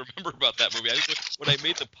thing I really remember about that movie. When I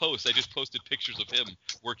made the post, I just posted pictures of him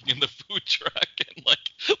working in the food truck and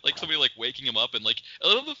like somebody like waking him up, and like I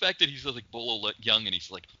love the fact that he's like Bolo Young and he's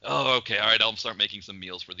like, oh, okay, all right, I'll start making some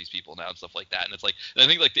meals for these people now and stuff like that. And it's like, and I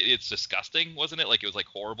think like it's disgusting, wasn't it? Like it was like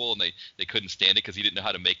horrible, and they couldn't stand it because he didn't know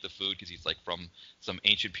how to make the food because he's like from some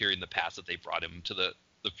ancient period in the past that they brought him to the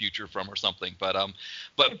future from or something. But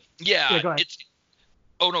yeah, it's.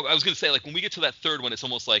 Oh no, I was gonna say like when we get to that third one, it's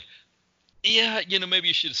almost like, yeah, maybe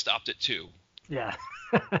you should have stopped it too. Yeah.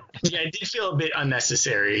 Yeah, it did feel a bit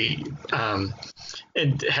unnecessary.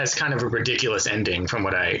 It has kind of a ridiculous ending from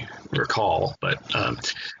what I recall. But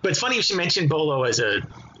it's funny you should mention Bolo as a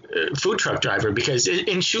food truck driver, because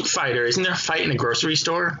in Shoot Fighter, isn't there a fight in a grocery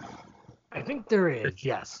store? I think there is,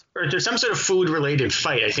 yes. Or there's some sort of food related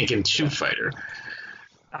fight, I think, in Shoot Fighter.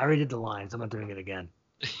 I already did the lines. I'm not doing it again.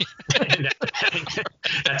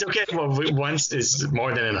 That's okay. Well, once is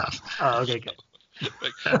more than enough. Oh, okay, good.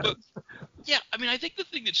 But, yeah, I mean, I think the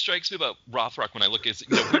thing that strikes me about Rothrock when I look is,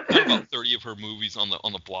 we've got about 30 of her movies on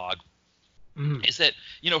the blog. Is that,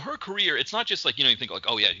 her career, it's not just like, you think like,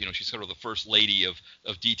 oh yeah, she's sort of the first lady of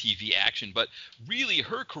DTV action, but really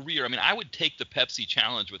her career, I mean, I would take the Pepsi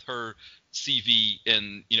challenge with her CV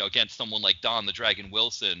and, against someone like Don the Dragon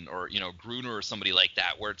Wilson or, Gruner or somebody like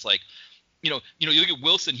that, where it's like, you look at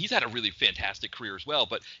Wilson, he's had a really fantastic career as well,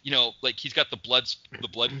 but like he's got the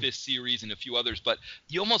Blood Fist series and a few others, but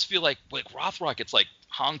you almost feel like Rothrock, it's like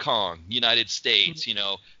Hong Kong, United States,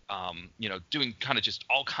 doing kind of just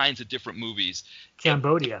all kinds of different movies.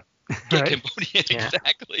 Cambodia. Yeah, Right? Cambodia, Yeah.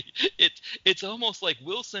 exactly. It's almost like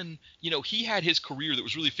Wilson, he had his career that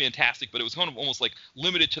was really fantastic, but it was kind of almost like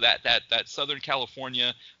limited to that Southern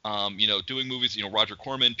California, doing movies, Roger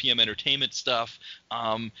Corman, PM Entertainment stuff.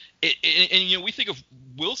 And we think of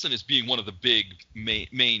Wilson as being one of the big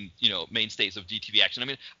mainstays of DTV action. I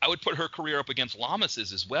mean, I would put her career up against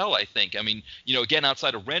Lamas's as well, I think. I mean, again,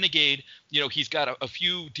 outside of Renegade, he's got a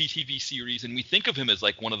few DTV series, and we think of him as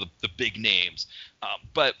like one of the big names.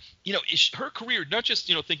 But her career, not just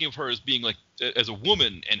thinking of her as being like as a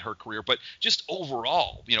woman in her career, but just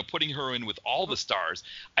overall, putting her in with all the stars,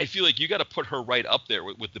 I feel like you got to put her right up there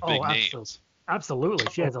with the big names. Absolutely.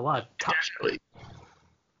 She has a lot of top. Definitely.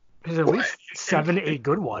 There's at least 7 to 8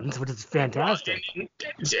 good ones, which is fantastic.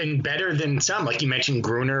 And better than some, like you mentioned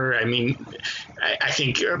Gruner. I mean, I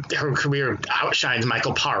think her career outshines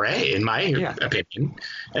Michael Paré, in my opinion.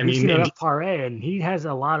 I We've mean, seen enough Paré, and he has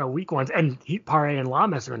a lot of weak ones. And Paré and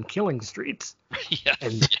Lamas are in Killing Streets, Yes,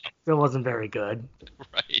 and still wasn't very good.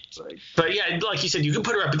 right. but yeah, like you said, you can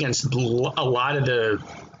put her up against a lot of the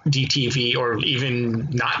DTV or even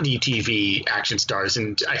not DTV action stars,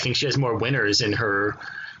 and I think she has more winners in her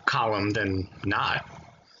column than not.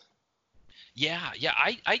 Yeah,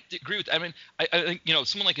 I agree with that. I mean, I think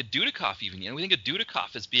someone like a Dudikoff even. We think of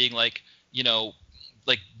Dudikoff as being like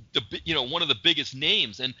like the one of the biggest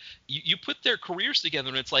names, and you put their careers together,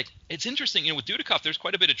 and it's like it's interesting. With Dudikoff, there's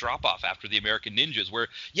quite a bit of drop off after the American Ninjas, where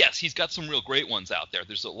yes, he's got some real great ones out there.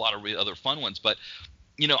 There's a lot of other fun ones, but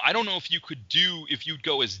I don't know if you'd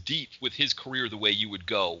go as deep with his career the way you would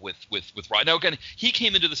go with Rod. Now again, he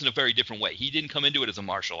came into this in a very different way. He didn't come into it as a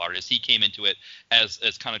martial artist. He came into it as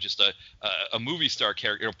kind of just a movie star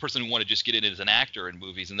character, a person who wanted to just get in as an actor in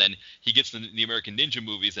movies, and then he gets the American Ninja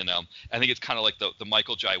movies, and I think it's kind of like the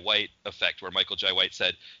Michael Jai White effect, where Michael Jai White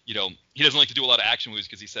said, he doesn't like to do a lot of action movies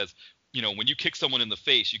because he says, when you kick someone in the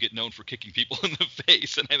face, you get known for kicking people in the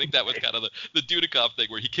face. And I think that was kind of the Dudikoff thing,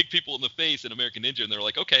 where he kicked people in the face in American Ninja, and they're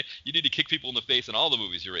like, okay, you need to kick people in the face in all the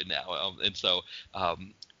movies you're in now. And so,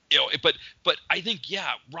 but I think,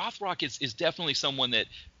 Rothrock is definitely someone that,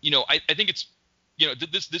 I think it's,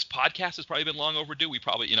 this podcast has probably been long overdue. We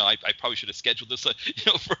probably, I probably should have scheduled this,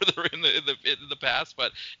 further in the past.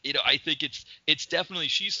 But, I think it's definitely,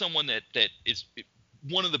 she's someone that is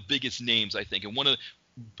one of the biggest names, I think, and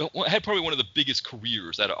had probably one of the biggest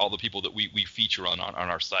careers out of all the people that we feature on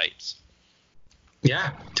our sites.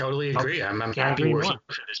 Yeah, totally agree. I'm happy working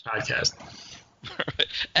for this podcast.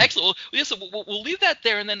 Excellent. Well, so we'll leave that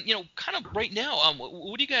there, and then kind of right now,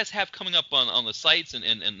 what do you guys have coming up on the sites and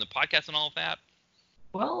the podcast and all of that?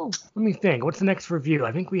 Well, let me think. What's the next review?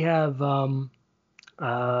 I think we have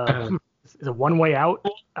is it One Way Out?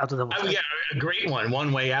 After the a great one,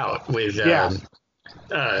 One Way Out, with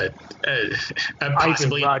Ivan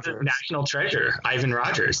possibly Rogers. national treasure, Ivan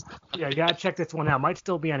Rogers. Yeah, you gotta check this one out. Might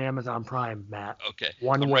still be on Amazon Prime, Matt. Okay,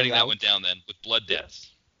 One I'm Way writing that Out. one down then, with Blood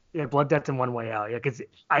Deaths. Yeah, Blood Debts and One Way Out. Yeah, because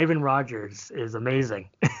Ivan Rogers is amazing.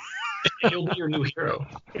 He'll be your new hero.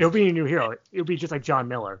 He'll be a new hero. He'll be just like John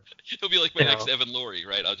Miller. He'll be like my next Evan Laurie,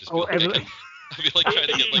 right? I'll just be Evan- I'll be like trying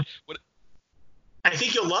to get like what. I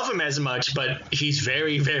think you'll love him as much, but he's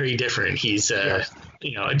very, very different. He's a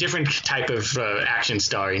different type of action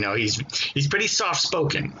star. He's pretty soft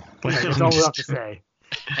spoken. That's all we have to say.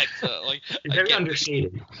 He's very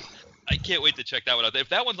understated. I can't wait to check that one out. If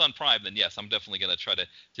that one's on Prime, then yes, I'm definitely going to try to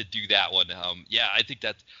do that one. I think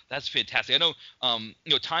that's fantastic. I know,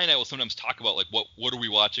 Ty and I will sometimes talk about like what are we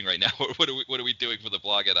watching right now? What are we doing for the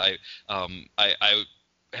blog? And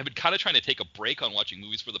have been kind of trying to take a break on watching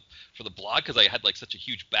movies for the blog because I had like such a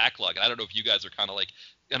huge backlog. And I don't know if you guys are kind of like,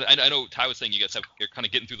 and I know Ty was saying you're kind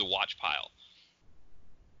of getting through the watch pile.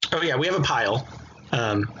 Oh yeah, we have a pile,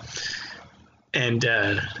 and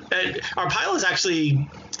our pile is actually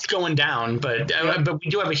going down, but we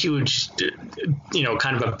do have a huge,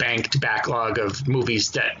 kind of a banked backlog of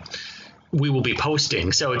movies that we will be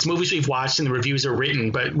posting. So it's movies we've watched and the reviews are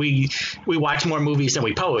written, but we watch more movies than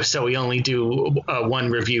we post. So we only do one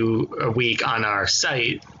review a week on our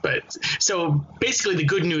site. But so basically the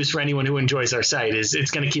good news for anyone who enjoys our site is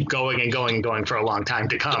it's going to keep going and going and going for a long time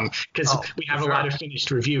to come, because we have a lot of finished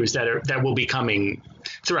reviews that will be coming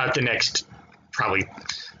throughout the next probably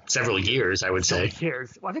several years, I would say.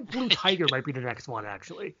 Years. Well, I think Blue Tiger might be the next one,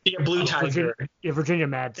 actually. Yeah, Blue Tiger. Virginia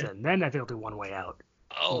Madsen. Then I think it'll do One Way Out.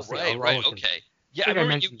 Oh, right, okay. Yeah, I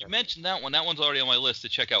remember you mentioned that one. That one's already on my list to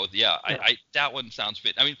check out. I that one sounds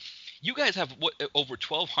fit. I mean, you guys have over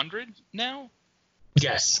 1,200 now?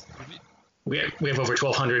 Yes. We have over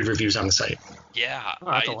 1,200 reviews on the site. Yeah.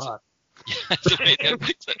 That's a lot.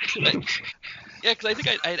 Yeah, because I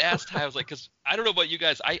think I had asked Ty, I was like, because I don't know about you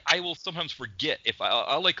guys, I will sometimes forget if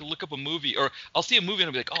I'll like look up a movie, or I'll see a movie and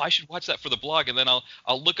I'll be like, oh, I should watch that for the blog, and then I'll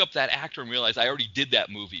look up that actor and realize I already did that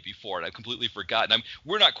movie before and I've completely forgotten.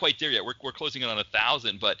 We're not quite there yet. We're closing in on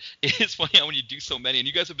 1,000, but it is funny how when you do so many, and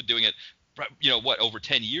you guys have been doing it, over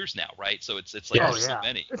 10 years now, right? So it's like so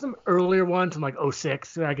many. There's some earlier ones from like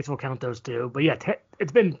 06. I guess we'll count those too. But yeah,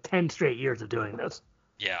 it's been 10 straight years of doing this.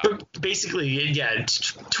 Yeah. Basically,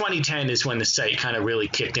 2010 is when the site kind of really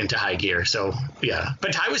kicked into high gear. So, yeah.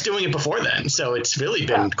 But Ty was doing it before then, so it's really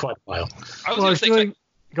been quite a while.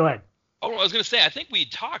 Go ahead. Oh, I was going to say, I think we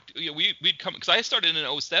talked, we'd come, because I started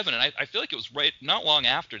in 07, and I feel like it was not long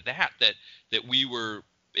after that we were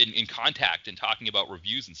in contact and talking about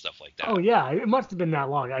reviews and stuff like that. Oh, yeah. It must have been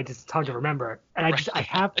that long. I just hard to remember. And I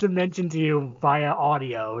have to mention to you via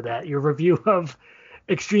audio that your review of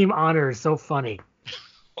Extreme Honor is so funny.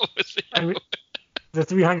 I mean, the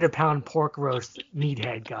 300-pound pork roast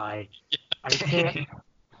meathead guy. Yeah. I can't.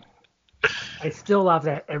 I still laugh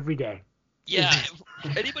at that every day. Yeah.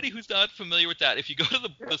 Anybody who's not familiar with that, if you go to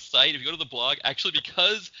the site, if you go to the blog, actually,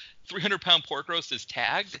 because 300-pound pork roast is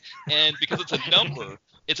tagged, and because it's a number,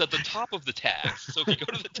 it's at the top of the tags. So if you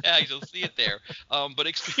go to the tags, you'll see it there. But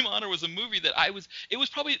Extreme Honor was a movie that it was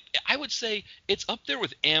probably, I would say, it's up there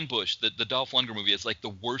with Ambush, the Dolph Lundgren movie. It's like the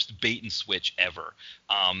worst bait and switch ever.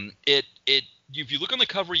 If you look on the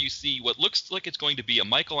cover, you see what looks like it's going to be a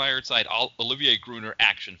Michael Ironside, Olivier Gruner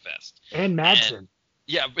action fest. And Madsen.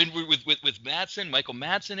 Yeah, and with Madsen, Michael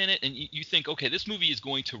Madsen in it, and you think, okay, this movie is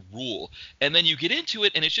going to rule. And then you get into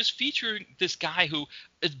it, and it's just featuring this guy who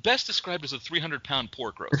is best described as a 300-pound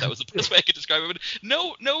pork roast. That was the best way I could describe it. But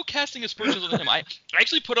no casting aspersions on him. I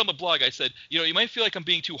actually put on the blog, I said, you might feel like I'm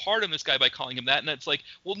being too hard on this guy by calling him that. And it's like,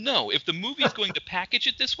 well, no, if the movie is going to package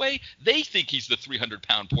it this way, they think he's the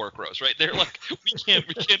 300-pound pork roast, right? They're like, we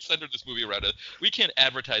can't center this movie around it. We can't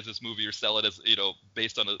advertise this movie or sell it as,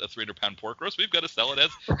 based on a 300-pound pork roast. We've got to sell it as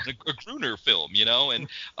a Gruner film, and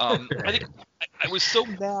I think I was so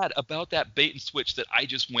mad about that bait and switch that I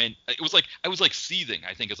just went. It was like I was like seething.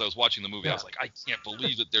 I think as I was watching the movie, I was like, I can't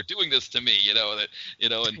believe that they're doing this to me,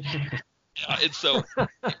 and so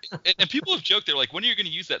and people have joked, they're like, when are you going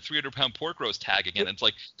to use that 300-pound pork roast tag again? And it's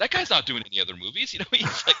like, that guy's not doing any other movies, he's like,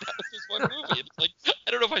 that was just one movie. And it's like,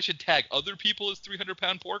 I don't know if I should tag other people as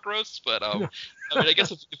 300-pound pork roasts, but I mean, I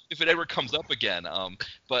guess if it ever comes up again,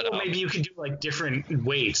 but maybe you could do like different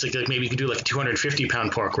weights, like maybe you could do like a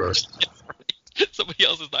 250-pound pork roast. Somebody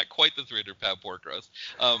else is not quite the 300-pound pork roast.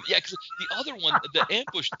 Because the other one, the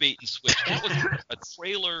Ambush bait and switch, that was a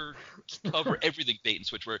trailer cover everything bait and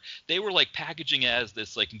switch, where they were like packaging as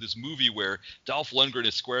this movie where Dolph Lundgren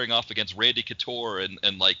is squaring off against Randy Couture and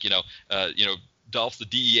Dolph's the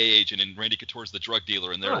DEA agent and Randy Couture's the drug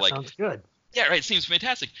dealer, and they're like, sounds good. Yeah, right. It seems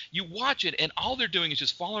fantastic. You watch it, and all they're doing is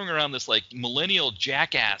just following around this like millennial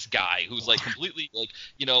jackass guy who's like completely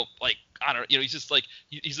I don't know, he's just like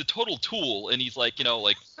he's a total tool, and he's like and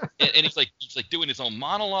he's like doing his own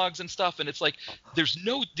monologues and stuff, and it's like there's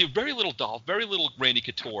very little Dolph, very little Randy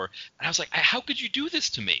Couture, and I was like, how could you do this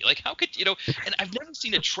to me? Like, how could And I've never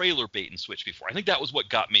seen a trailer bait and switch before. I think that was what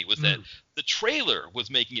got me, was that the trailer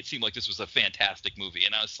was making it seem like this was a fantastic movie,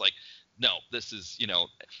 and I was like, no, this is,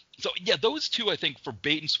 so yeah, those two, I think, for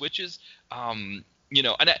bait and switches, and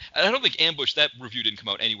I don't think Ambush, that review didn't come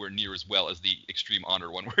out anywhere near as well as the Extreme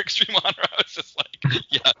Honor one, where Extreme Honor, I was just like,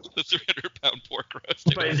 yeah, the 300-pound pork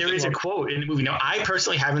roast. But there is a quote in the movie. Now, I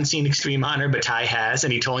personally haven't seen Extreme Honor, but Ty has,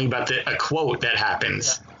 and he told me about a quote that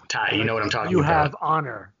happens. Yeah. Ty, you know what I'm talking about. You have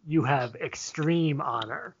honor. You have extreme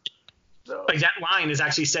honor. So, Like that line is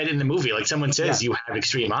actually said in the movie. Like someone says, "You have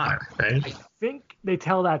extreme honor," right? I think they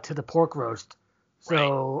tell that to the pork roast.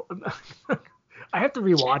 So I have to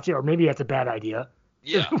rewatch it, or maybe that's a bad idea.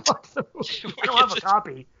 Yeah. I don't have a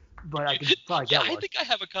copy, but I could probably get one. I think I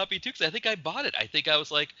have a copy too, because I think I bought it. I think I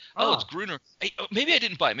was like, it's Gruner. Maybe I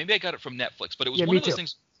didn't buy it. Maybe I got it from Netflix, but it was one of those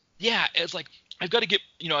things. Yeah, it's like I've got to get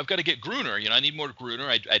Gruner. I need more Gruner.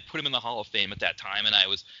 I'd put him in the Hall of Fame at that time, and I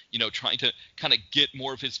was, trying to kind of get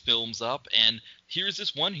more of his films up. And here's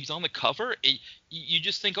this one. He's on the cover. You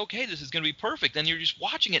just think, okay, this is going to be perfect. And you're just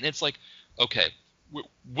watching it, and it's like, okay,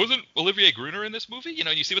 wasn't Olivier Gruner in this movie?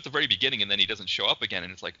 You see him at the very beginning, and then he doesn't show up again,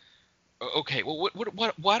 and it's like, okay, well,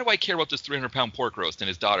 why do I care about this 300-pound pork roast and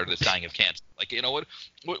his daughter that's dying of cancer? Like,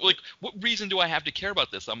 what reason do I have to care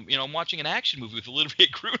about this? I'm watching an action movie with Olivier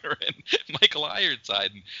Gruner and Michael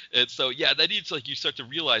Ironside, and so yeah, that needs, like, you start to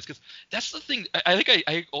realize, because that's the thing. I think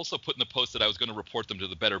I also put in the post that I was going to report them to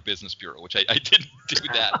the Better Business Bureau, which I didn't do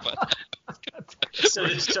that, but. So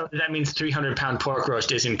that means 300-pound pork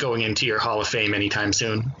roast isn't going into your Hall of Fame anytime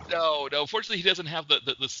soon. No. Fortunately, he doesn't have the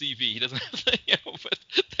CV. He doesn't have the, but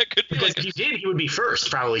that could be. Because if he did, he would be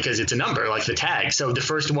first, probably, because it's a number, like the tag. So the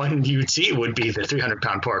first one you'd see would be the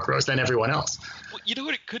 300-pound pork roast, then everyone else. Well, you know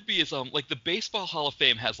what it could be is like the Baseball Hall of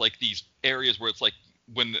Fame has like these areas where it's like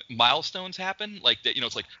when milestones happen, like that,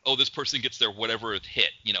 it's like, oh, this person gets their whatever it hit,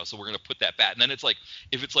 so we're going to put that bat. And then it's like,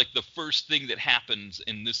 if it's like the first thing that happens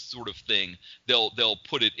in this sort of thing, they'll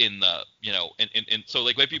put it in the, and so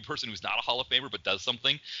like might be a person who's not a Hall of Famer but does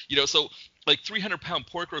something, so like 300-pound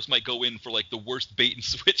pork roast might go in for like the worst bait and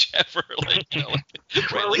switch ever. Like, right?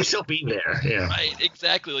 Well, at least he'll be there. Yeah. Right.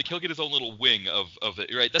 Exactly. Like he'll get his own little wing of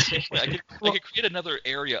it. Right. That's the point. I could create another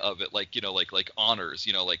area of it, like like honors.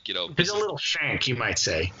 There's a little shank, you might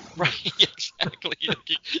say. Right. Exactly.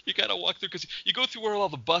 You gotta walk through, because you go through where all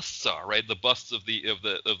the busts are. Right. The busts of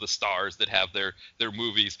the stars that have their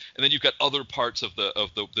movies, and then you've got other parts of the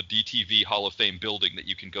DTV Hall of Fame building that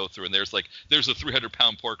you can go through. And there's a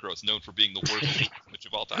 300-pound pork roast known for being the worst sandwich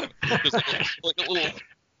of all time. There's like a little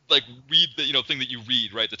like read the thing that you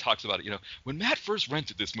read, right, that talks about it. When Matt first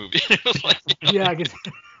rented this movie, it was like, yeah, I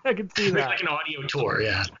can see that. Like an audio tour,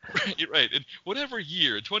 yeah. Right. And whatever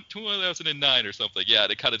year, 2009 or something, yeah,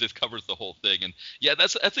 it kind of just covers the whole thing. And yeah,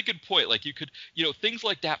 that's a good point. Like you could, things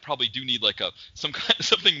like that probably do need like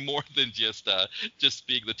something more than just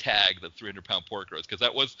being the tag, the 300-pound pork roast, because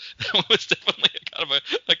that was definitely kind of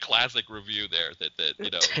a classic review there that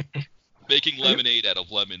making lemonade out of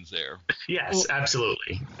lemons there. Yes,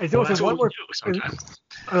 absolutely. That's what we do sometimes.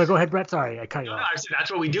 Go ahead, Brett. Sorry, I cut you off. That's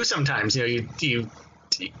what we do sometimes. You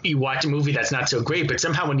watch a movie that's not so great, but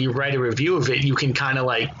somehow when you write a review of it, you can kind of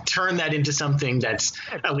like turn that into something that's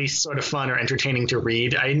at least sort of fun or entertaining to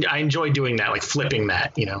read. I enjoy doing that, like flipping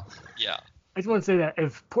that, Yeah. I just want to say that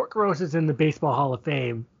if Pork Roast is in the Baseball Hall of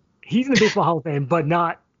Fame, he's in the Baseball Hall of Fame, but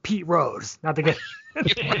not Pete Rose. Not the guy.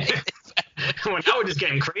 Well, now we're just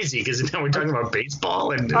getting crazy because now we're talking about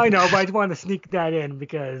baseball. And I know, but I just wanted to sneak that in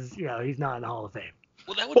because he's not in the Hall of Fame.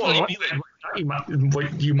 Well, that would probably be like,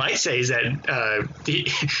 what you might say is that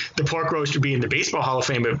the pork roast would be in the Baseball Hall of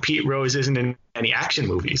Fame, but Pete Rose isn't in any action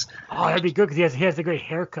movies. Oh, that'd be good because he has a great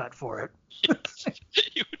haircut for it.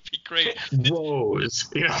 It would be great. Rose,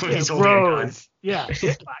 he's Rose. Yeah.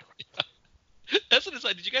 That's an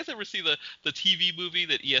aside. Did you guys ever see the TV movie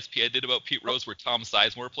that ESPN did about Pete Rose, where Tom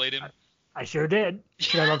Sizemore played him? I sure did.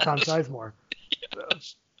 I love Tom Sizemore.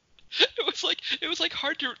 Yes. It was like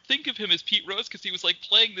hard to think of him as Pete Rose, because he was like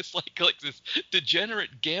playing this like this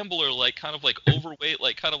degenerate gambler, like kind of like overweight,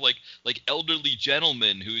 like kind of like elderly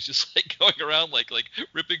gentleman who's just like going around like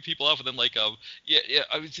ripping people off, and then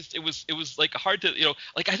it was like hard to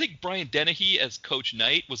like, I think Brian Dennehy as Coach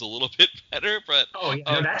Knight was a little bit better, but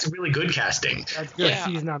that's really good casting. That's good.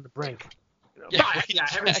 Season on the brink. Yeah, I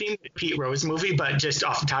haven't seen the Pete Rose movie, but just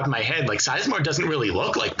off the top of my head, like Sizemore doesn't really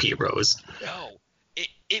look like Pete Rose. No.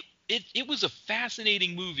 It was a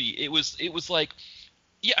fascinating movie. It was like,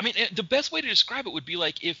 yeah, I mean, the best way to describe it would be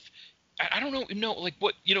like if, I don't know, like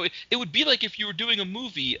what, it would be like if you were doing a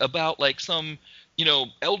movie about like some,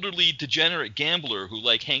 elderly degenerate gambler who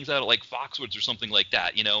like hangs out at like Foxwoods or something like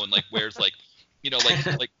that, and like wears like,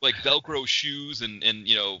 like Velcro shoes and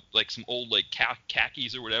like some old like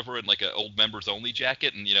khakis or whatever, and like an old members only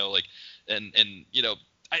jacket, and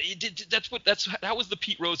that was the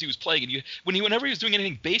Pete Rose he was playing, and whenever he was doing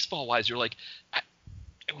anything baseball wise, you're like,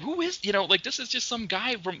 who is like, this is just some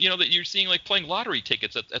guy from that you're seeing like playing lottery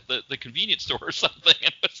tickets at the convenience store or something.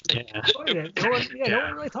 No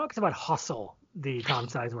one really talks about Hustle, the Tom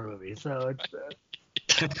Sizemore movie, so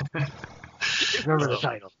it's. Remember the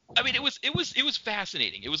title. I mean, it was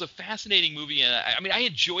fascinating. It was a fascinating movie, and I mean, I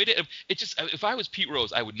enjoyed it. It just, if I was Pete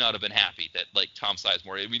Rose, I would not have been happy that like Tom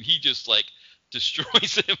Sizemore. I mean, he just like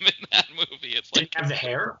destroys him in that movie. It's like, did he have the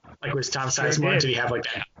hair? Like, was Tom Sizemore? Did he have like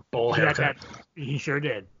that bowl haircut? He sure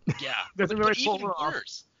did. Yeah, Doesn't but really even pull it off.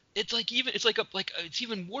 worse. It's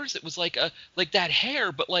even worse. It was like that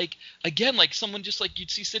hair, but like again, like someone just like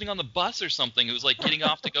you'd see sitting on the bus or something who was like getting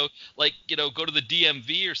off to go like go to the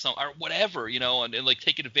DMV or something or whatever, and like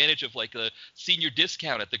taking advantage of like a senior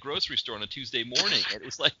discount at the grocery store on a Tuesday morning. It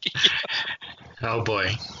was like, oh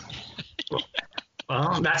boy.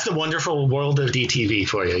 Well, that's the wonderful world of DTV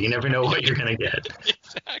for you. You never know what you're gonna get.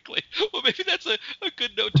 Exactly. Well, maybe that's a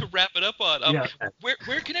good note to wrap it up on. Yeah.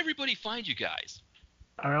 Where can everybody find you guys?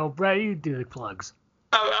 All right, well, Brad, you do the plugs.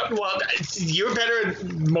 Well, you're better at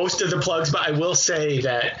most of the plugs, but I will say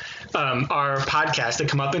that our podcast, the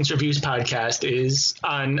Comeuppance Reviews podcast, is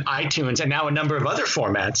on iTunes and now a number of other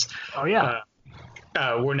formats. Oh, yeah.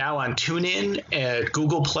 We're now on TuneIn,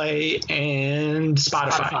 Google Play, and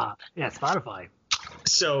Spotify. Yeah, Spotify.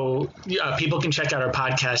 So people can check out our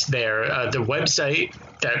podcast there. The website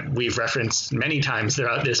that we've referenced many times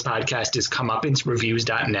throughout this podcast is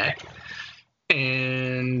comeuppancereviews.net.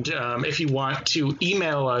 And if you want to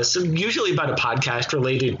email us, usually about a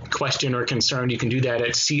podcast-related question or concern, you can do that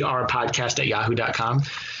at crpodcast@yahoo.com.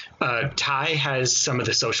 Ty has some of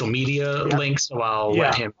the social media links, so I'll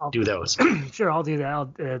let him do those. Sure, I'll do that.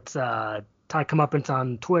 It's Ty Comeuppance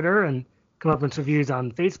on Twitter and Comeuppance Reviews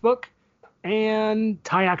on Facebook, and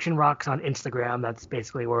Ty Action Rocks on Instagram. That's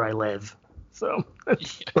basically where I live. So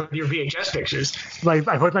your VHS pictures. I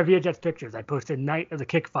post my VHS pictures. I posted Night of the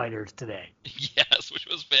Kick Fighters today. Yes, which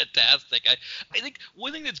was fantastic. I think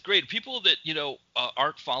one thing that's great, people that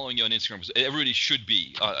aren't following you on Instagram, everybody should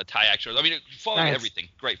be a Ty Action. I mean, following everything,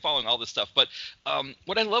 great, following all this stuff. But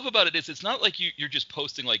what I love about it is it's not like you're just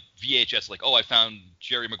posting like VHS, like I found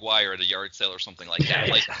Jerry Maguire at a yard sale or something like that.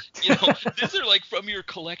 Like these are like from your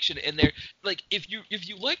collection, and they're like if you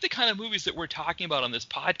like the kind of movies that we're talking about on this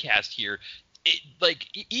podcast here. Like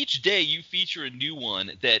each day you feature a new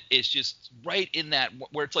one that is just right in that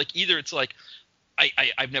where it's like either it's like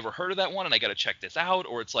I've never heard of that one and I got to check this out,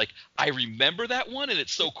 or it's like I remember that one and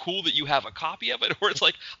it's so cool that you have a copy of it, or it's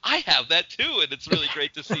like I have that too and it's really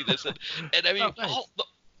great to see this and I mean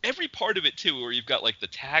every part of it too, where you've got like the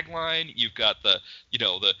tagline, you've got the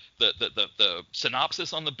the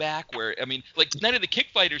synopsis on the back, where I mean like Night of the Kick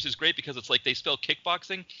Fighters is great because it's like they spell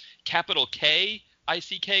kickboxing capital K.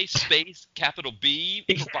 ICK space capital B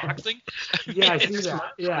for boxing. Yeah, I see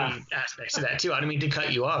that. Yeah, aspects of that too. I don't mean to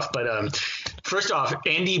cut you off, but first off,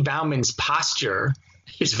 Andy Bauman's posture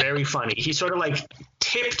is very funny. He's sort of like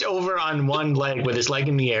tipped over on one leg with his leg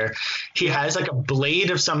in the air. He has like a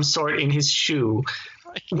blade of some sort in his shoe.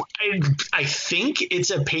 I think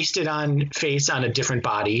it's a pasted on face on a different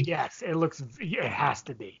body. Yes, it has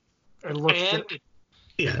to be. It looks.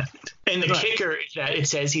 Yeah, and the kicker is that it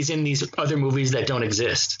says he's in these other movies that don't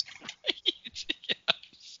exist. Yes.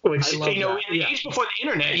 Which, in the age before the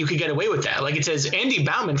internet, you could get away with that. Like it says Andy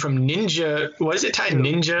Bauman from Ninja, what is it, Ty?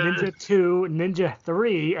 Ninja 2, Ninja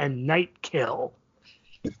 3, and Night Kill.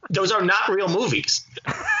 Those are not real movies.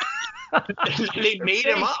 They made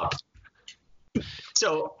them up.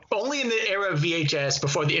 So only in the era of VHS,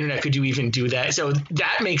 before the internet, could you even do that. So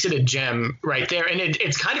that makes it a gem right there. And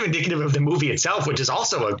it's kind of indicative of the movie itself, which is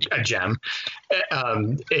also a gem.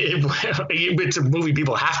 It's a movie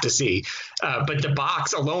people have to see. But the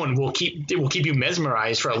box alone will keep you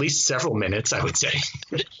mesmerized for at least several minutes, I would say.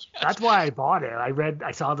 That's why I bought it.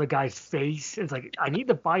 I saw the guy's face. It's like, I need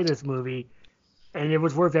to buy this movie. And it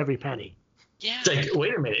was worth every penny. Yeah. It's like,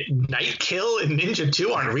 wait a minute, Night Kill and Ninja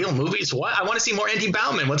 2 aren't real movies? What? I want to see more Andy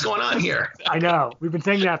Bauman. What's going on here? I know. We've been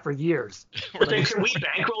saying that for years. Like, can we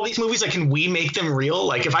bankroll these movies? Like, can we make them real?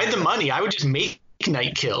 Like, if I had the money, I would just make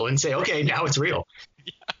Night Kill and say, okay, now it's real.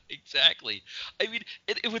 Yeah, exactly. I mean,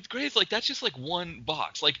 it was great. It's like, that's just like one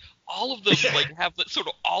box. Like, all of them like have sort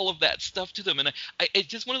of all of that stuff to them, and it's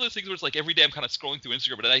just one of those things where it's like every day I'm kind of scrolling through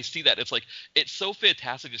Instagram, and I see that it's like it's so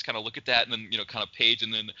fantastic. Just kind of look at that, and then kind of page,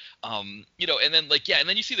 and then and then like and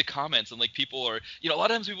then you see the comments, and like people are a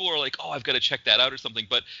lot of times people are like, oh, I've got to check that out or something.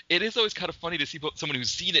 But it is always kind of funny to see someone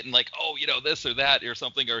who's seen it and like, oh, this or that or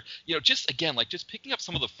something, or just again like just picking up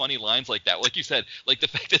some of the funny lines like that, like you said, like the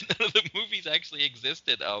fact that none of the movies actually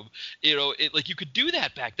existed. It like you could do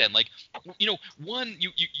that back then, like one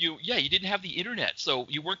you didn't have the internet, so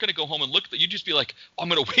you weren't going to go home and look. You'd just be like, oh, I'm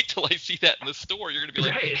going to wait till I see that in the store. You're going to be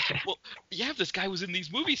like, well, yeah, if this guy was in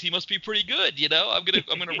these movies, he must be pretty good. I'm going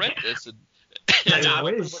to rent this. And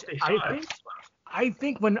I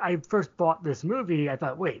think when I first bought this movie, I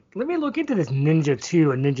thought, wait, let me look into this Ninja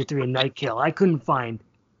 2 and Ninja 3 and Night Kill. I couldn't find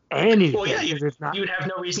anything. Well, yeah, you'd have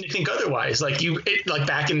no reason to think otherwise. Like like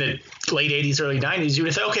back in the late '80s, early '90s, you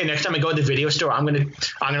would say, okay, next time I go to the video store, I'm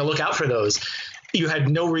gonna look out for those. You had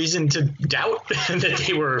no reason to doubt that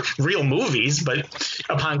they were real movies, but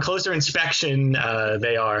upon closer inspection,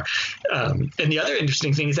 they are. And the other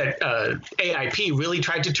interesting thing is that AIP really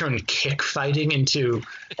tried to turn kick fighting into,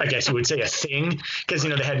 I guess you would say, a thing. Because, they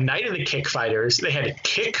had Night of the Kick Fighters. They had a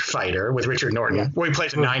Kick Fighter with Richard Norton, where he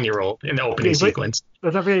plays a 9-year-old in the opening sequence.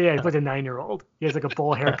 Let's not forget, he plays a 9-year-old. He has like a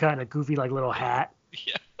bowl haircut and a goofy like little hat.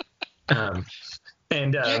 Yeah.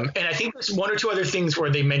 And I think there's one or two other things where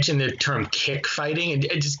they mentioned the term kick fighting, and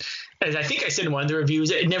it just, as I think I said in one of the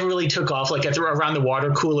reviews, it never really took off. Like around the water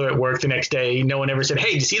cooler at work the next day, no one ever said,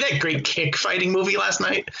 "Hey, did you see that great kick fighting movie last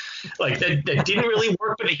night?" Like that didn't really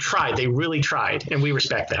work, but they tried. They really tried, and we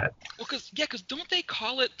respect that. Well, because don't they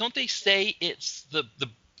call it? Don't they say it's the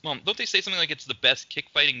don't they say something like it's the best kick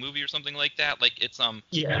fighting movie or something like that? Like it's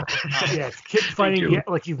yeah it's kick fighting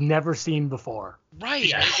like you've never seen before. Right.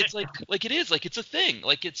 Yeah. It's like it is like it's a thing.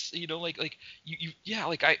 Like it's like you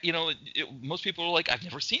like I most people are like, I've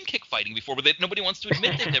never seen kick fighting before, but nobody wants to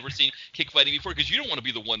admit they've never seen kick fighting before, because you don't want to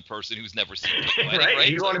be the one person who's never seen kick fighting, right?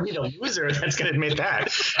 You want to be the loser that's going to admit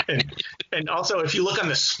that. And also, if you look on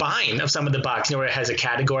the spine of some of the box, where it has a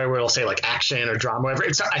category where it'll say like action or drama, or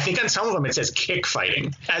whatever. I think on some of them it says kick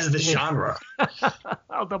fighting as the genre.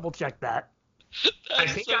 I'll double check that. I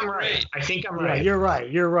think I'm right. Yeah,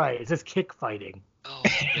 you're right. It says kick fighting. Oh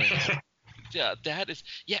man. Yeah, that is.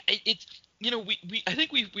 Yeah, it's. I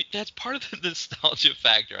think we that's part of the nostalgia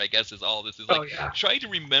factor, I guess, is all this is like trying to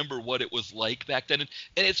remember what it was like back then. And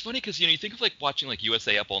it's funny because you think of like watching like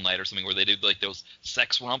USA Up All Night or something, where they did like those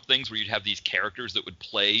sex romp things where you'd have these characters that would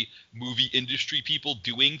play movie industry people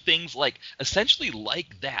doing things like essentially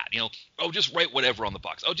like that. Just write whatever on the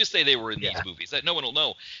box. Just say they were in these movies, that no one will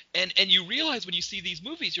know. And you realize when you see these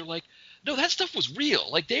movies, you're like, no, that stuff was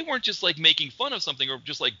real. Like they weren't just like making fun of something or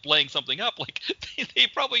just like playing something up. Like they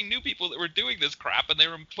probably knew people that were doing this crap and they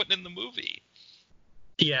were putting in the movie.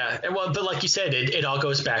 Yeah, well, but like you said, it all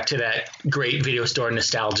goes back to that great video store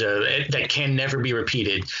nostalgia that can never be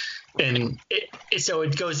repeated. And so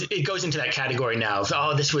it goes into that category now of,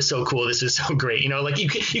 oh, this was so cool, this is so great. Like you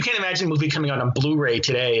can't imagine a movie coming out on Blu-ray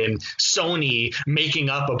today and Sony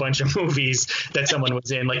making up a bunch of movies that someone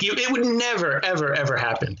was in. Like it would never, ever, ever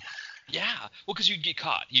happen. Yeah, well, because you get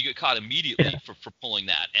caught immediately for pulling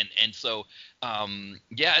that, and so and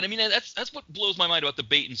I mean that's what blows my mind about the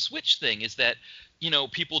bait and switch thing, is that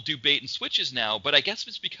people do bait and switches now, but I guess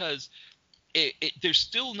it's because there's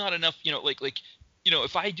still not enough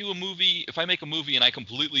if I make a movie and I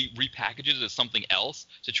completely repackage it as something else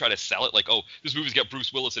to try to sell it, like, oh, this movie's got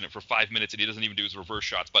Bruce Willis in it for 5 minutes and he doesn't even do his reverse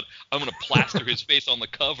shots, but I'm gonna plaster his face on the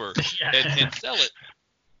cover and sell it.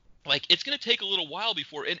 Like, it's going to take a little while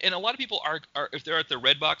before, and a lot of people are if they're at their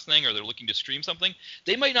Redbox thing or they're looking to stream something,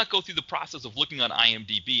 they might not go through the process of looking on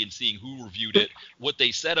IMDb and seeing who reviewed it, what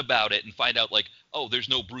they said about it, and find out like, oh, there's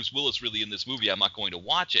no Bruce Willis really in this movie, I'm not going to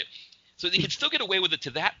watch it. So they can still get away with it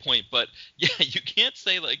to that point, but yeah, you can't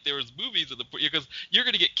say like there was movies because you're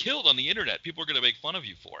going to get killed on the internet. People are going to make fun of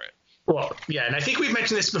you for it. Well, yeah, and I think we've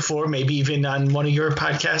mentioned this before, maybe even on one of your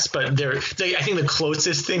podcasts, but I think the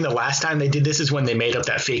closest thing, the last time they did this is when they made up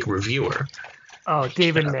that fake reviewer. Oh,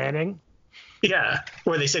 David Manning? Yeah,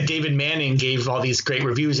 where they said David Manning gave all these great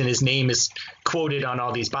reviews and his name is quoted on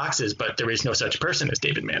all these boxes, but there is no such person as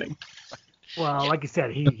David Manning. Well, like you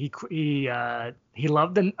said, he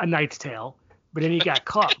loved A Knight's Tale, but then he got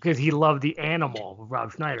caught because he loved The Animal with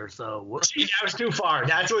Rob Schneider. So see, that was too far.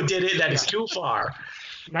 That's what did it. That is too far.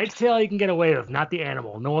 Knight's Tale you can get away with, not The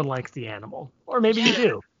Animal. No one likes The Animal, or maybe you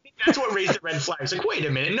do. That's what raised the red flags. Like, wait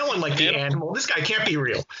a minute, no one liked The Animal. This guy can't be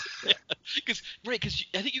real. Yeah, because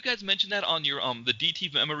I think you guys mentioned that on your the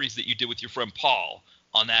DT Memories that you did with your friend Paul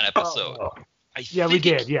on that episode. We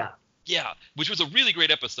did. Yeah, which was a really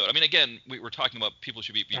great episode. I mean, again, we were talking about people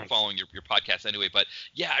should be following your podcast anyway. But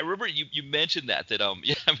yeah, I remember you mentioned that I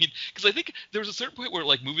mean, because I think there was a certain point where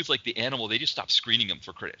like movies like The Animal, they just stopped screening them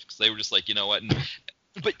for critics. They were just like, you know what?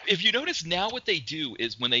 But if you notice now, what they do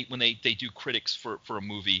is when they do critics for a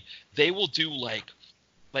movie, they will do like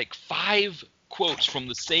 5 quotes from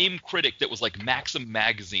the same critic that was like Maxim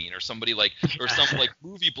magazine or somebody like, or some like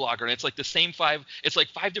movie blogger, and it's like the same five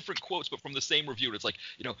different quotes but from the same review. And it's like,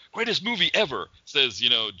 greatest movie ever, says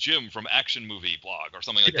Jim from Action Movie blog or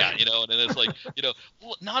something like that, and then it's like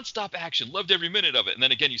nonstop action, loved every minute of it. And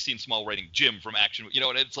then again, you see in small writing Jim from Action,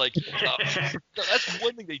 and it's like that's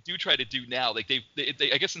one thing they do try to do now. Like they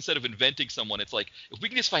I guess instead of inventing someone, it's like if we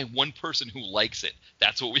can just find one person who likes it,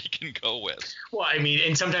 that's what we can go with. Well, I mean,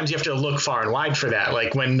 and sometimes you have to look far and wide for that.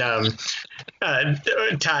 Like when Ty,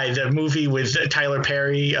 the movie with Tyler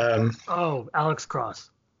Perry. Alex Cross.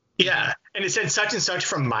 Yeah, and it said such and such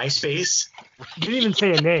from MySpace. It didn't even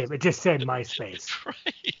say a name. It just said MySpace. Right.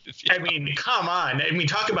 Yeah. I mean, come on. I mean,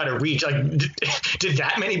 talk about a reach. Like, did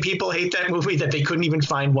that many people hate that movie that they couldn't even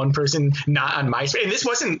find one person not on MySpace? And this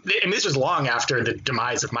wasn't. I mean, this was long after the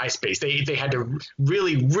demise of MySpace. They had to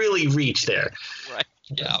really, really reach there. Right.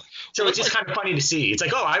 Yeah. So it's just kind of funny to see. It's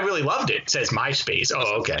like, I really loved it. It says MySpace.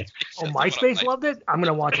 Oh, okay. Oh, MySpace loved it? I'm going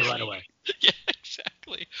to watch it right away. Yeah,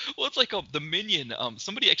 exactly. Well, it's like the Minion.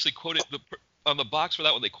 Somebody actually quoted on the box for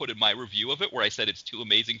that one. They quoted my review of it where I said it's too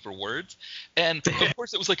amazing for words, and of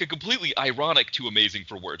course it was like a completely ironic too amazing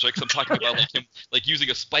for words. Like, so I'm talking about like him like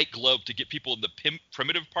using a spike glove to get people in the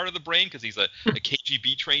primitive part of the brain because he's a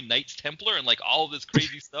KGB trained Knights Templar and like all of this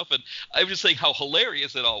crazy stuff. And I was just saying how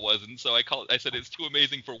hilarious it all was, and so I said it's too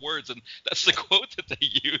amazing for words, and that's the quote that they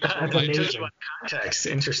used. Context,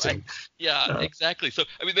 interesting. Right. Yeah, exactly. So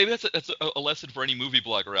I mean, maybe that's a lesson for any movie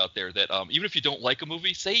blogger out there that even if you don't like a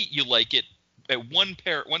movie, say you like it at one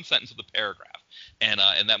sentence of the paragraph, and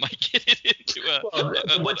that might get it into like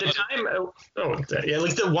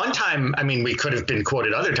the one time, I mean, we could have been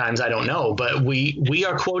quoted other times, I don't know, but we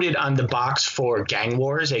are quoted on the box for Gang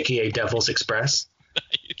Wars, aka Devil's Express.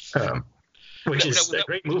 Nice. Which is a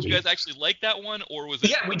great movie. Did you guys actually like that one, or was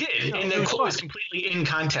it? Yeah, we did, and the quote was completely in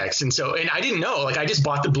context, and I didn't know. Like, I just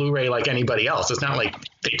bought the Blu-ray like anybody else. It's not like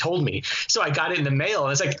they told me. So I got it in the mail,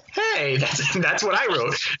 and it's like, hey, that's what I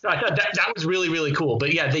wrote. So I thought that was really, really cool.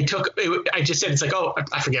 But yeah, they took. I just said it's like,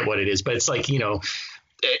 I forget what it is, but it's like,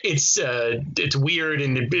 it's weird,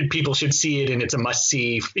 and people should see it, and it's a must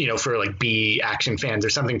see, for like B action fans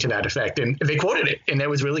or something to that effect. And they quoted it, and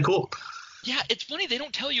that was really cool. Yeah, it's funny they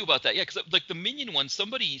don't tell you about that. Yeah, because like the Minion one,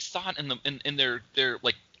 somebody saw it in their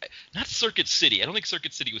like, not Circuit City. I don't think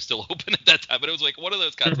Circuit City was still open at that time, but it was like one of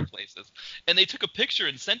those kinds of places. And they took a picture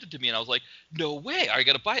and sent it to me, and I was like, no way, I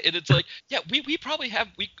got to buy it. And it's like, yeah, we probably have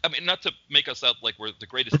I mean, not to make us out like we're the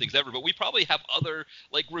greatest things ever, but we probably have other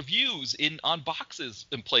like reviews on boxes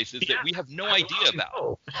in places that we have no idea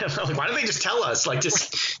about. Why don't they just tell us? Like,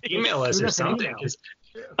 just email us or something.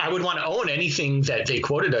 I would want to own anything that they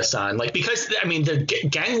quoted us on, like, because I mean the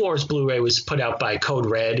Gang Wars Blu-ray was put out by Code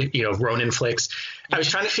Red, Ronin Flicks. I was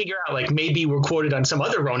trying to figure out like maybe we're quoted on some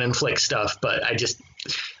other Ronin Flicks stuff, but I just,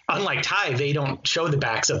 unlike Ty, they don't show the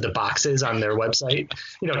backs of the boxes on their website.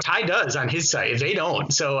 Ty does on his site. They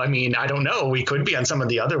don't. So I mean, I don't know. We could be on some of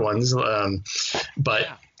the other ones, but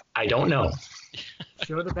I don't know.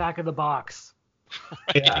 Show the back of the box.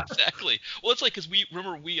 Right, yeah. Exactly. Well, it's like, because we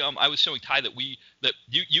remember I was showing Ty that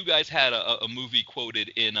you guys had a movie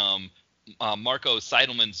quoted in Marco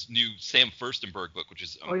Seidelman's new Sam Furstenberg book, which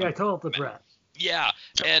is Total the Threat. Yeah,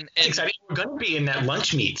 and exciting. We're going to be in that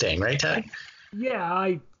lunch meet thing, right, Ty?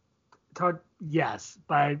 Yeah, yes,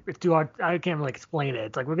 but I can't really explain it.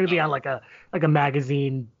 It's like we're going to be on like a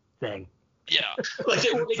magazine thing. Yeah, like they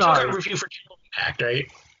took our review for Triple Impact,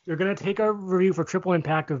 right? You're gonna take a review for Triple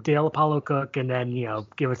Impact of Dale Apollo Cook, and then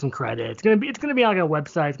give us some credit. It's gonna be on a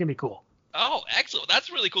website. It's gonna be cool. Oh, excellent!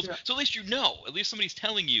 That's really cool. Yeah. So at least at least somebody's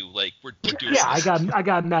telling you like we're doing. Yeah, I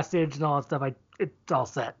got a message and all that stuff. It's all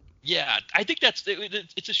set. Yeah, I think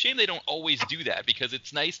it's a shame they don't always do that, because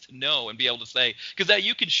it's nice to know and be able to say, because that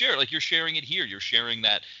you can share, like you're sharing it here, you're sharing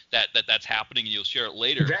that's happening, and you'll share it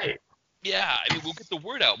later. Right. Yeah, I mean, we'll get the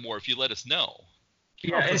word out more if you let us know.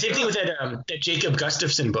 Yeah, and same thing with that Jacob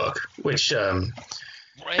Gustafson book, which I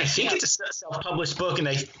think it's a self-published book, and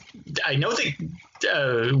I know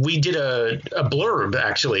that we did a blurb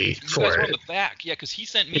actually for it. On the back, yeah, because he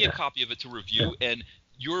sent me a copy of it to review, and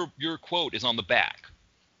your quote is on the back.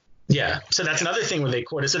 Yeah, so that's another thing when they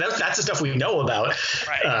quote it. So that's the stuff we know about.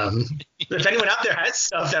 Right. If anyone out there has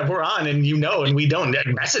stuff that we're on and and we don't,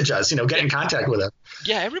 message us, get in contact with us.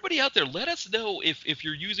 Yeah, everybody out there, let us know if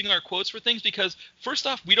you're using our quotes for things, because first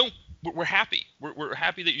off, we're happy. We're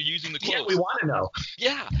happy that you're using the quotes. Yeah, we want to know.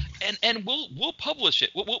 Yeah, and we'll publish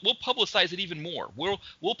it. We'll publicize it even more.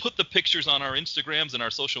 We'll put the pictures on our Instagrams and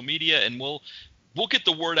our social media, and we'll get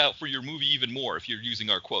the word out for your movie even more if you're using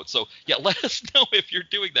our quotes. So yeah, let us know if you're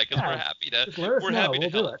doing that, because we're happy to. We'll help.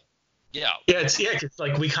 Do it. Yeah. Yeah, it's 'cause,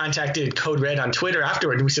 like, we contacted Code Red on Twitter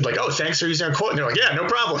afterward, and we said, like, oh, thanks for using our quote. And they're like, yeah, no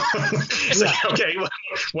problem. It's like, okay, well,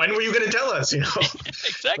 when were you going to tell us?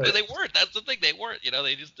 Exactly. They weren't. That's the thing. They weren't.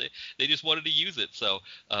 They just wanted to use it. So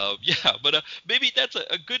but maybe that's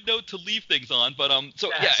a good note to leave things on. But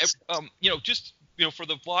Yes. just for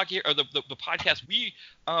the vlog here or the podcast, we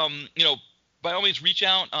by all means, reach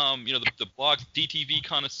out. The blog's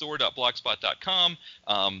dtvconnoisseur.blogspot.com,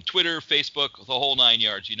 Twitter, Facebook, the whole 9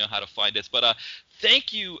 yards. You know how to find us. But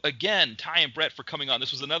thank you again, Ty and Brett, for coming on.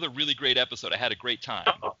 This was another really great episode. I had a great time.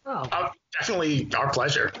 Definitely our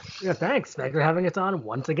pleasure. Yeah, thanks. Thanks for having us on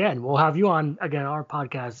once again. We'll have you on again our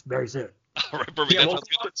podcast very soon. All right, perfect. Yeah, we'll That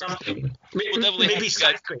put something. definitely Maybe have you guys-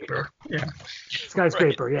 Skyscraper. Yeah.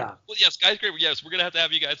 Skyscraper, yeah. Well, yeah, Skyscraper. Yes, we're gonna have to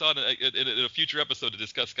have you guys on in a future episode to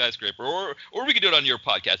discuss Skyscraper, or we could do it on your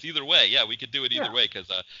podcast. Either way, yeah, we could do it either way because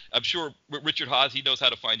I'm sure Richard Haas, he knows how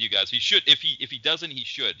to find you guys. He should. If he doesn't, he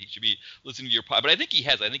should. He should be listening to your pod. But I think he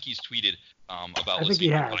has. I think he's tweeted about. I think he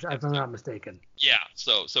listening to has, podcasts. if I'm not mistaken. Yeah.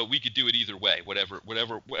 So we could do it either way. Whatever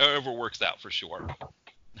works out for sure.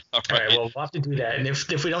 All All right, well, we'll have to do that. And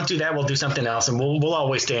if we don't do that, we'll do something else, and we'll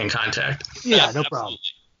always stay in contact. Yeah, no problem.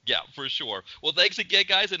 Yeah, for sure. Well, thanks again,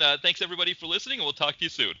 guys, and thanks everybody for listening, and we'll talk to you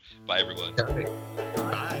soon. Bye, everyone.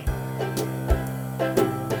 Bye.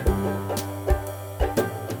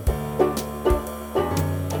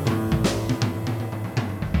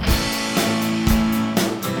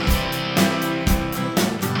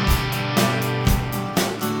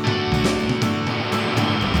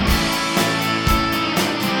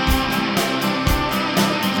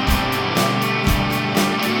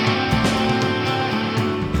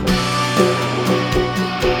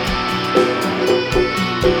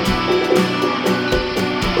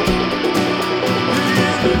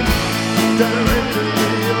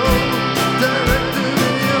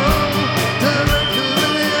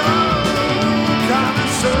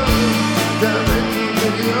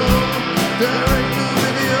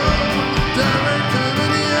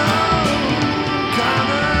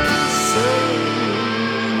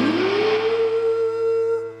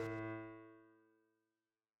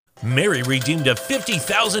 Mary redeemed a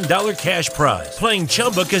 $50,000 cash prize playing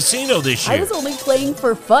Chumba Casino this year. I was only playing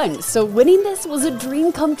for fun, so winning this was a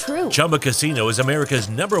dream come true. Chumba Casino is America's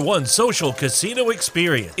 #1 social casino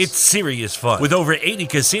experience. It's serious fun. With over 80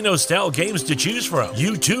 casino-style games to choose from,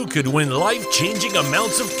 you too could win life-changing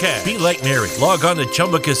amounts of cash. Be like Mary. Log on to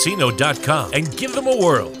ChumbaCasino.com and give them a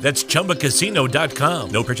whirl. That's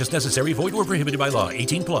ChumbaCasino.com. No purchase necessary. Void where prohibited by law.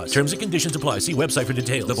 18+. Terms and conditions apply. See website for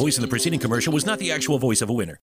details. The voice in the preceding commercial was not the actual voice of a winner.